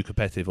 obviously, are you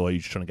competitive or are you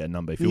just trying to get a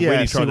number? If you're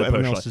really see trying what to push,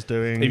 everyone like, else is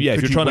doing. if you're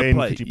trying to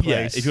play,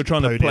 if you're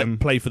trying to podium?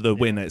 play for the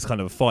win, it's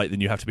kind of a fight.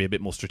 Then you have to be a bit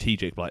more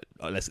strategic. Like,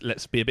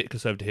 let's be a bit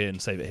conservative here and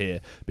save it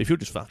here. But if you're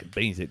just fucking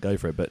beans it, go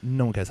for it. But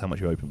no one cares how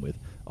much you open with.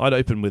 I'd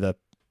open with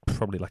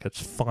probably like a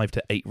 5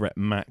 to 8 rep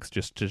max,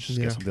 just to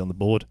get something on the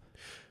board.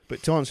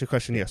 But to answer your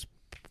question, yes,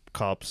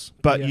 carbs.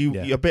 But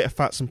a bit of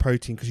fats and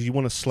protein, because you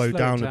want to slow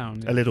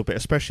down a little bit,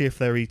 especially if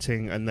they're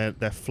eating and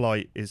their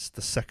flight is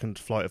the second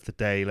flight of the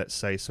day, let's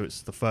say. So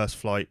it's the first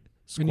flight.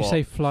 Squat. When you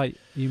say flight,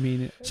 you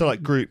mean it? So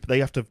like group, they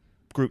have to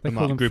group them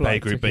up. Group A,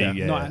 Group B,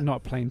 yeah. Not a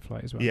plane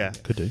flight as well. Yeah,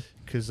 could do.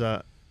 Because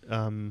so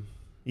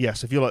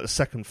if you're like the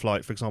second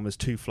flight, for example, there's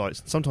 2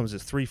 flights. Sometimes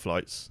it's 3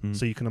 flights.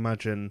 So you can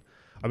imagine.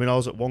 I mean, I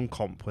was at one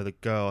comp where the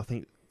girl, I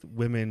think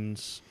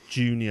women's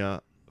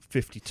junior,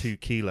 52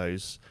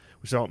 kilos,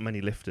 which there aren't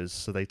many lifters,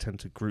 so they tend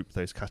to group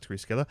those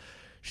categories together.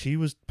 She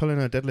was pulling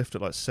her deadlift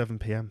at like 7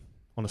 p.m.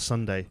 on a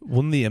Sunday.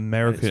 One of the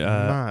American,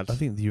 mad. I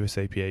think the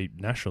USAPA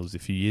Nationals a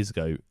few years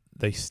ago,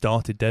 they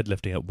started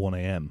deadlifting at 1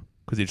 a.m.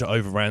 because it just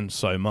overran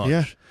so much.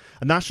 Yeah,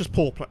 and that's just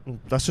poor.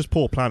 That's just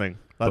poor planning.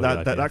 Like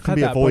that can Had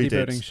be that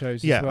avoided. bodybuilding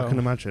shows Yeah, as well. I can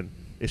imagine.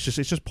 It's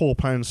just poor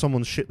planning.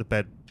 Someone's shit the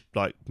bed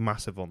like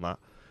massive on that.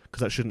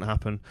 Because that shouldn't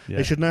happen. Yeah.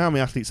 They should know how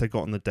many athletes they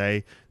got on the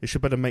day. They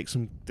should better make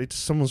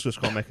someone's just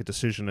got to make a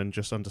decision and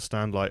just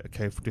understand, like,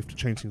 okay, if we have to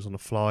change things on the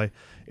fly,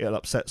 it'll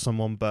upset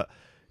someone, but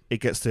it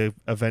gets the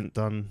event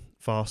done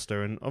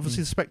faster. And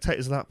obviously the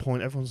spectators at that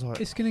point, everyone's like...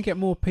 It's going to get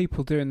more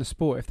people doing the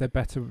sport if they're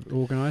better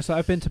organised. Like,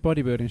 I've been to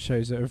bodybuilding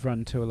shows that have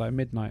run till like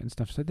midnight and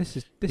stuff, so this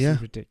is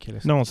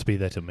ridiculous. No one wants to be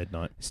there till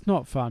midnight. It's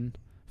not fun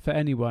for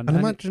anyone. And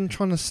imagine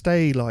trying to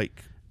stay,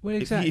 like... Well,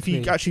 exactly. If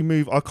you actually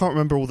move... I can't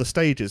remember all the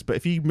stages, but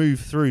if you move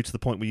through to the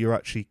point where you're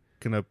actually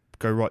going to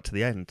go right to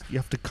the end, you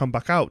have to come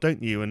back out,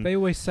 don't you? And they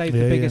always save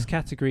the biggest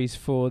categories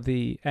for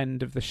the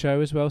end of the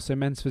show as well. So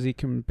men's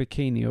physique and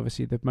bikini,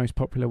 obviously the most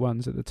popular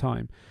ones at the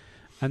time,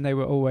 and they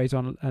were always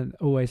on and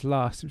always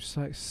last. It was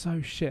like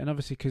so shit. And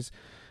obviously because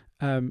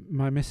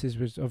my missus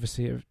was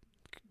obviously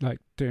like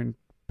doing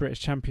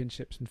British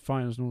Championships and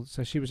finals and all,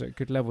 so she was at a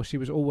good level. She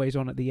was always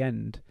on at the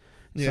end.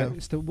 So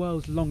it's the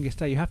world's longest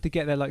day. You have to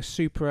get there like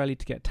super early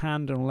to get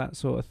tanned and all that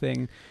sort of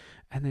thing.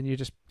 And then you're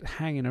just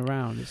hanging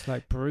around. It's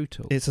like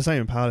brutal. It's the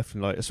same in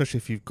powerlifting, like especially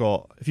if you've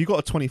got a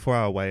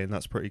 24-hour weigh-in,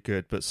 that's pretty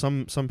good. But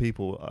some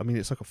people, I mean,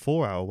 it's like a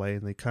 4-hour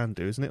weigh-in they can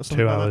do, isn't it? Or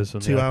 2 hours.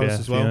 Like 2 hours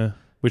as well. Yeah.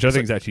 Which I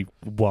think is actually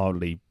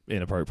wildly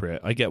inappropriate.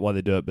 I get why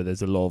they do it, but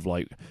there's a lot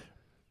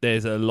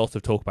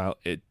of talk about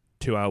it.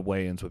 2-hour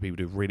weigh-ins where people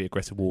do really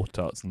aggressive water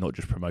cuts and not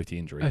just promoting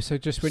injury. Oh, so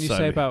just when you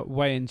say about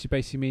weigh-ins, you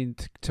basically mean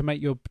to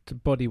make your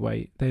body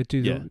weight, they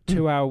do the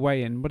 2-hour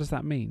weigh-in. What does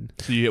that mean?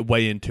 So you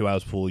weigh in 2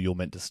 hours before you're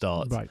meant to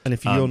start. Right. And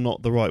if you're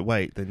not the right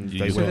weight, then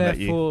they won't let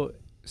you.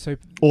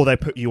 Or they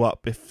put you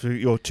up if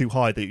you're too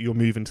high that you're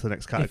moving to the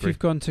next category. If you've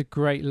gone to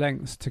great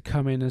lengths to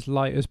come in as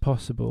light as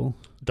possible,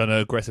 done an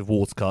aggressive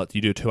water cut,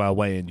 you do a 2-hour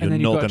weigh-in, you're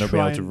not going to be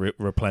able to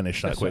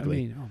replenish that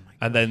quickly. What I mean.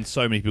 And then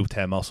so many people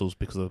tear muscles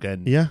because of,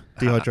 again...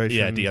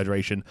 dehydration.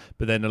 Dehydration.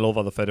 But then a lot of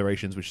other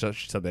federations, which is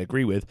actually something I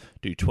agree with,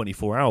 do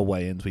 24-hour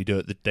weigh-ins. We do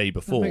it the day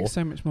before. That makes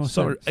so much more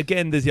sense.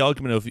 Again, there's the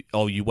argument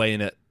of, you weigh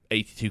in at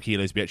 82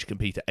 kilos, but you actually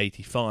compete at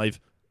 85.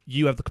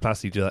 You have the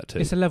capacity to do that too.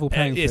 It's a level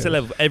playing field. It's a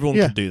level. Everyone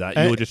can do that.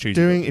 You're just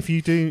choosing. If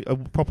you do a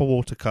proper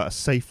water cut, a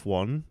safe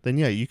one, then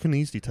you can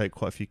easily take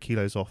quite a few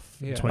kilos off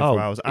in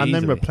 24 hours and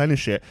then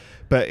replenish it.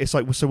 But it's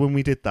like, so when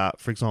we did that,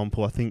 for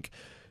example, I think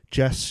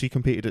Jess, she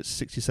competed at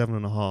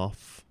 67.5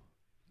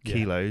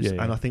 kilos,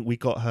 and I think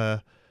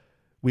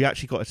we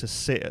actually got her to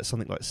sit at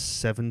something like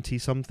 70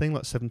 something,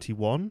 like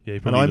 71. Yeah,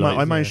 and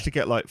I managed to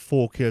get like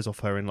 4 kilos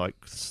off her in like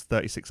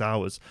 36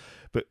 hours.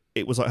 But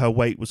it was like her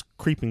weight was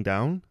creeping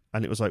down.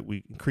 And it was like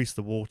we increased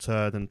the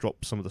water, then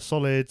dropped some of the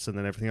solids, and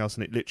then everything else.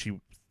 And it literally,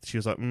 she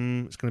was like,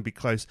 it's going to be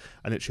close.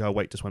 And literally, her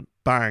weight just went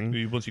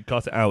bang. Once you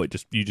cut it out,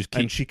 you just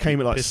keep. And she came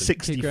at like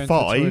 65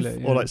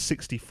 toilet, or like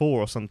 64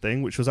 or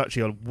something, which was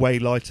actually a way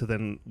lighter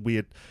than we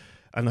had.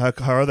 And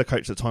her other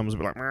coach at the time was a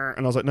bit like, and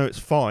I was like, no, it's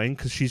fine,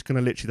 because she's going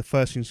to literally, the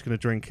first thing she's going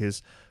to drink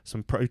is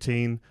some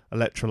protein,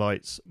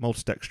 electrolytes,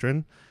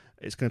 maltodextrin.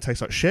 It's going to taste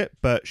like shit,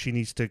 but she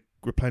needs to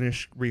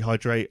replenish,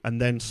 rehydrate,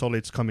 and then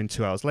solids come in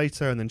 2 hours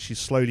later, and then she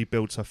slowly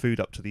builds her food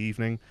up to the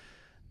evening.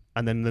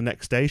 And then the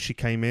next day she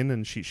came in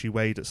and she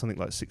weighed at something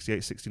like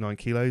 68, 69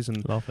 kilos.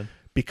 And Laughing.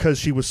 because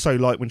she was so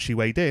light when she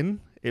weighed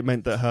in, it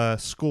meant that her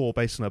score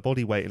based on her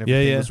body weight and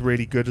everything was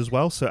really good as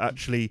well. So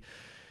actually,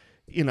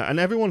 you know, and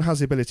everyone has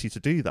the ability to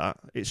do that.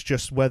 It's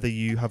just whether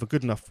you have a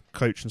good enough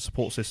coach and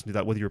support system to do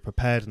that, whether you're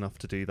prepared enough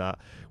to do that,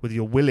 whether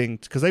you're willing,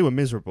 because they were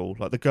miserable.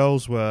 Like the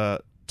girls were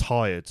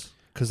tired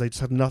because they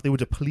just had nothing. They were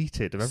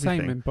depleted of everything.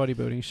 Same in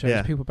bodybuilding shows.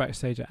 Yeah. People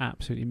backstage are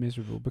absolutely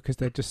miserable because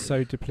they're just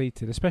so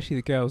depleted, especially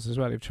the girls as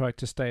well, who've tried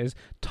to stay as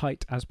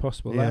tight as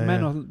possible. Like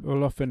men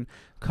will often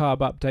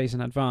carb up days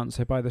in advance,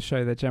 so by the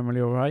show they're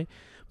generally all right.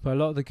 But a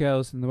lot of the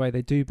girls, in the way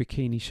they do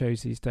bikini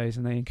shows these days,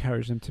 and they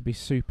encourage them to be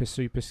super,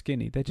 super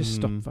skinny, they just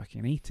stop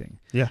fucking eating.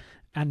 Yeah.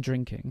 And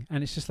drinking.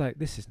 And it's just like,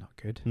 this is not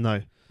good. No.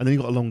 And then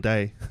you've got a long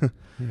day.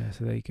 Yeah,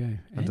 so there you go.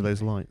 Under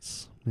those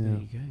lights. Yeah. There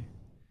you go.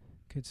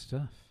 Good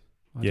stuff.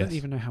 I don't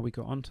even know how we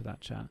got onto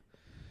that chat.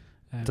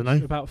 Don't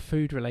know. About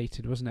food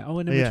related, wasn't it? Oh,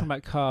 and then we were talking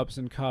about carbs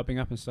and carbing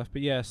up and stuff.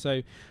 But yeah,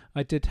 so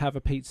I did have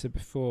a pizza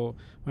before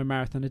my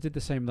marathon. I did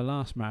the same the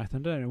last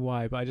marathon. I don't know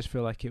why, but I just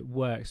feel like it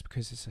works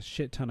because it's a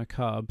shit ton of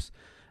carbs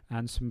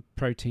and some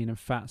protein and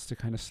fats to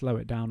kind of slow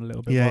it down a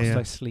little bit whilst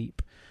I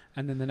sleep.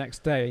 And then the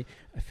next day,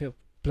 I feel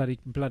bloody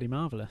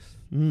marvellous.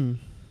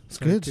 It's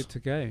so good. Good to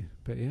go.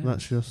 But yeah.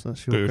 That's your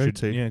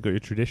go-to. Got your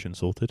tradition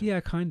sorted. Yeah,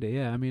 kind of,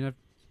 yeah. I mean,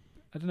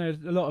 I don't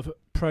know, a lot of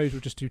pros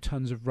will just do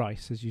tons of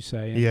rice, as you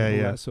say,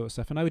 and all that sort of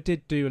stuff. And I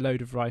did do a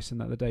load of rice in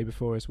that the day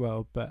before as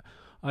well, but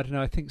I don't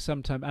know, I think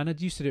sometimes, and I'd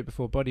used to do it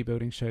before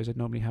bodybuilding shows, I'd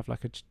normally have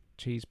like a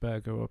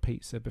cheeseburger or a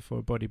pizza before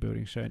a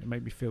bodybuilding show, and it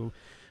made me feel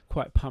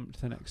quite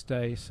pumped the next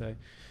day. So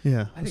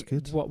yeah, I that's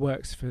think good. what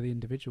works for the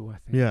individual, I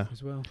think,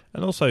 as well.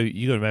 And also,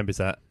 you got to remember is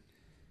that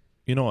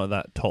you're not at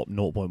that top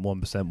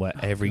 0.1% where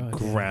every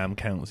gram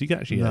counts. You can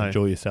actually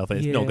enjoy yourself, and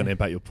it's not going to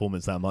impact your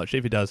performance that much.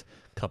 If it does,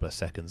 a couple of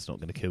seconds, not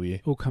going to kill you.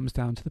 All comes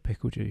down to the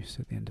pickle juice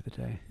at the end of the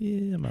day.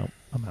 Yeah, I'm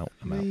out.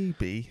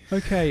 Maybe.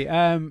 Okay,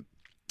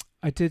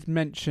 I did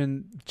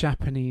mention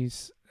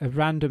a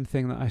random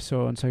thing that I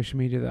saw on social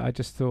media that I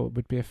just thought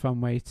would be a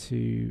fun way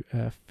to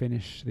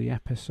finish the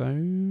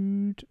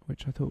episode,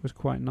 which I thought was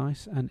quite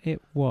nice, and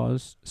it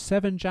was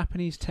 7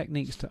 Japanese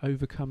techniques to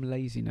overcome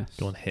laziness.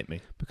 Go on, hit me.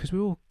 Because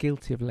we're all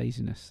guilty of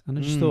laziness, and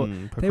I just thought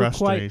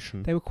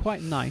procrastination. they were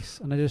quite nice,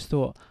 and I just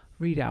thought,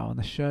 read out on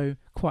the show,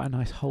 quite a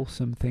nice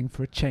wholesome thing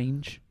for a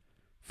change.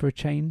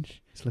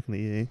 It's looking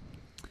at you.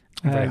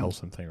 Very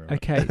wholesome thing, right?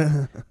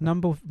 Okay,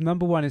 number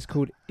 1 is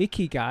called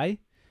Ikigai,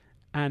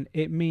 and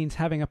it means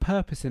having a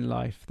purpose in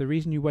life, the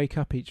reason you wake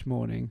up each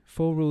morning.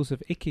 4 rules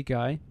of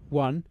Ikigai: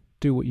 1,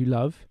 do what you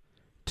love;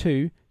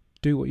 2,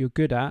 do what you're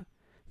good at;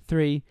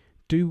 3,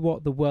 do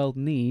what the world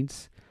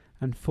needs;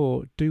 and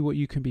 4, do what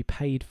you can be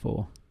paid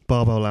for.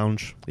 Barbell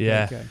lounge.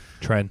 Yeah,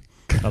 Tren.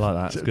 I like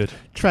that. It's good.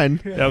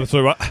 Tren. Yeah,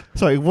 sorry, right.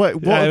 Sorry, what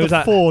of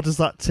the 4 does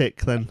that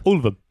tick then? All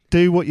of them.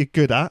 Do what you're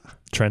good at.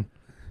 Tren.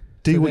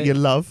 Do what you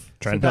love.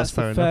 So that's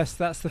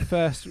the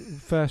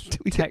first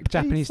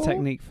Japanese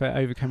technique for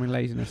overcoming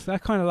laziness. I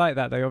kind of like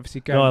that. They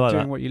obviously go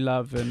doing what you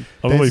love and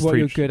what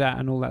you're good at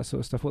and all that sort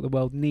of stuff. What the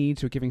world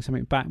needs. You're giving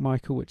something back,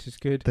 Michael, which is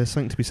good. There's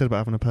something to be said about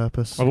having a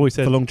purpose. I've always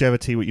said for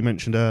longevity, what you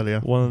mentioned earlier.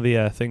 One of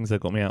the things that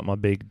got me out of my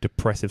big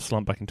depressive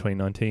slump back in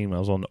 2019 when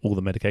I was on all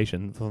the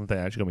medication, something that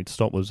actually got me to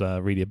stop was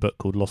reading a book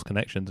called Lost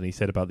Connections, and he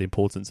said about the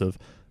importance of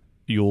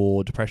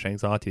your depression,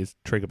 anxiety is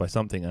triggered by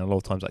something, and a lot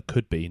of times that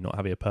could be not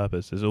having a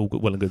purpose. There's all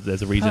well and good.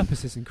 There's a reason.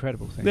 Purpose is an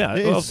incredible thing. Yeah,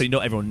 obviously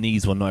not everyone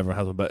needs one, not everyone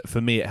has one, but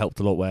for me it helped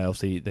a lot. Where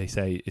obviously they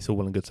say it's all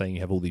well and good saying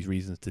you have all these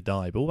reasons to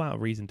die, but what about a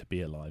reason to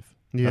be alive?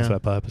 Yeah, that's where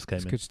purpose came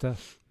in. Good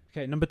stuff.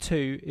 Okay, number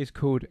 2 is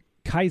called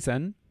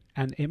Kaizen,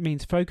 and it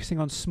means focusing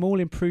on small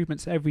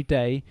improvements every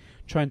day,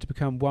 trying to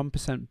become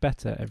 1%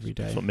 better every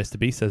day. That's what Mr.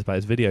 Beast says about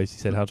his videos. He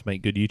said how to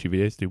make good YouTube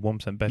videos, do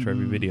 1% better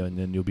every video, and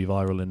then you'll be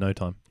viral in no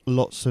time.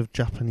 Lots of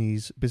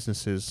Japanese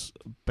businesses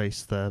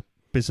base their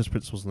business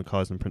principles on the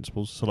Kaizen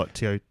principles, so like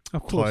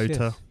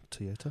Toyota.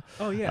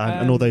 Oh yeah,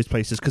 and all those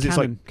places, because it's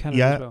like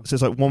well. So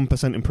it's like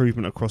 1%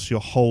 improvement across your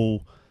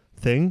whole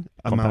thing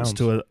amounts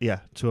to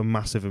a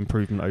massive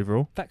improvement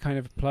overall. That kind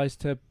of applies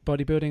to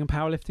bodybuilding and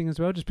powerlifting as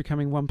well, just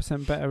becoming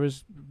 1% better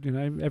as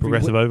every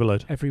progressive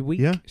overload every week.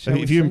 Yeah,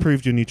 if you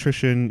improved your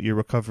nutrition, your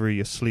recovery,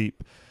 your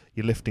sleep,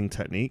 your lifting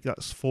technique,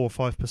 that's 4 or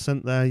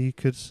 5% there.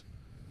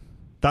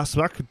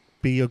 That could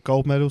be a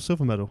gold medal,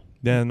 silver medal.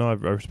 Yeah, no, I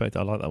respect it.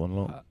 I like that one a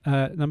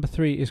lot. Number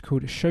 3 is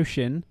called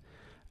Shoshin.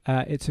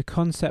 It's a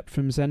concept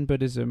from Zen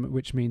Buddhism,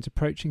 which means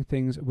approaching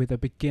things with a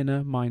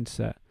beginner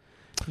mindset.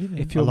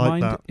 Yeah.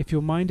 If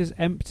your mind is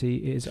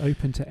empty, it is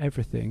open to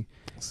everything.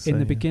 In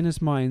the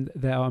beginner's mind,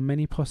 there are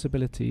many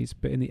possibilities,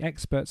 but in the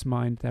expert's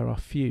mind, there are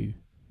few.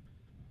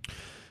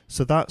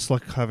 So that's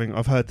like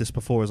I've heard this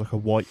before, as like a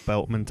white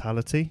belt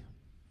mentality.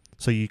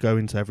 So you go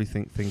into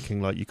everything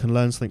thinking like you can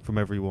learn something from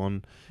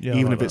everyone,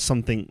 even if it's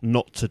something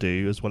not to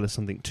do as well as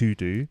something to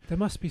do. There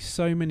must be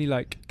so many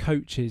like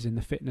coaches in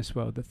the fitness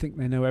world that think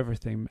they know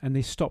everything and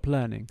they stop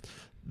learning.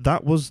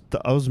 that was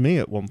me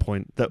at one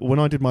point. That when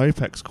I did my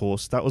OPEX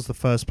course, that was the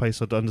first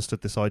place I'd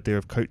understood this idea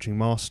of coaching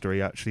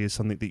mastery actually is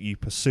something that you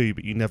pursue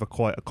but you never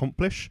quite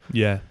accomplish.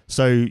 Yeah.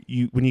 So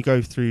when you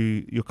go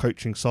through your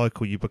coaching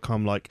cycle, you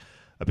become like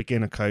a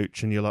beginner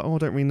coach and you're like, oh, I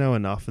don't really know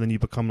enough, and then you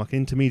become like an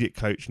intermediate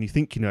coach and you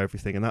think you know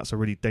everything, and that's a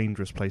really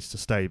dangerous place to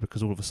stay,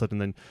 because all of a sudden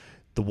then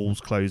the walls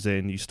close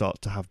in, you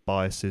start to have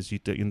biases, you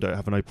don't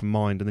have an open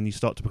mind, and then you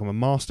start to become a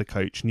master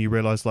coach and you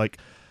realise like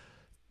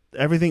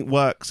everything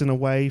works in a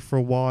way for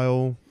a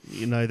while,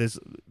 you know,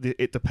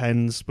 it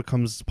depends,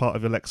 becomes part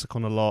of your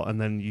lexicon a lot,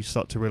 and then you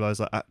start to realise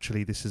that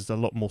actually this is a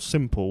lot more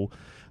simple,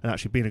 and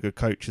actually being a good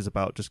coach is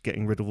about just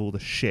getting rid of all the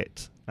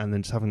shit and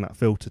then just having that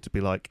filter to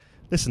be like,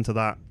 listen to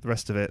that, the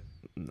rest of it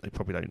they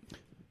probably don't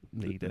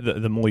need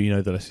it. The more you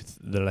know, the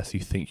less you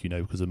think you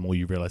know, because the more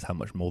you realise how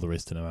much more there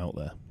is to know out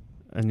there.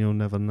 And you'll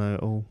never know it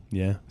all.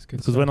 Yeah,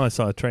 because when I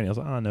started training, I was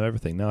like, I know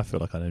everything. Now I feel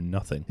like I know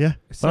nothing. Yeah.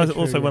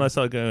 When I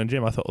started going to the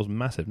gym, I thought I was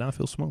massive. Now I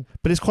feel small.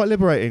 But it's quite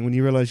liberating when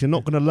you realise you're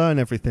not going to learn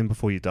everything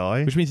before you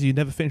die. Which means you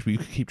never finish, but you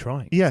can keep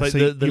trying. Yeah, like so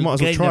you might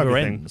as well try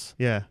everything. Ends.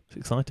 Yeah. It's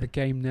exciting. The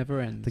game never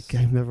ends. The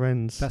game never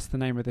ends. That's the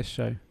name of this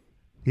show.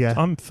 Yeah.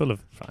 I'm full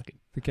of fucking...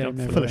 The game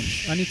never full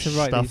ends. of I need to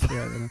write stuff. these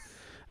together.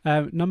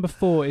 Number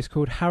 4 is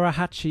called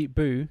Harahachi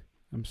Bu.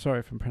 I'm sorry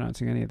if I'm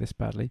pronouncing any of this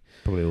badly.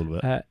 Probably all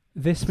of it.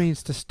 This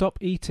means to stop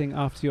eating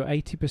after you're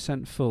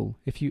 80% full.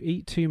 If you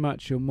eat too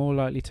much, you're more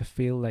likely to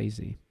feel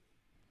lazy.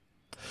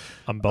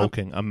 I'm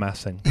bulking. I'm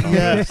massing.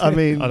 Yeah, I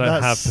mean... I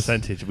don't have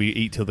percentage. We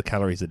eat till the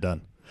calories are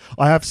done.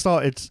 I have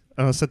started,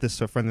 and I said this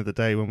to a friend the other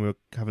day when we were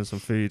having some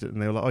food,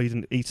 and they were like, oh, you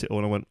didn't eat it all.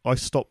 And I went, I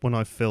stop when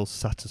I feel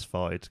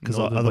satisfied. Because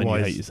otherwise... when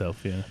you hate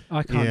yourself, yeah.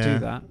 I can't do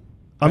that.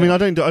 I mean, I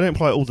don't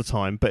apply it all the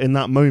time, but in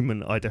that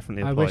moment, I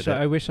definitely applied it.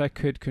 I wish I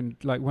could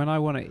like when I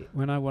want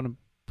to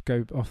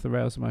go off the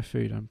rails of my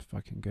food, I'm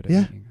fucking good at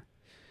eating.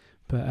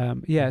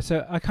 But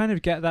so I kind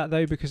of get that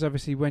though, because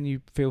obviously when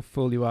you feel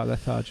full, you are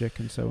lethargic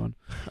and so on.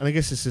 And I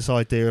guess it's this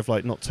idea of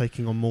like not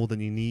taking on more than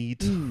you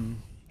need,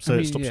 so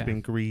it stops you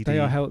being greedy. They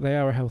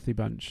are a healthy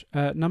bunch.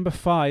 Number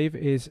 5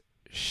 is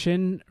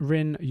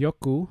Shinrin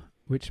Yoku,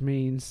 which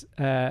means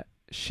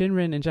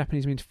Shinrin in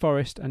Japanese means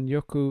forest and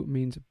Yoku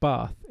means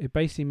bath. It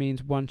basically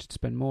means one should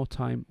spend more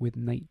time with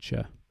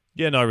nature.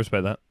 Yeah, no, I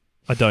respect that.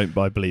 I don't,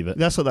 but I believe it.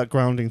 That's like that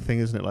grounding thing,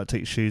 isn't it? Like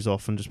take your shoes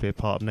off and just be a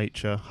part of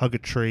nature. Hug a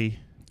tree.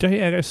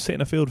 Go sit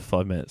in a field for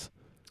 5 minutes.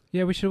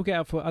 Yeah, we should all get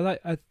out for...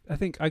 I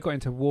think I got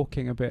into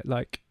walking a bit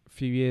like a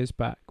few years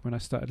back when I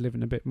started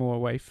living a bit more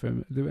away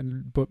from...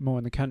 but more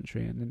in the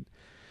country, and it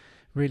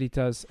really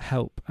does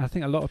help. I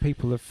think a lot of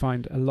people have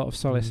found a lot of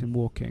solace in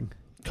walking.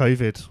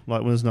 COVID,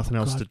 like when there's nothing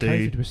else to do.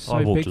 COVID was so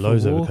I walked big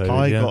loads for over walking.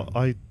 COVID.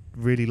 I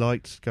really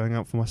liked going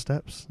out for my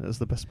steps. It was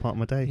the best part of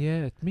my day.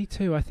 Yeah, me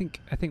too. I think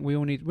we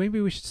all need... Maybe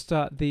we should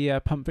start the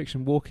Pump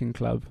Fiction Walking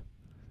Club.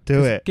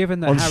 Do it. Given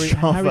that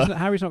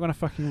Harry's not going to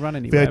fucking run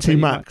anywhere. VO2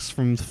 max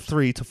from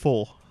 3 to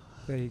 4.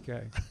 There you go.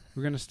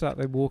 We're going to start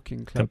the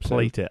walking club.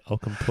 I'll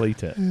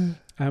complete it.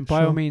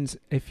 By all means,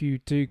 if you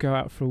do go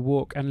out for a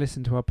walk and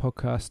listen to our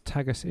podcast,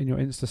 tag us in your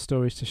Insta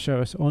stories to show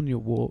us on your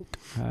walk.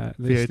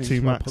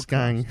 VO2 max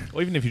gang.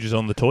 Or even if you're just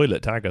on the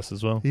toilet, tag us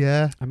as well.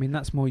 Yeah. I mean,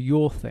 that's more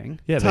your thing.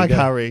 Yeah, tag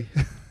Harry.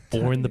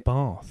 Or in the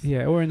bath.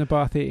 Yeah, or in the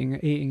bath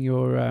eating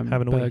your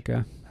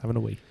burger. Having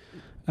a wee.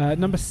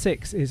 Number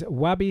 6 is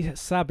Wabi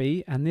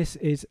Sabi, and this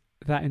is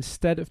that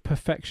instead of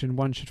perfection,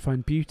 one should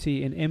find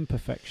beauty in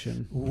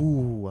imperfection.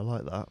 Ooh, I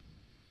like that.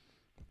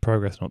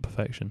 Progress, not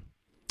perfection.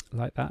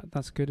 Like that.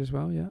 That's good as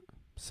well, yeah.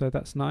 So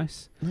that's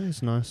nice. That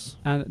is nice.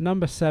 And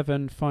number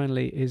 7,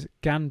 finally, is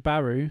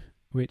Ganbaru,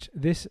 which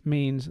this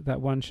means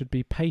that one should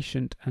be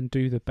patient and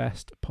do the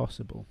best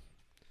possible.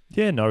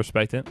 Yeah, no, I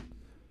respect it.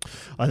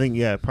 I think,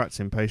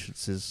 practicing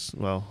patience is,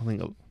 well, I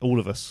think all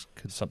of us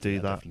could do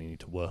that. Definitely need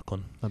to work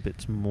on a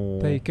bit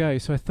more. There you go.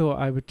 So I thought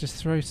I would just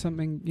throw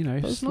something,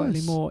 slightly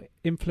nice. more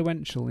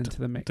influential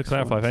into the mix. To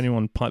clarify, if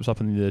anyone pipes up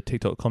in the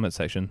TikTok comment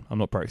section, I'm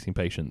not practicing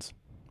patience.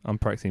 I'm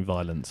practicing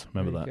violence.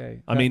 Remember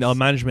that. I mean, our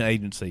management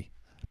agency,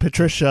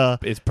 Patricia,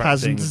 is has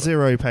practicing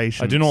 0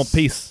 patience. I do not want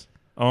peace.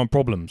 I want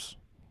problems.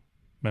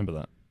 Remember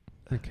that.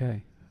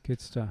 Okay,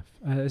 good stuff.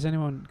 Has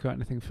anyone got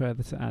anything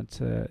further to add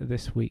to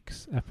this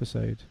week's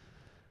episode?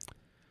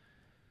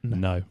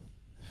 No.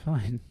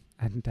 Fine.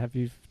 And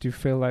do you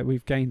feel like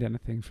we've gained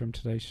anything from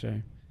today's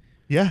show?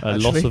 Yeah, a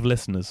loss of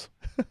listeners.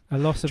 A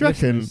loss of do you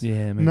reckon? listeners?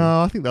 Yeah, maybe.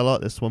 No, I think they'll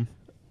like this one.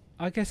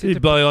 I guess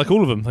like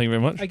all of them. Thank you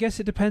very much. I guess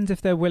it depends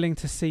if they're willing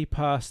to see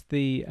past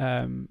the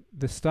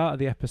start of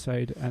the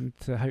episode and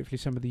to hopefully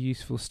some of the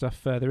useful stuff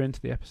further into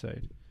the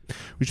episode.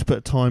 We should put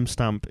a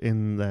timestamp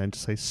in there and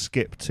just say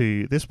skip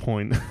to this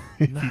point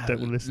if you don't want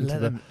to listen to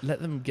them.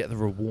 Let them get the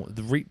reward,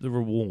 reap the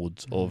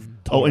rewards of.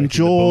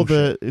 Endure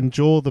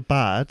the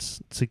bad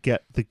to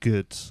get the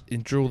good.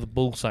 Endure the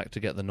ballsack to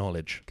get the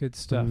knowledge. Good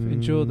stuff.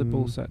 Endure the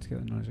ballsack to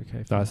get the knowledge.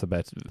 Okay. That's a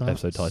better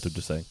episode title.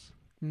 Just saying.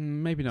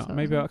 Maybe not.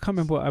 Maybe I can't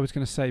remember what I was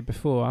going to say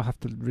before. I'll have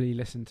to really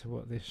listen to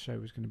what this show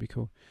was going to be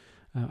called.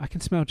 I can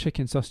smell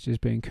chicken sausages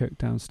being cooked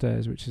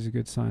downstairs, which is a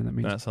good sign. That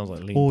means that sounds like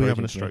lean. Or you're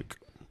having a stroke.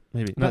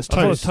 Maybe. That's I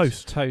thought it was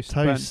toast. toast.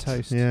 Burnt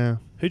toast. Yeah.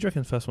 Who do you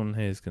reckon the first one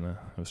here is going to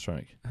have a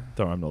strike?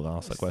 Don't worry, I'm not going to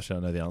ask that question. I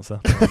know the answer.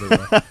 Don't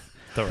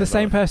worry The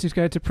same about it. person who's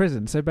going to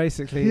prison. So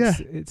basically,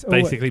 it's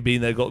Basically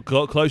being there, got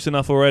close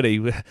enough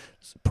already.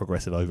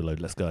 Progressive overload,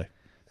 let's go.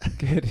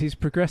 good. He's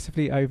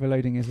progressively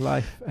overloading his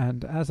life,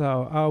 and as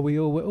are we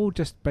all. We're all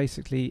just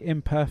basically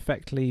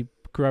imperfectly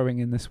growing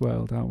in this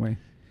world, aren't we?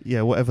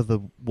 Yeah, whatever the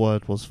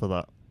word was for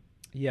that.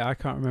 Yeah, I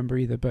can't remember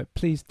either, but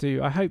please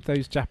do. I hope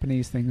those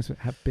Japanese things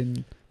have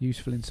been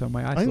useful in some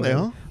way. I think they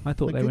are. I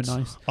thought They're they were good.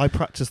 nice. I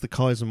practiced the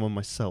Kaizen one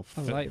myself.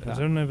 I like Has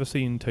that. anyone ever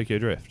seen Tokyo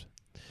Drift?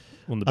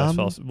 One of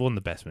the best one of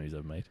the best movies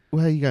ever made.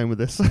 Where are you going with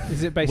this?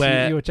 Is it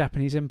basically your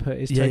Japanese input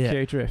is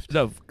Tokyo Drift?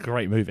 No,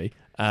 great movie.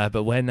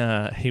 But when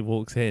he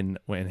walks in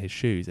wearing his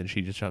shoes and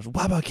she just shouts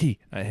 "Wabaki"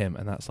 at him,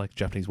 and that's like a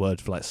Japanese word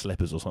for like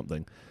slippers or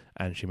something,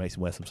 and she makes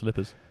him wear some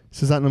slippers.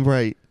 So is that number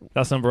 8?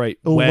 That's number 8.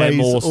 Always wear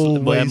more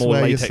wear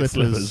your latex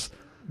slippers.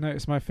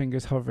 Notice my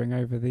fingers hovering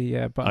over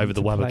the button Over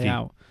the to play Wabaki.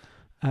 out.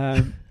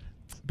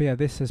 But yeah,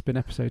 this has been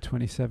episode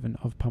 27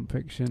 of Pump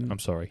Fiction. I'm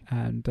sorry.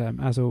 And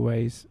as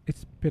always,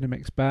 it's been a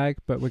mixed bag,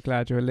 but we're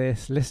glad you're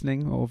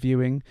listening or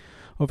viewing.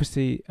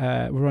 Obviously,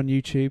 we're on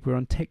YouTube, we're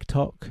on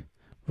TikTok,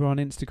 we're on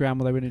Instagram,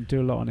 although we didn't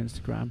do a lot on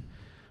Instagram.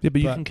 Yeah,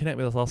 but you can connect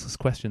with us, ask us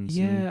questions,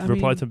 and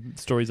reply to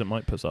stories that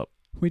Mike puts up.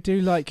 We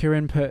do like your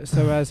input,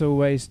 so as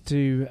always,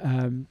 do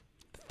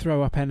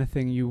throw up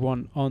anything you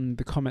want on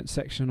the comment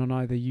section on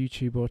either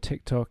YouTube or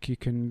TikTok. You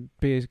can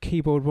be a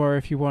keyboard warrior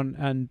if you want,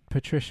 and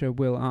Patricia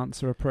will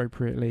answer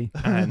appropriately.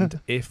 And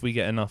if we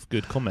get enough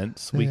good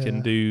comments, we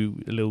can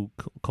do a little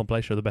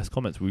compilation of the best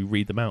comments. We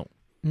read them out.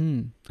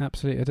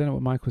 Absolutely. I don't know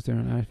what Michael's doing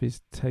right now, if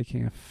he's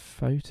taking a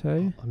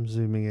photo. I'm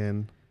zooming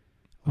in.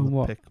 On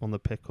what? On the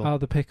pickle. Oh,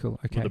 the pickle.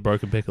 Okay. The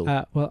broken pickle.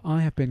 Well, I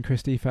have been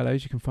Chris D.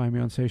 Fellows. You can find me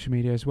on social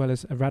media as well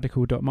as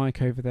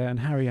radical.mike over there and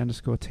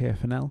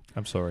Harry_TFNL.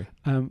 I'm sorry.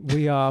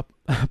 We are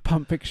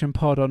Pump Fiction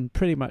Pod on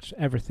pretty much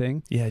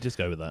everything. Yeah, just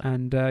go with that.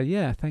 And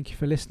thank you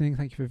for listening.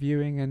 Thank you for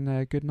viewing.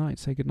 And good night.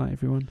 Say good night,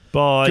 everyone.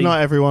 Bye. Good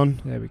night,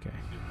 everyone. There we go.